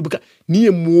nyul buka ni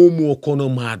e momo kono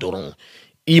madoron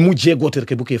imu jegoter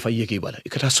ke buke faye ke bala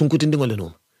ikata sunkuti ndingol le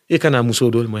no e kana muso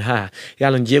dol moy ha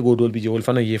yalon jego dol bi je wol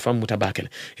fana ye fam mutabakel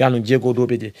yalon jego do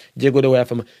be je jego do wa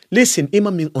fam listen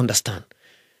imam min understand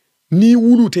ni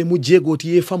wulute mu jego ti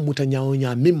ye fam muta nyaawo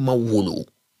nya mimma wulu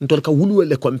ntol ka wulu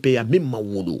le kompe ya mimma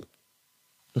wulu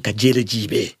nka jele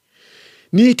jibe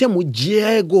ni te mu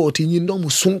jego ti nyindo mu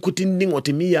sunkuti ndingo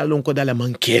ti mi yalon ko dala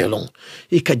mankelon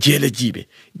e ka jele jibe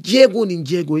jego ni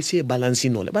jego e se balance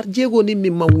no le bar jego ni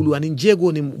mimma wulu ani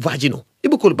jego ni vagino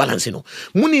ibukol balance no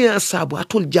muni ya sabu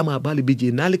atol jama bali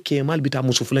bije nal ke mal bita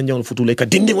musu fulan jawol futu le ka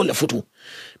dindingol le futu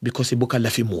because ibuka la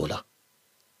fi mola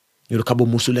yoro kabo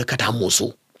musu le kata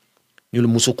musu nyul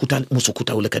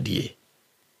musukuta wala kadiye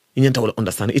inyanta wala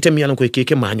understand item yalan ko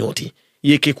keke mañoti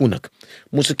ye ke kunak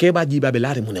musuke ba jiba be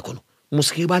lare mu ne kono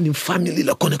musuke ba ni family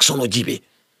la connection o jibe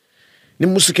ni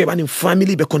musuke ba ni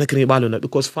family be connecté balo na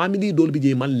because family dol bi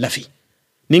je man lafi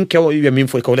nin kewo ye min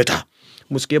foy ko leta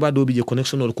musuke ba do bi je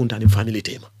connection o kunta ni family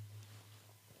tema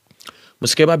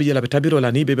musuke ba bi je la be tabiro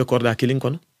la ni be korda kilin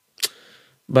kono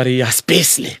bari ya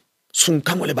space le sun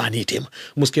kamole ba ni tema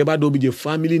musuke ba do bi je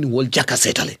family ni wol jaka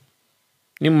setale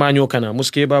ni manyo kana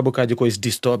musuke ba bukaji ko is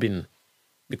disturbing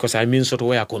because I mean sort of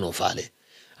where kono fale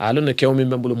alo ne kewo min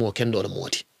bembulu mo kendo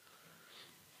moti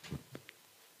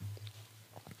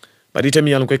bari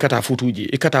temi yalan ko ikata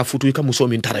futu ika muso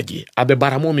min taraji abe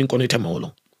baramo min kono itema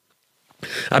wolo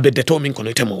abe deto min kono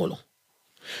itema wolo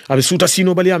abe suta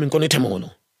sino bali min kono itema wolo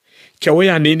kewo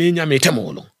ya nene nya me itema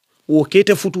wolo wo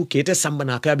kete futu kete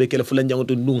sambana ka be kele fulan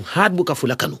jangoto ndun had bu ka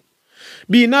fula kanu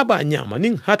bi na ba nyama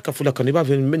nin had ka fula kanu ba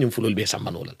ven men fulol be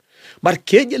sambanolal bar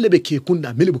keje lebe ke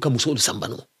kunda mele bu ka muso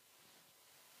sambano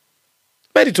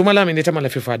bari tumala min itema la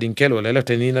fifa din kelo la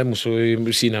tani la muso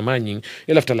sina manyin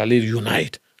elafta la le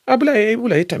unite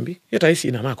abula etambi yeta isi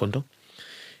ina makondo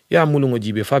ya mulungo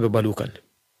jibe fabe balukan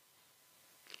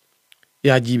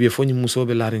ya jibe foni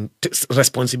musobe larin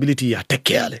responsibility ya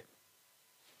tekele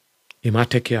ima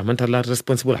tekea manta la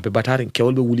responsible abe batarin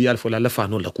kewolbe wuli alfo la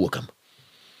fano la kuwa kam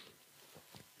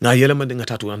na yela mande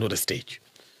ngatatu another stage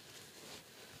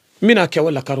mina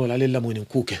kewola karola le lamonin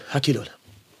kuke hakilola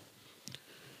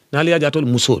nali ajatol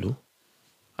musolu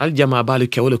al jama balu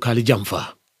kewolo kali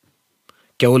jamfa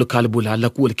kewol kalbula la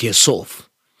kuwol ke sof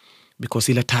because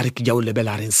ila tarik jawle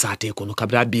belarin sate kono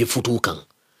kabra be futu kan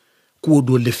kuwo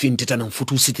do le finti tan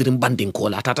futu sitirin bandin ko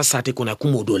la tata sate kono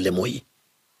kumo do le moyi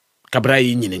kabra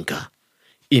yi nyininka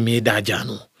ime da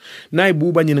jano nay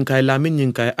buba nyininka la min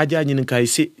nyininka aja nyininka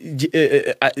si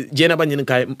jena ba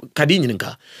nyininka kadi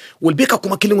nyininka wol be ka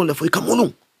kuma kilingol le foy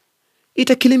kamolum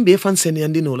ita kilim be fan sen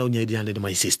yandi no law nyedi yande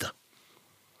my sister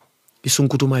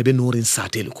isunkutu may be norin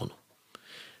sate le kono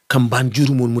kamban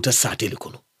jurumon muta satele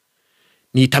kono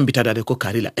ni tambita dade ko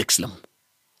karila exlam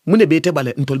mune bete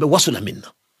bale ntolbe wasula minna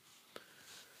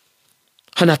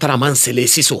hana taraman sele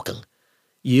siso kan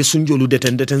yesu njolu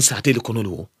deten satele kono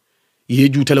lo ye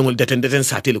jutelengol deten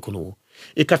satele kono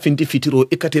e ka finti fitiro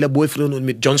e ka tela boyfriend on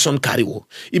mit Johnson kariwo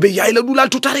ibe yayla dulal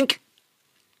tutarenk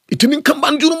itimin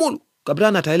kamban jurumol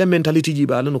kabrana ta ele mentality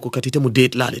jiba alano ko katite mu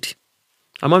date laleti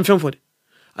amam fem fode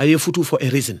aye futu for a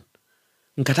reason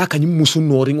nkata kanyi musu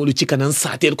noring olu chika nan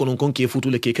satel konon kon ke futu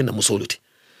le keke na musoluti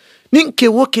nin ke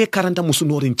woke karanta musu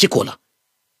noring chikola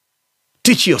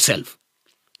teach yourself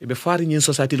ibe fari nyin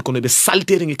society kono be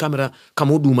saltering camera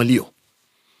kamo du malio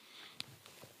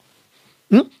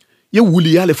ye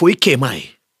wuli yale fo ike mai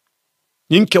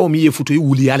nin ke o mi ye futu ye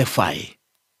wuli yale fai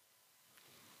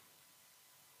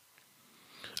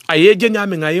aye je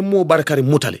nyame ngaye mo barkari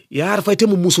mutale ya harfa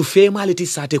temu musu fe maliti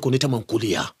sate kono taman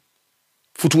kuliya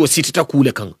futu sitita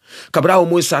kule kan kabrawo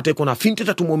moy sate kona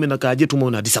fintita tumo mena kaje tumo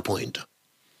na disappoint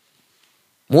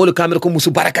mol kamera ko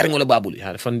musu barakari ngol babul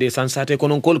ya fande san sate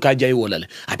kono kol ka jay wolale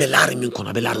abe lari min kono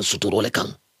abe lari suturo le kan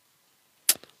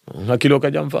hakilo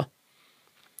ka jamfa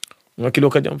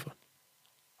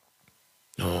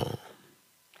no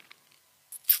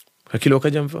hakilo ka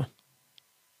jamfa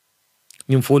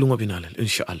nim folu ngo binalal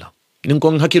inshallah nin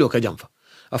ko hakilo ka jamfa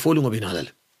a folu ngo binalal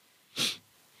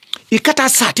ikata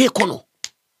sate kono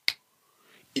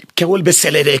kewol be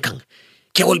selere kan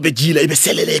kewol be jila be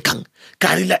selere kan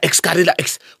karila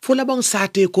x fola bang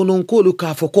sate konon kolu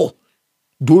ka foko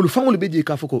dolu fangol be je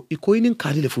ka foko iko inin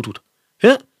karile fututa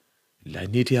he la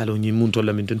niti alo nyi mun to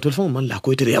la min tol fang man la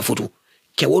ko tere ya futu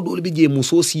kewo dolu be je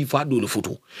muso sifa dolu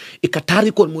futu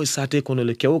ikatari kon moy sate kono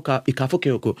le kewo ka ikafo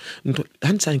kewo ko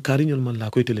han san karinyol man la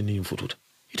ko tere ni fututa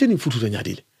iteni fututa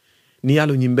nyadile ni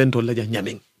alo nyi bento la ja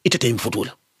nyamen itete im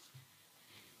futula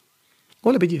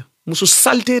wala beje musu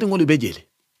saltere ngol bejele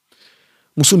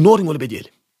musu nori ngol bejele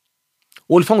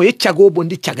wol fango ye chago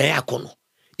bondi chaga ya kono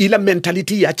ila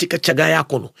mentality ya chika chaga ya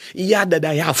kono ya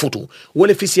dada ya futu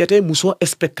wala fisiyate muso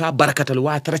espeka barakatal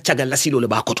wa tara chaga lasilo le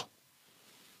bakoto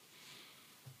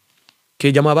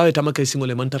ke jama bawe tamaka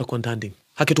singole mantara contanding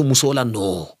haketu muso la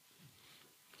no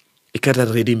ikata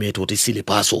ready made to sile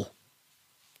paso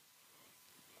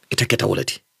itaketa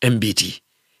walati MBT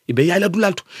ibe yala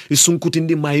dulalto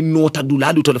isunkutindi may nota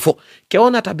duladu to fo ke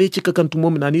ona ta be cika kan tumo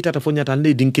mina nita ta fonya ta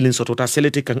le dinkilin soto ta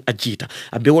selete kan ajita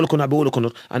abe wol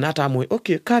kono anata moy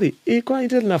okay kari e ko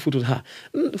intel na futu ha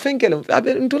fenkele abe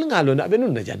ntol ngalo na abe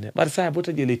nun na janne bar sa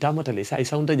bota jeli tamata le sai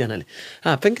saunda janale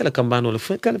ha fenkele kambano le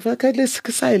fenkele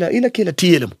saila ila kila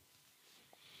tiyelem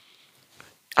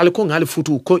al ko ngal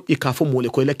futu ko ikafo mole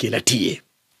ko ila kila tiye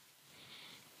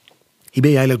ibe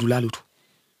yaay la dulalutu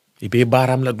ibe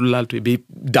baram la dulalutu ibe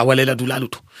dawale la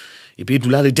dulalutu ibe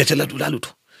dulale dete la dulalutu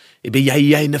ibe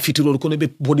yaay na fitiro ko be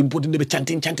bodi be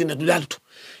chantin na dulalutu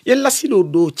yella silo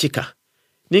do chika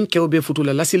nin kew be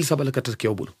futula la sil sabal katat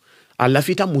kew bulu alla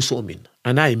fita muso min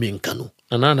ana ay min kanu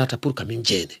ana nata pour kamin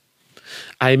jene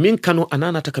ay min kanu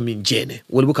ana nata kamin jene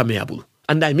wolbu kam yabulu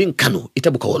anda ay min kanu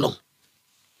itabu ko wolong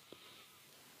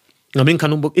ngamin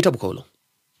kanu bok itabu ko wolong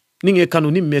ninge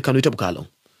kanu nimme kanu itabu kalong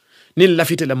nin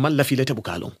lafite la mal lafile itabu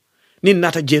kalong nin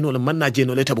nata jeno la man na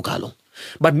jeno le itabu kalong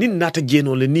but nin nata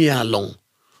jeno le ni ya long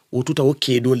o tuta o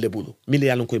kedo le bulu mile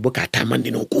ya long ko boka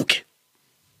tamandi no kuke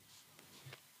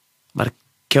bar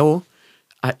kew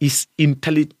is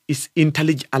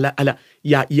intelligent ala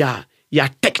ya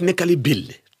technically build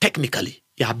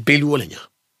ya build wala nya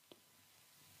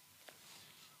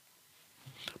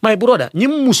my brother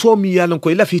nyim musomi yalon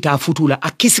ko ila fita futula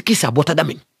akisikisa bota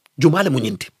damin jumale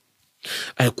munyinti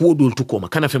ay ko dol tu koma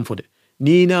kana fem fode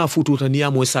ni na fututa ni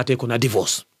amo sate ko na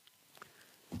divorce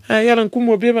ay yalan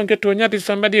kumo be ban keto nyati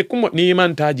sambadi kumo ni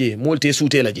man taje molte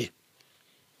sutela je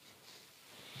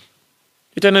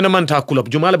itana na man ta kulop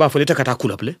jumale ba fole takata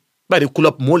kulop le bari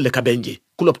kulop molle ka benje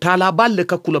kulop tala balle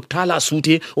ka kulop tala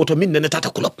sute oto min ne tata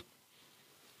kulop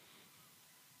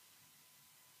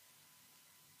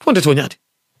fonde to nyati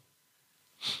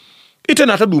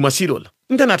itana ta duma silol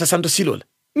intana ta santo silol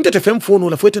intete fem fono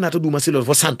la foite na ta duma silol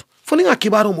fo santo foni nga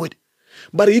kibaro moyde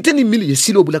bari itani mili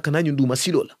silo bula kana nyu duma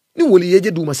silol ni woli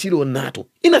yeje duma silol nato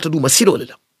ina ta duma silol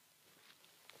la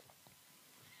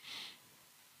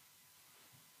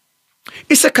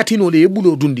isa katino le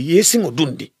bulo dundi yesingo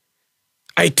dundi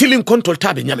ay tilin control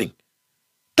tabe nyamin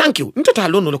thank you ntata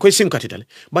lono ko yesingo katitale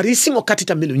bari singo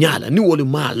katita milu nyala ni woli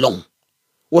ma long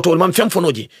woto wol man fem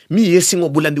fonoji mi yesingo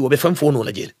bulandi wobe fem fono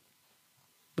la jele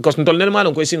because ntol nel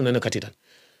malon ko yesingo na katitale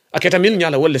aketa milu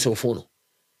nyala wolle se fono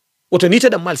woto nite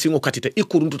da mal singo katita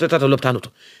ikuruntu tata loptano to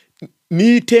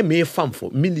nite me famfo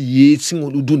mili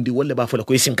yesingo dundi wolle ba fola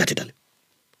ko yesingo katitale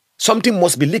something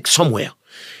must be leaked somewhere.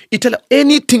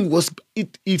 Anything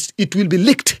it will be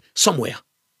leaked somewhere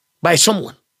by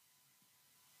someone.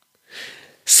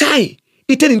 Sai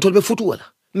iteni ntolbe futuwala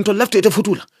ntol lafte ite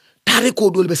futula tare ko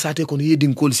dolbe sate ko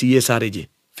yedin kol si yesareje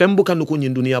fembu kan ko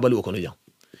nyin duniya balu ko no jam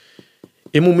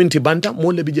e mu minti banta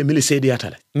mo le bije mili sedi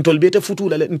atala ntolbe te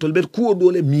futula le ntolbe ko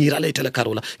dole mira le tele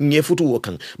karola nge futu wo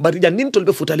kan bari jan nin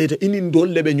tolbe futale te inin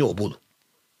dole be nyobul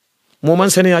mo man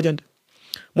sene ajande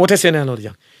mo te sene anor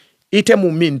jam ite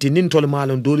mu minti nin tol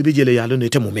malon dole bije le yalo no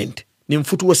ite mu minti nin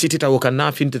futu wo sitita wo kan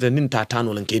na fintata nin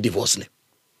tatano lan ke divorce le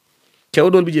ke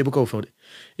odol bije bu ko fawde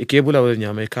e ke bula wala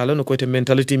nyama e kala no ko te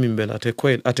mentality min bela ate ko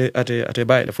ate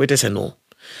bayle fo ite seno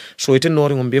so ite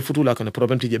nori ngombe futu la kana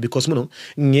problem tije because muno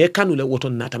nge kanule woto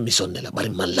nata mission la bari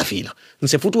man la fila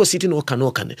nse futu wo siti no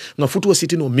kano kane nga futu wo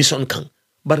siti no mission kan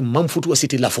bari man futu wo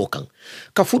siti la fo kan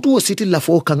ka futu wo siti la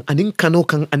fo kan anin kano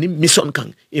kan anin mission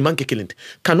kan e manke kilente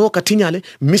kano ka tinyale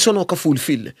mission o ka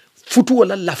fulfill futu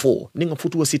wala lafo ninga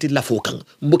futu wa siti lafo kan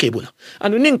mbuke bula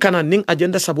anu nin kana nin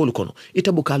agenda sabol kono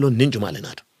ita bukalo nin jumale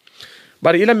nata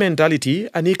bari ila mentality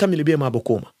ani kamili be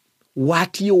mabokoma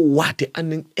wati yo wate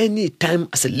an any time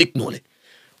as a lick nole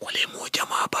wale mo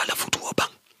jama bala futu wa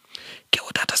bang ke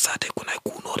wata sate kuna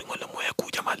ku nori ngole mo ya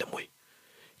ku jama le moy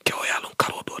ke o yalon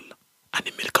karo dol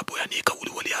ani milka boya ni ka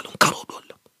wuli wali yalon karo dol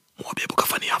mo be buka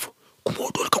fani yafo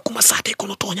kumo dol ka kuma sate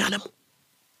kono to nyalem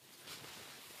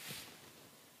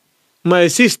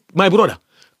my brother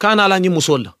kana la nyi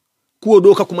musolla kuo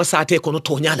doka kuma sate kono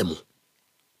to nyalemu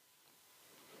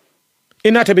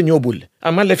inata be nyobul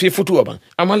amalla fi futu ban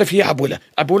amalla fi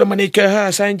abula manika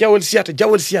ha san jawol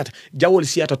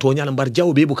siata to nyala bar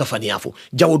jaw be bu ka fani yafo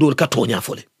jaw dol ka to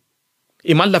nyafo le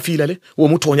imalla fi lale wo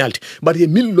mu to nyalti bar ye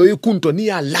millo e kunto ni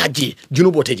ya laji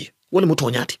junuboteje wala mu to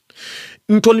nyati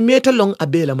ntol meta long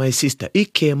abela my sister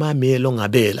ikema me long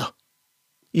abela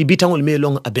ibitangol me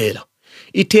long abela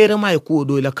itere mai ku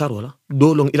do ila karola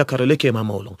dolong ila karole ke ma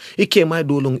molong ike mai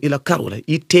dolong ila karola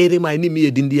itere mai ni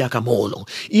mi dindi ya ka molong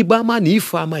iba ma ni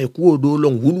fa mai ku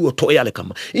dolong wulu to yale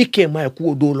kama ike mai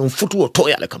ku dolong futu to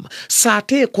yale kama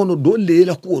sate kono dole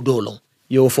ila ku dolong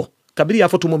yofo kabiri ya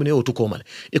fotu momene o to komale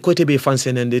e ko te be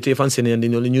fansenende te fansenende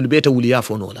no nyul beta wuli ya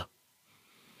fo no la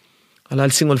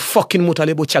alal singol fucking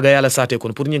mutale bo chaga yala sate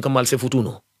kono pour nyin kamal se futu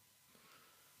no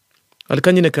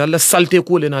alkanyine ka alla salte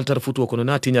ko le na altar futu ko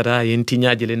na tinyara yen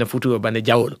tinyaje le na futu bane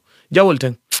jawol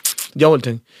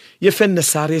tan ye fenne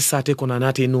sare sate ko na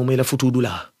nate no me la futu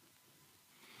dula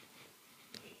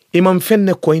imam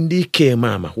fenne ko indi ke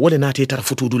mama wole nate tar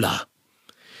futu dula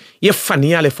ye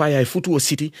fani yale faya futu o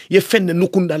city ye fenne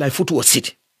nukunda la futu o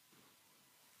city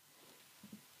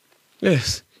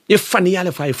yes ye fani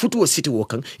yale fa futu wo city wo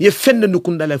kan ye fenne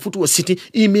nukunda la futu wo city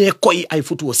ime koy ay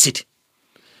futu wo city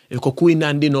e ko kuy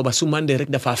nandi no ba sumande rek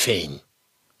dafa feñ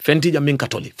fenti jam min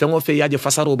katoli fengo fe yaje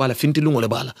fasaro bala finti lungole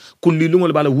bala kulli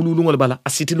lungole bala wulu lungole bala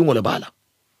asiti lungole bala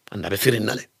anda be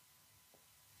firinale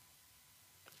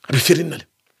abe firinale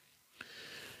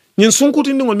nyen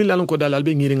sunkuti ndingol mi lalon ko dalal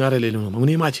be ngiri ngarele no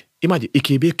ngoni imaji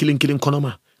ikebe kilin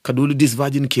konoma kadulu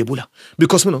disvagin kebula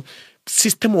because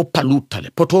system o palutale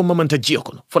poto mamanta jiyo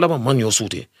kono fola ma manyo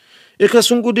sute e ka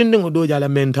sunkuti ndingo do jala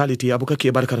mentality abuka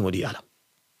ke barkar ngodi yala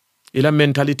ila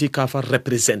mentality ka fa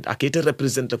represent akete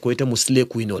represent ko ite musle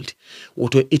ku inolti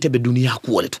woto ite be dunia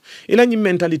ku woleto ila nyi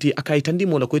mentality akaitandi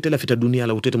mo la ko ite la fita dunia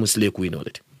la woto ite musle ku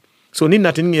inolti so ni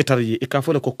natin ngi tarji e ka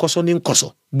fole ko koso nin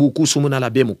koso buku sumuna la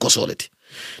be mu koso leti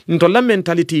nto la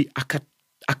mentality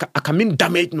aka min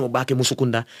damage no bake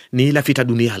musukunda ni la fita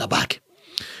dunia la bake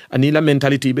ani la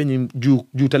mentality be nyi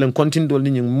ju talen kontindol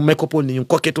ni mekopol ni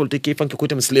koketol te ke fanke ko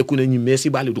ite musle ku ni mesi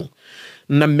bali dum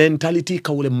na mentality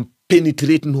ka wole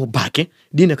penetrate no bake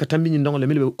dina katambi ni ndongo le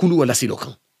mele kulu wala silo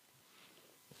kan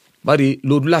bari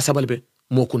lodula sabalbe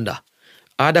mokunda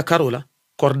ada karola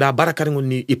korda barakari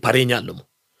ngoni i pare nyalum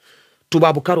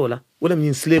tubabu karola wala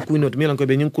min slave ku not melan ko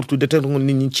be nyin kurtu deter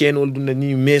ngoni ni chenol dun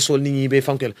ni mesol ni be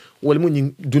fankel wala mo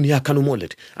nyin dunya kanu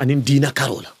molet anin dina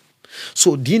karola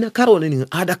so dina karola ni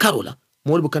ada karola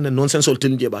mol bu kan nonsense sol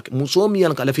tin je bake muso mi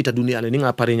yan kala fita dunya le ni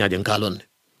nga pare nyaaje kalon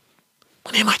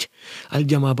Mone maji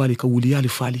aljama bali ka wuli yali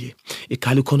faliye e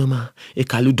kali konoma e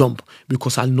kali domp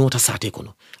because al nota sate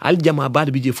kono aljama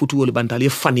bali bije futu wol bantale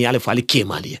fani yali fali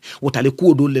kemaliye wotale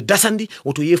ko do le dasandi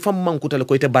woto ye fam man kutale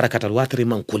ko ite barakatal watri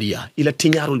man kuliya ila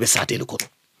tinyarul be sate le kono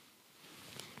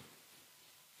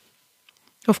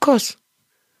of course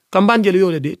kambanje le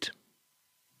yole det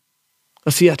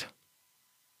asiyata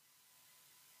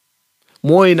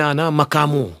moyna na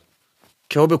makamu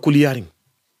kewbe kuliyaring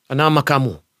ana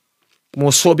makamu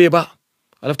mo sobe ba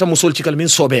alafta mo sol cikal min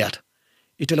sobe yata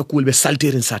itela kulbe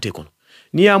salterin sate kono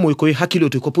ni amoy koy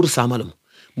hakilote ko pour samalum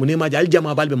mo ne ma jal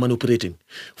jama balbe manipulating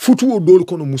futu o dol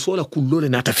kono musola kullole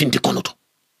nata finti kono to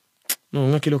no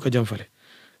ngakilo ka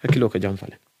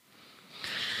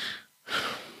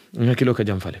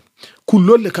jamfale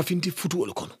kullole ka finti futu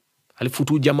o kono al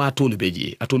futu jama tolu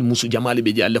beji atol musu jamali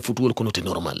beji alla futu o kono te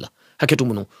normal la haketo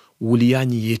muno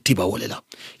wuliyani ye tiba wolela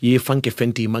ye fanke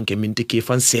fenti manke minti ke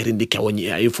fan serindi kawoni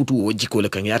ye futu o jiko le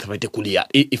kan yata fayte kuliya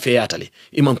e feyatale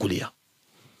iman kuliya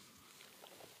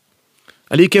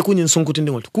ali ke kunyin sonkuti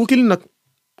ndingol ku kilin nak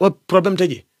o problem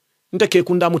taji nta ke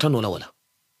kunda mutano la wala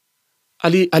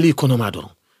ali kono ma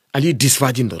doron ali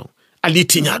disvagin doron ali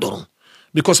tinya doron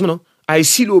because ay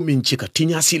silo min chika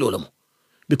tinya silo lamo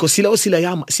because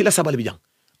sila sabal bijang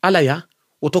ala ya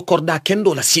oto korda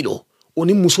kendo la silo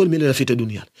oni musol mi la fita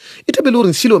dunia ite be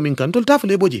lorin silo min kan tol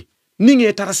tafle boje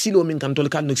ninge tara silo min kan tol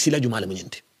kan no sila jumala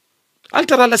munyente al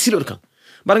tara la silo kan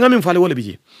bar ngamin fale wala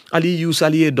bije ali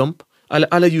yusali domp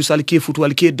ala yusali ke futu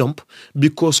al ke domp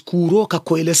because kuro ka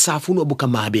koyle safuno buka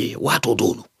mabe wato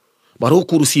dolu baro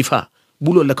kuru sifa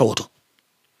bulo la kawoto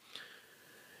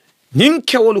nin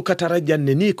kewolu katara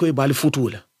janne ni koy bal futu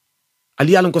la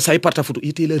ali yalan ko say parta futu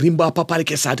ite la rimba papare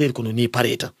ke sater kono ni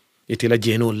pareta etela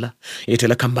jenola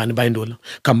etela kambani baindola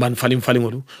kambani falim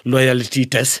loyalty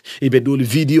test ibe dol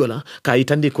video la ka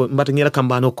itande ko mbata ngela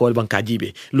kambano ko banka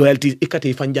jibe loyalty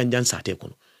ikate fanjanjan sate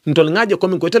kono ntol ngaje ko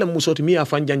min ko tele musoti mi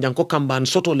afanjanjan ko kamban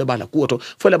soto le bala kuoto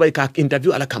fo la bay ka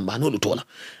interview ala kambano lu tola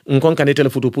ngon kan tele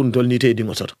futu pour ntol ni te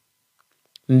dingo soto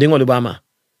ndingo lu bama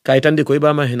ka itande ko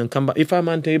ibama henan kamba ifa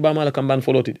mante ibama la kamban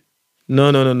foloti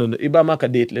no ibama ka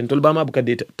date len tol bama bu ka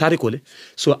date tariko le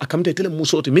so akamte tele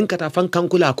musoti min kata fan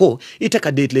kankula ko ita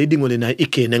ka date le dingole na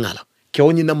ike nengala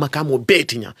kewoni na makamo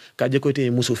betinya ka je ko te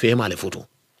musu fe male foto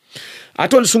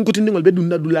atol sunkuti ndingol be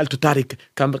dunna dulal to tarik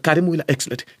karimu ila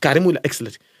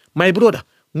excellent my brother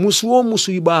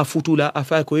musu iba futula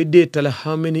afa ko date la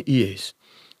how many years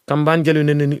kamban jalu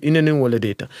nenen wala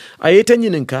data ayeta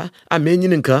nyininka ame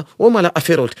nyininka o mala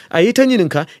aferot ayeta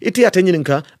nyininka iti ata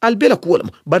nyininka albela kuwala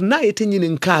bar na ayeta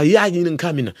nyininka ya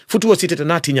nyininka mina futu wasiteta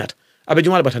na tinyata abe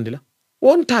jumal batandila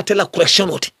won ta tela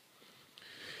correctionoti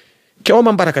kewo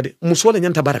man baraka de musole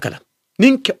nyanta barakala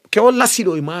nin kewo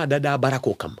lasilo ma dada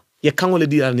barako kam ye kangole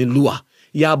dira ni loi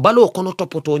ya balo kono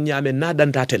topoto nyame na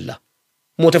danta tella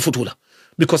mota futula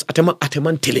because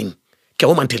ateman telling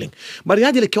kewo man telling bari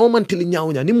yajele kewo man telling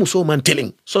nyaawnya ni muso man telling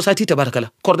society te barakala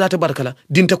kordate barakala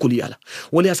dinta kuliyala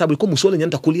wala yasabu ko muso le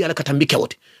nyanta kuliyala katambi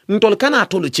kewote ntol kana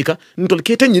tolo chika ntol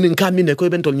kete nyinin ka mine ko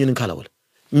ben tol nyinin kala wala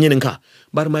nyinin ka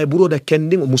bar may buroda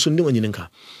kending musundi nyinin ka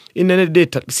inene de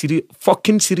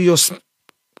fucking serious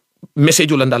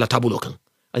message wala ndala tabulo kan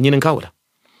nyinin ka wala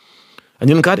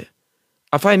nyinin ka de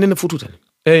afa inene fututa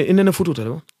inene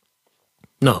fututa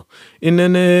no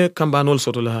inene kambanol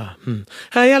soto la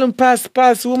ha yalam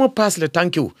pass wo mo pass le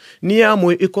thank you ni ya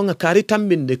mo iko nga kari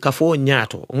tambinde kafo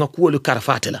nyato nga kuwolu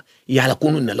karfatela yala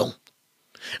kunun na long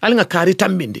al nga kari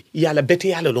tambinde yala bete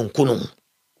yala long kunun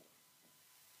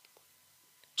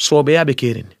sobe ya be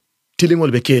kerin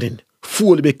tilingol be kerin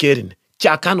fuol be kerin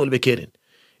chakanol be kerin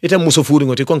ita muso furi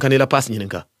ngoti kon kanela pass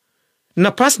nyininka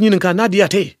na pass nyininka na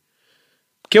diate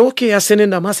ke ya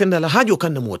senenda masenda la hajo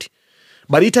kan na moti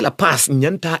bari ita la pass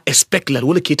nyanta expect la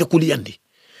wala ke ta kuliyandi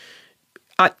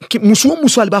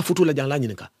muso alba futu la jangla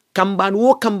nyininka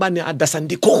kamban ya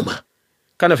adasandi koma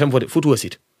kana fem fode futu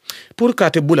wasit pour ka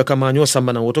te bula kama nyo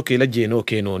sambana woto ke la jeno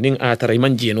keno ning atara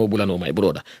man jeno bula no my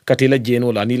brother kate la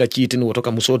jeno la ni la chitin woto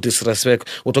ka muso disrespect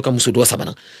woto ka muso do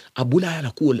sabana abula ya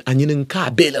la kul anyinin ka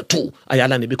bela tu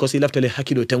ayala ne because ilaftele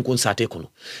hakilo tenkon sate kono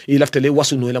ilaftele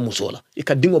wasu no la muso la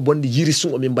ika dingo bondi yiri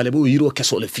sungo min balebe o yiro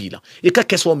keso le fila ika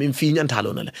keso min fi nyanta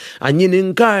lo na le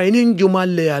anyinin ka inin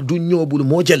jumalle ya dunyo bulu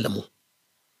mo jellamo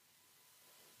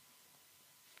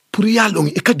pour yalong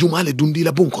ika jumale dundi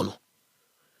la bunkono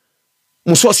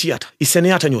muso siyata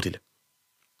iseneyata nyotile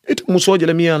ite muso je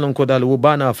lemia non ko dal wo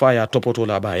bana faya topoto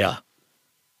la baya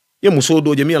ye muso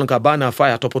do je mi ka bana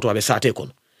faya topoto abe sate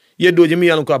kono ye do je mi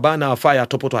ka bana faya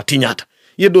topoto atinyata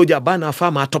ye do je bana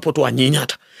fa ma topoto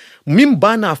anyinyata mim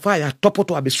bana faya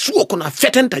topoto abe suo kono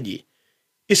fetentaji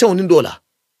ise onin dola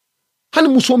hani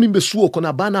muso mimbe suo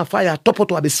kono bana faya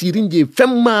topoto abe sirinje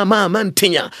femma ma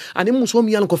mantinya ani muso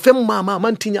mi ko femma ma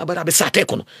mantinya bara abe sate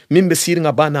kono mimbe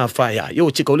siringa bana faya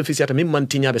yo chika olefisi ata mim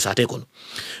mantinya abe sate kono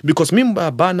because mimba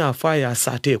bana faya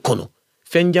sate kono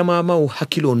fenjama ma o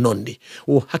hakilo nondi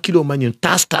o hakilo manyin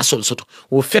tasta sol soto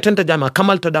o fetenta jama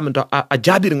kamalta damento a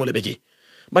jabiri ngole beje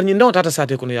bar nyi ndaw tata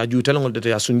sate kono ya juutel ngol de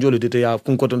ya sunjolo de ya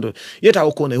kunkotondo yeta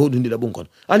o kono hodundi la bunkon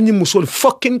an nyi musol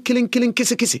fucking killing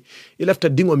kisi ilafta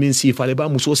dingo min sifale ba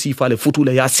muso sifale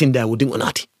futule ya sinda o dingo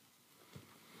nati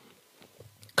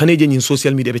kaneje nyi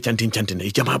social media be chantin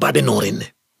e jama babe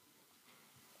norenne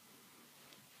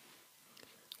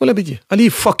wala beje ali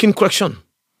fucking correction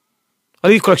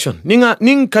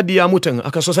ning kadiya muteng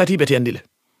aka society bete andile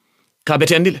ka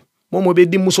bete andile momo be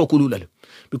dim muso kululale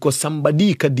because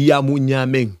somebody kadiya mu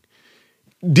nyameng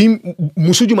dim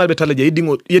musuju malbe talaje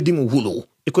yedingo hulo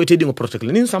iko ite dingo protect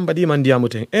nin somebody man diya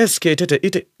muteng eske tete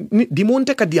ite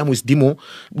dimonte kadiya mus dimo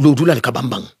lodulale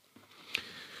kabambang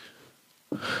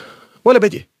wala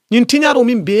beje nin tinyaro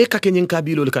min be ka kenyin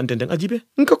kabilo le kantende ajibe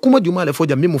nka kuma jumale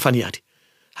foja mimu faniyati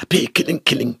ape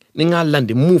killing ninga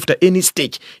lande move to any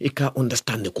stage ika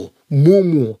understand ko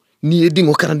momo ni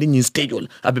edingo karandi ni stage ol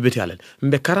abebeti alal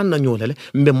mbe karan na nyolale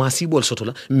mbe masibol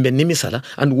sotola mbe nimisala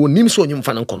and wo nimso nyum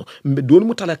fanan kono mbe dol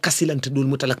mutala kasila nte dol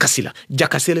mutala kasila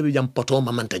jakasele be jam poto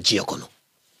mamanta jiya kono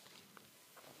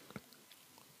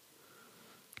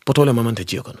poto le mamanta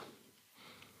jiya kono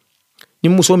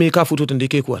nimuso mi ka futu tende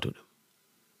ke kuatu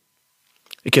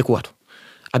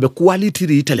abe quality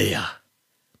ritale ya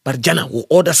bar jana wo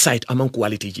other side among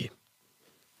quality je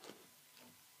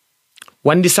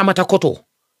wandi samata koto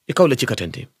ikawle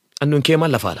cikatente annun ke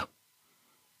malla fala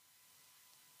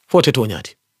fote to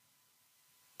nyaati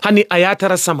hani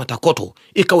ayatara samata koto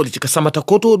ikawle cika samata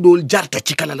koto dol jarta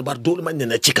cikala bar dol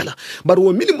manyana cikala bar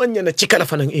wo mili manyana cikala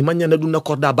fanan e manyana dunna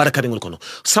korda baraka ngol kono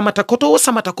samata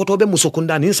koto be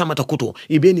musokunda ni samata koto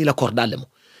ibeni la korda lemo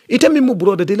itami mu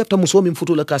broda de lapta muso min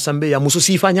futula ka sambe ya muso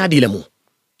sifa nyaadi lemo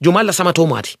jumalla samato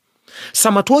mati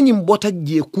samato nyim bota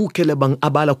je ku kele bang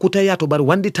abala kuta yato bar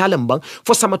wandi talam bang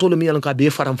fo samato lo miyal ka be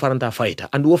faranta fighter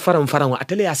and wo faram wa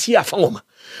atele ya siya fangoma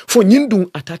fo nyindum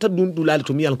atata dun dulal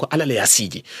to miyal ko alale ya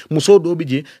siji muso do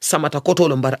bije samata koto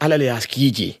lo bar alale ya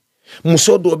kiji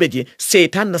muso do beje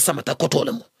setan na samata koto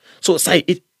lo so say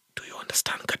it. Do you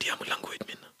understand kadiamu language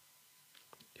min?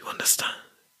 You understand?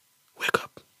 Wake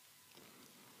up.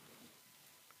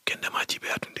 Kenda maji be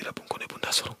atundila bunkone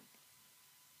bunda soro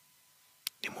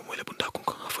ni momole bunda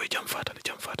kunko afo jam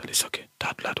fatale soke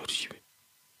tabla do jibe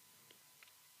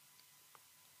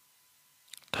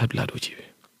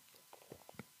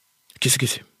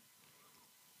kisi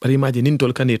bari maji nin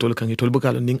tol kan tol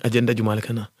bukalo ning agenda jumal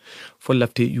kana fo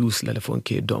lafte use la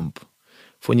fonke dump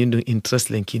fo nyindo interest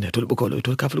len kina tol bukalo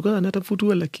tol kaflu ko nata futu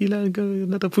wala kila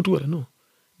nata futu wala no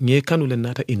nye kanu len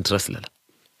nata interest la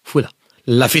fula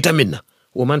la vitamine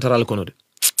wo mantaral kono de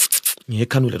nye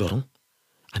kanu le doron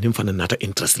anim fana nata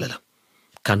interest la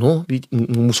kano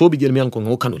muso bi jel mi an ko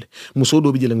ngo kanu le muso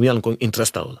do bi jel mi an ko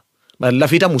interest la ba la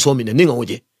fita muso mi ne ninga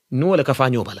oje no wala ka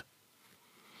fanyo bala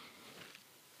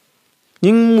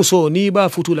ning muso ni ba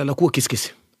futula la ko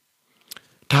kiskis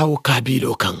tawo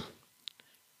kabilo kan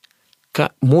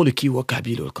ka moliki wo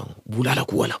kabilo kan bulala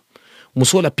ko wala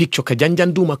muso la picture ka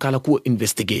janjanduma kala kuwa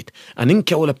investigate anin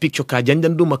kewo la picture ka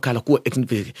janjanduma kala kuwa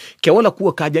investigate kewo la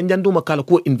kuwa ka janjanduma kala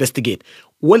kuwa investigate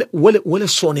wala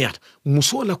soniyat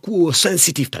muso la kuwa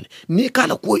sensitive tale ni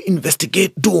kala kuwa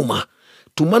investigate duma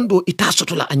tumando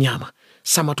itasoto la anyama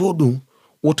samato dum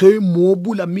wotoy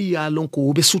mobula mi ya lonko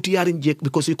obe sutiyari njek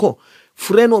because iko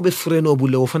freno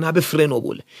bule ofana be freno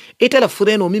bule ita la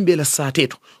freno mimbe la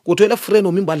sateto wotoy la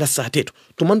freno mimba la sateto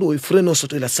tumando freno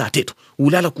soto la sateto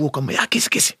ulala kuwo kama ya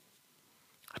kisi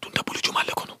atunta bulu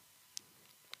jumale kono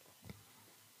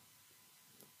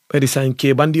edi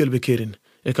sanke bandiol be kerin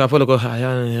e ka folo ko ha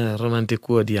ya romantique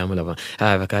ko di amala ba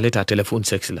ha ba kale ta telephone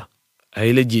sex la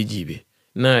ay le jijibe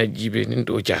na jibe nin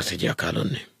do jaata ja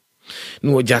kalon ne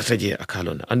no jarta je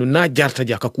akalon andu na jarta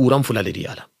je ka kuram fulale di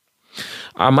ala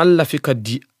amalla fika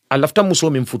di alafta muso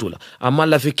min futula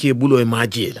amalla fike bulo e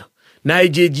majela na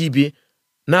je jibe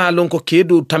na lonko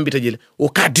kedo tambita jele o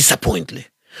ka disappoint le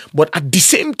but at the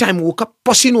same time o ka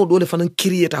posino dole fanan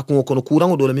create ko kono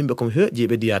kurango dole mimbe kom he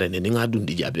jebe diare ne nga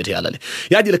dundi jabe te ala le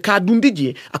ya jele ka dundi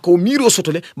je ako miro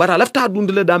sotole bara lafta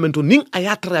dundi le damento ning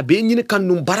ayatra be nyine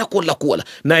kannum barako la ko wala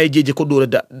na je ko dole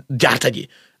jarta je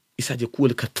isaje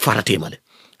kuwol ka farate male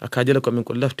akajele ko min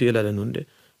ko lafti yela la nunde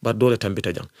bar dole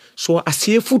tambita jang so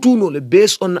asiye futu no le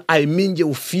based on ay minje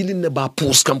o feeling ne ba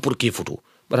pous kam pour ke futu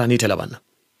bara ni telabanna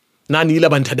nani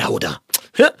labanta dawda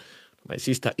my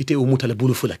sister ite o mutala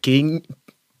bulu fula ke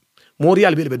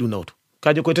morial be du nawto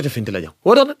kaje ko tete fintila jang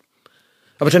wodo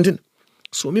abatantin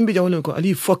so min bi jawlen ko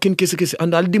ali fucking kisi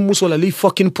and al dim musola ali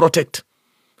fucking protect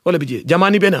wala bije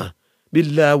jamani bena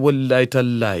billahi wallahi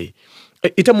tallahi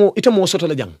ita mo soto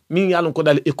la jang min yalon ko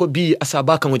dal e ko bi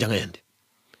asaba kan o jang yande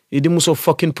idi muso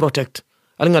fucking protect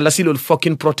al nga lasilo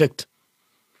fucking protect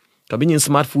ka bin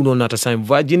smartphone on nata sam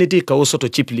virginity ka o soto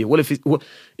chipli wala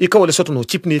e ka wala soto no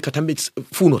chipni ka tambe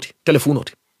funoti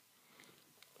telefonoti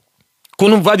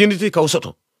kono virginity ka o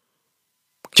soto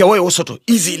kyawo o soto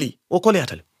easily o ko le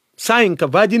atale sain ka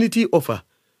virginity offer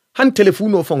han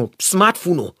telephone o fongo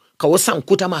smartphone ka o san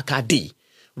kutama ka di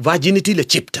virginity le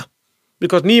chipta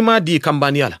because ni ma di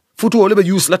kambani ala futu wala be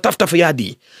use la tafta fa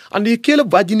yadi andi kele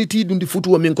virginity dundi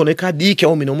futu wa min kono ka di ke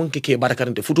o min mon ke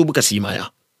barakarante futu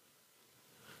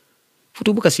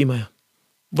buka simaya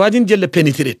virgin jelle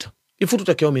penetrate e futu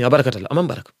ta ke o min barakatala amam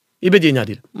baraka ibe je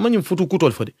nyaadi manyum futu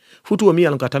kutol fode futu wa mi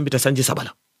ala ka tambita sanji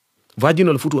sabala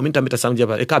virginol futu wa min tambita sanji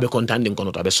sabala e ka be contanding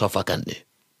kono to be sofa kande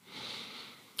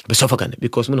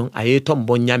because munon aye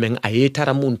tombo nyamen aye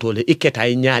taramuntole iketa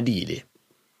e nyaadi ile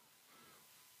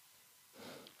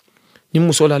ni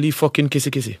muso la li fucking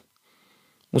kisi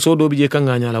muso do bije kan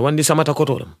nganya la wandi samata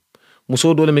kotolam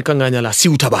muso do le mi kan nganya la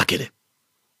siuta bakele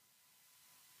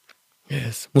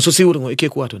yes muso siwur ngo ike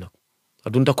ko atuna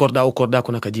adunta korda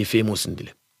ko nakaji famous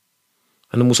ndile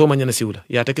anu muso manyana siwula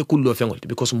ya take kullo fengol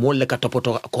because mo le ka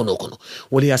topoto kono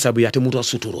wali ya sabu ya te muto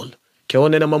suturol ke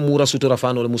wonena mamura sutura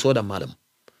fano le muso da malam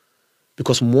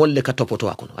because mo le ka topoto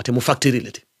akono ate mu factory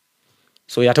lete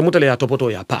so ya te mutale ya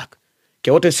topoto ya pack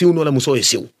ke wote siwno la muso e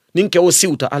siwu nin ke o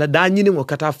siwta ala da nyini ngo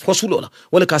kata fosulo la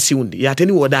wala ka siwundi ya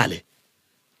teni wodale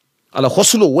ala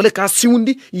hosulo wala ka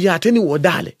siwundi ya teni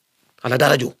wodale ala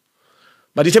darajo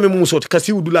badi teme muso ka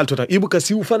siwu dulal tota ibu ka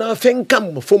siwu fana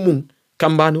fenkam fo mun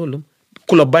kambanolo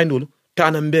kula baindolo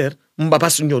tanamber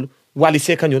mbapas nyolo wali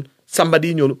seka nyolo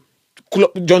sambadi nyolo kula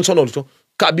johnson olto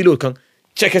kabilo kan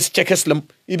chekes lam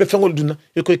ibe fengol dunna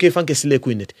e ko ke fanke sile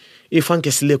kuinete e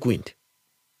fanke sile kuinte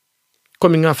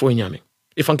komi ngafo nyame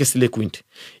e fanke sile kuinte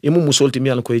e mu musolti mi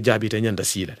alan ko e jabi te nyanda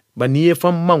sila ba niye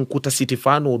fam man kuta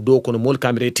sitifano do kono mol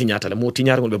kamere tinyata la mo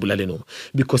tinyar ngol be bulale no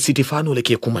because sitifano le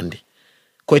ke kumande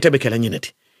ko itabe kala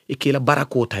nyinati e kila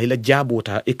barakota ila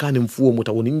jabota e kanim fuo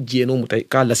muta woni njeno muta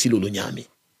kala silolo nyami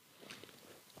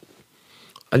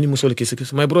ani musol kisi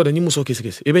my brother ni muso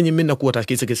kisi e be nyi minna kuota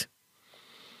kisi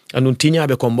anun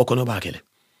tinyabe kombo kono bakele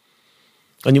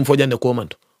ani fojande ko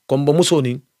manto kombo muso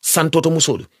ni santoto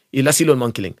musolu ila silol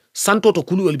mankileng santoto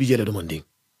kuluwel bijele do monding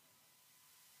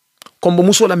kombo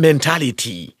muso la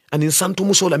mentality ani santo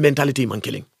muso la mentality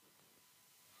mankileng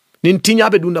nin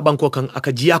tinyabe dunda banko kan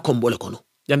aka jiya kombo le kono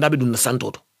jandabe dunna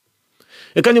santoto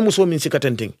e kanyo muso min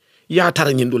sikatenteng ya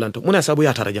tara nyindulanto muna sabu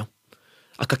ya tara jam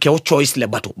aka kewo choice le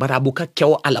bato barabu ka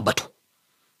kewo ala bato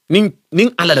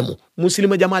nin ala le mu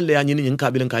muslima jamal le ya nyini nyin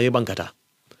kabilen ka yebankata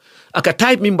aka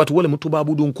type min batu wala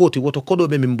mutubabu dun koti woto kodo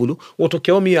be min bulu woto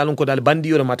kewo mi alon ko dal bandi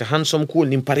yoro mata handsome cool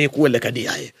nin pare ko le kadi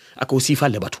yaye aka usifa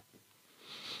le batu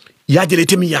ya jele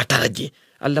temi ya taraje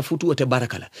alla futu wote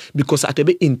barakala because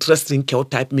atebe interesting kewo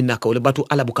type min naka wala batu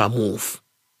ala buka move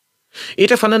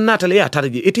ite fanan natale ya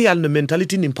tarje ite yal no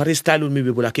mentality nim pare style mi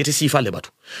be bula kete sifa le batu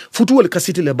futuwol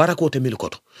kasiti le barako te mil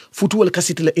koto futuwol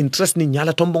kasiti le interest ni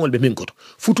nyala tombongol be min koto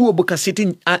futuwo bu kasiti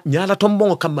nyala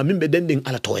tombongo kamma mimbe dending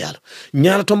ala to yala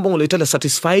nyala tombongol ite la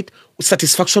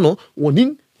satisfaction o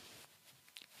wonin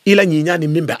ila nyinyani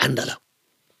mimbe andala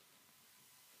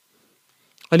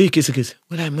ali kisi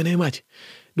wala mane maji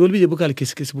dol bi bukal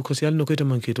kisi bu ko yal no ko ite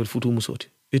manke tol futu musoti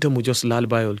ite mu just lal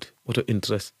bayolt auto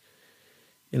interest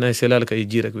ina selal ka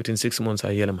yijira within 6 months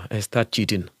I yelama I start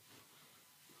cheating.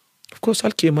 Of course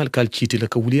al kemal kal cheat la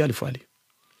ka wuli al fali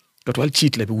ka to al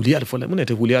cheat la be wuli al fala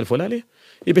munete wuli al fala le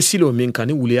ibe silo min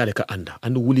kan wuli al ka anda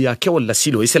and wuli ya kewal la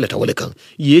silo isela ta wala kan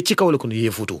ye ci kawal ko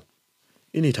ye futu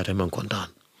ini tata man kontan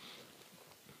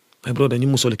my brother ni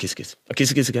musole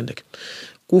kisi gandek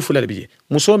ku fula be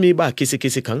muso mi ba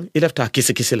kisi kan ilafta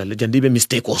kisi la jandi be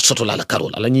mistake o soto la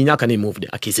karol ala nyinya kan move de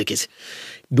kisi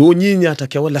do nyinya ta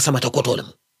kewal la samata kotolam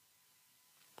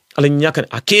ala nyaka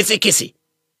a kisi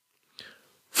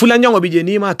fula nyango bije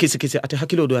ni ma kisi ate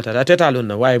hakilo do ata tata lon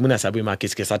na waye muna sabu ma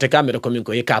kisi ate kamera ko min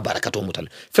ko e ka barakato mutal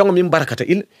fengo min barakata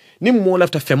il nim mo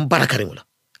lafta fem barakare wala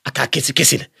aka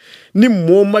kisi le nim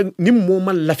mo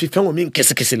mal la fi fengo min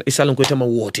kisi la isalon ko tama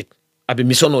wotit abe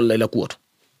misonol la kuoto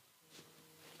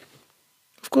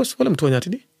of course wala mtonyati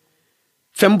di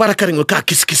fem barakare ngol ka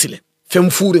kisi le fem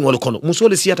fuuri ngol kono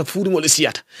musole siyata fuuri ngol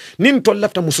siyata nin to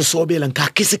lafta muso sobe lan ka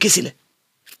kisi le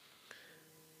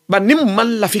ba nim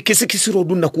man la fi kisi ro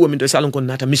dunna ko min to salon kon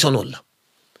nata misonol la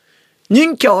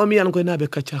nyin kyaw mi yan ko nabe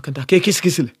kacca kanta ke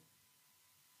kisi le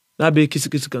nabe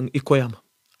kisi kan ikoyama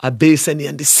abe seni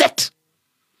andi set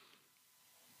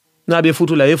nabe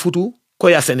futu la futu ko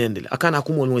ya senende akana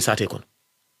ko mo no sate kon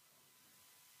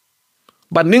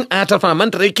ba nin ata fa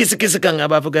man tare kisi kan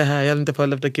aba fuga ha yalla ta fa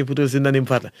lafta ke futu sinna nim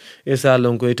fata e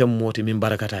salon ko itam moti min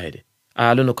barakata ede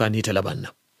alo no kan hita labanna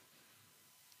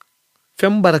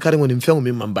fem barakari ngoni fem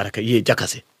min man baraka ye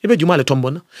jakase ibe jumale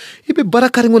tombona ibe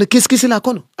barakari ngoni kisi la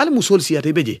kono al musol siyata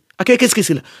ibe je ake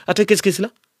kisi la ate kisi la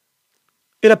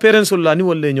ila parents la ni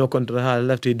wolle nyo kontra ha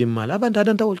lafti dimmal abanda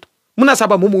dan tawolto muna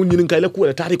saba mo nyinin kay la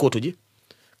kuwala tari ko toje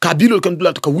ka bilol kan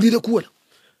dulat ka wuli la kuwala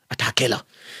atakela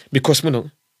because muno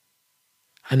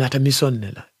anata mission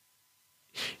la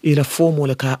ila formo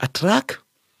la ka attract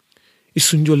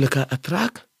isunjol la ka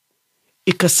attract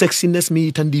ika sexiness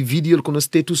mi tandi video kono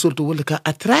status sorto wala ka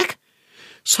attract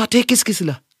so ate kisi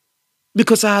la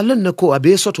because alon nako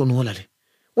abe soto no lale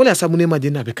wala sa mune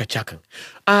madina be kachakan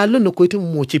alon no ko ite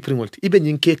mo ci primolti ibe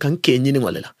nyinke kan ke nyini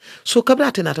wala so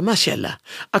kabrate nata mashallah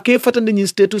ake fatande nyin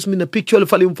status mina picture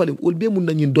falim ulbe mun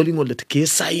na nyin doli ngol ke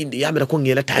sayindi yamira ko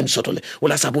ngela time sotole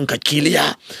wala sabun ka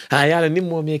kiliya ha yala nim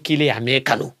mo me kiliya me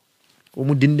kanu o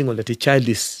mu dindi ngol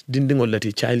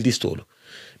childish tolo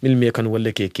mil me kan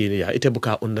wala ke kiliya ite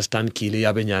buka understand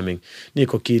kiliya be nyamen ni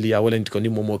ko kiliya wala ko ni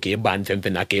mo ke ban fem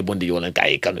na ke bondi wala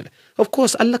kai kanu of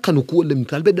course Allah kanu ko wala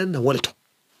talbe dan na wala to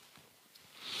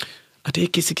ate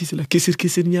kisi la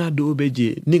kisi nya do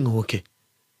beje ningo oke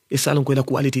esalon ko la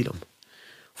quality lam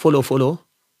follow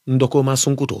ndoko ma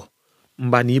sunkuto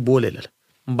mbani bole la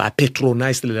mba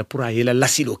patronize la pura yela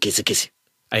lasilo kisi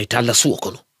ay talla suwo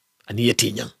kono ani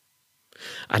yeti nyang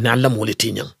ana alla mole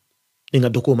tinyang ninga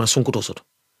doko ma sunkuto soto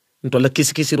ntola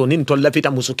kisi ro nin tolla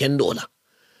fita musu kendola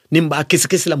nimba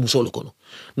kisi la musolo kono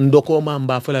ndoko ma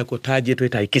mba fala ko taje to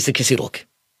tay kisi roke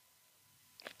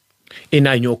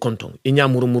ina nyo kontong inya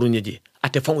murumuru nyeje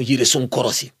ate fon yire sun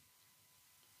korosi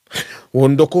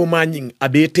wondo ko manyin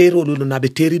abe tero lolo na be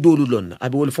teri dolu lon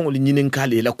abe wol fon nyinen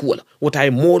kale la kuwala wota e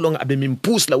molong abe min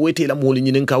pus la wete la mol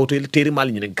nyinen ka woto teri mal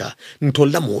nyinen ka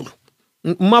ntol la molu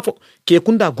mafo ke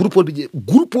kunda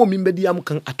groupe min be diam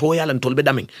kan ato yala ntol be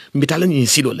damen mbitala nyin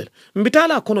silol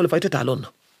mbitala kono le fayta talon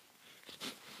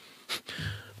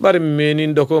bari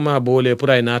menin doko ma bole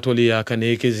purai natoli ya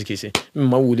kane kisi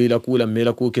mawuli la kula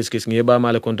mela ku kisi ngeba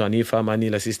mala kontani fama ni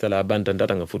la sister la bantan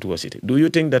datanga futu wasiti do you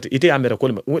think that ite amera ko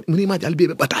muni ma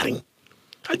jalbe bataring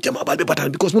aljama balbe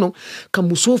bataring because muno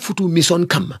kamuso futu mission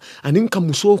kama anin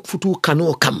kamuso futu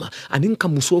kano kama anin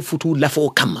kamuso futu lafo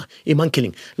kama e man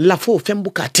killing lafo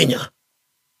fembuka tinya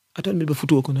atan me be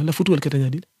futu ko na la futu wal katanya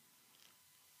dil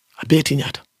abeti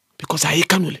nyata because ay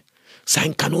kanule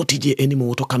sain kanoti je enimo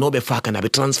woto kanobe faka na be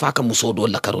transfer ka musodo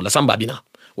la karola samba bina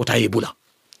wota yebula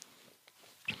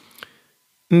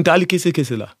ndali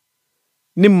kese la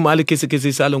nim mali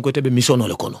kese salon ko tebe missiono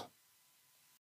le kono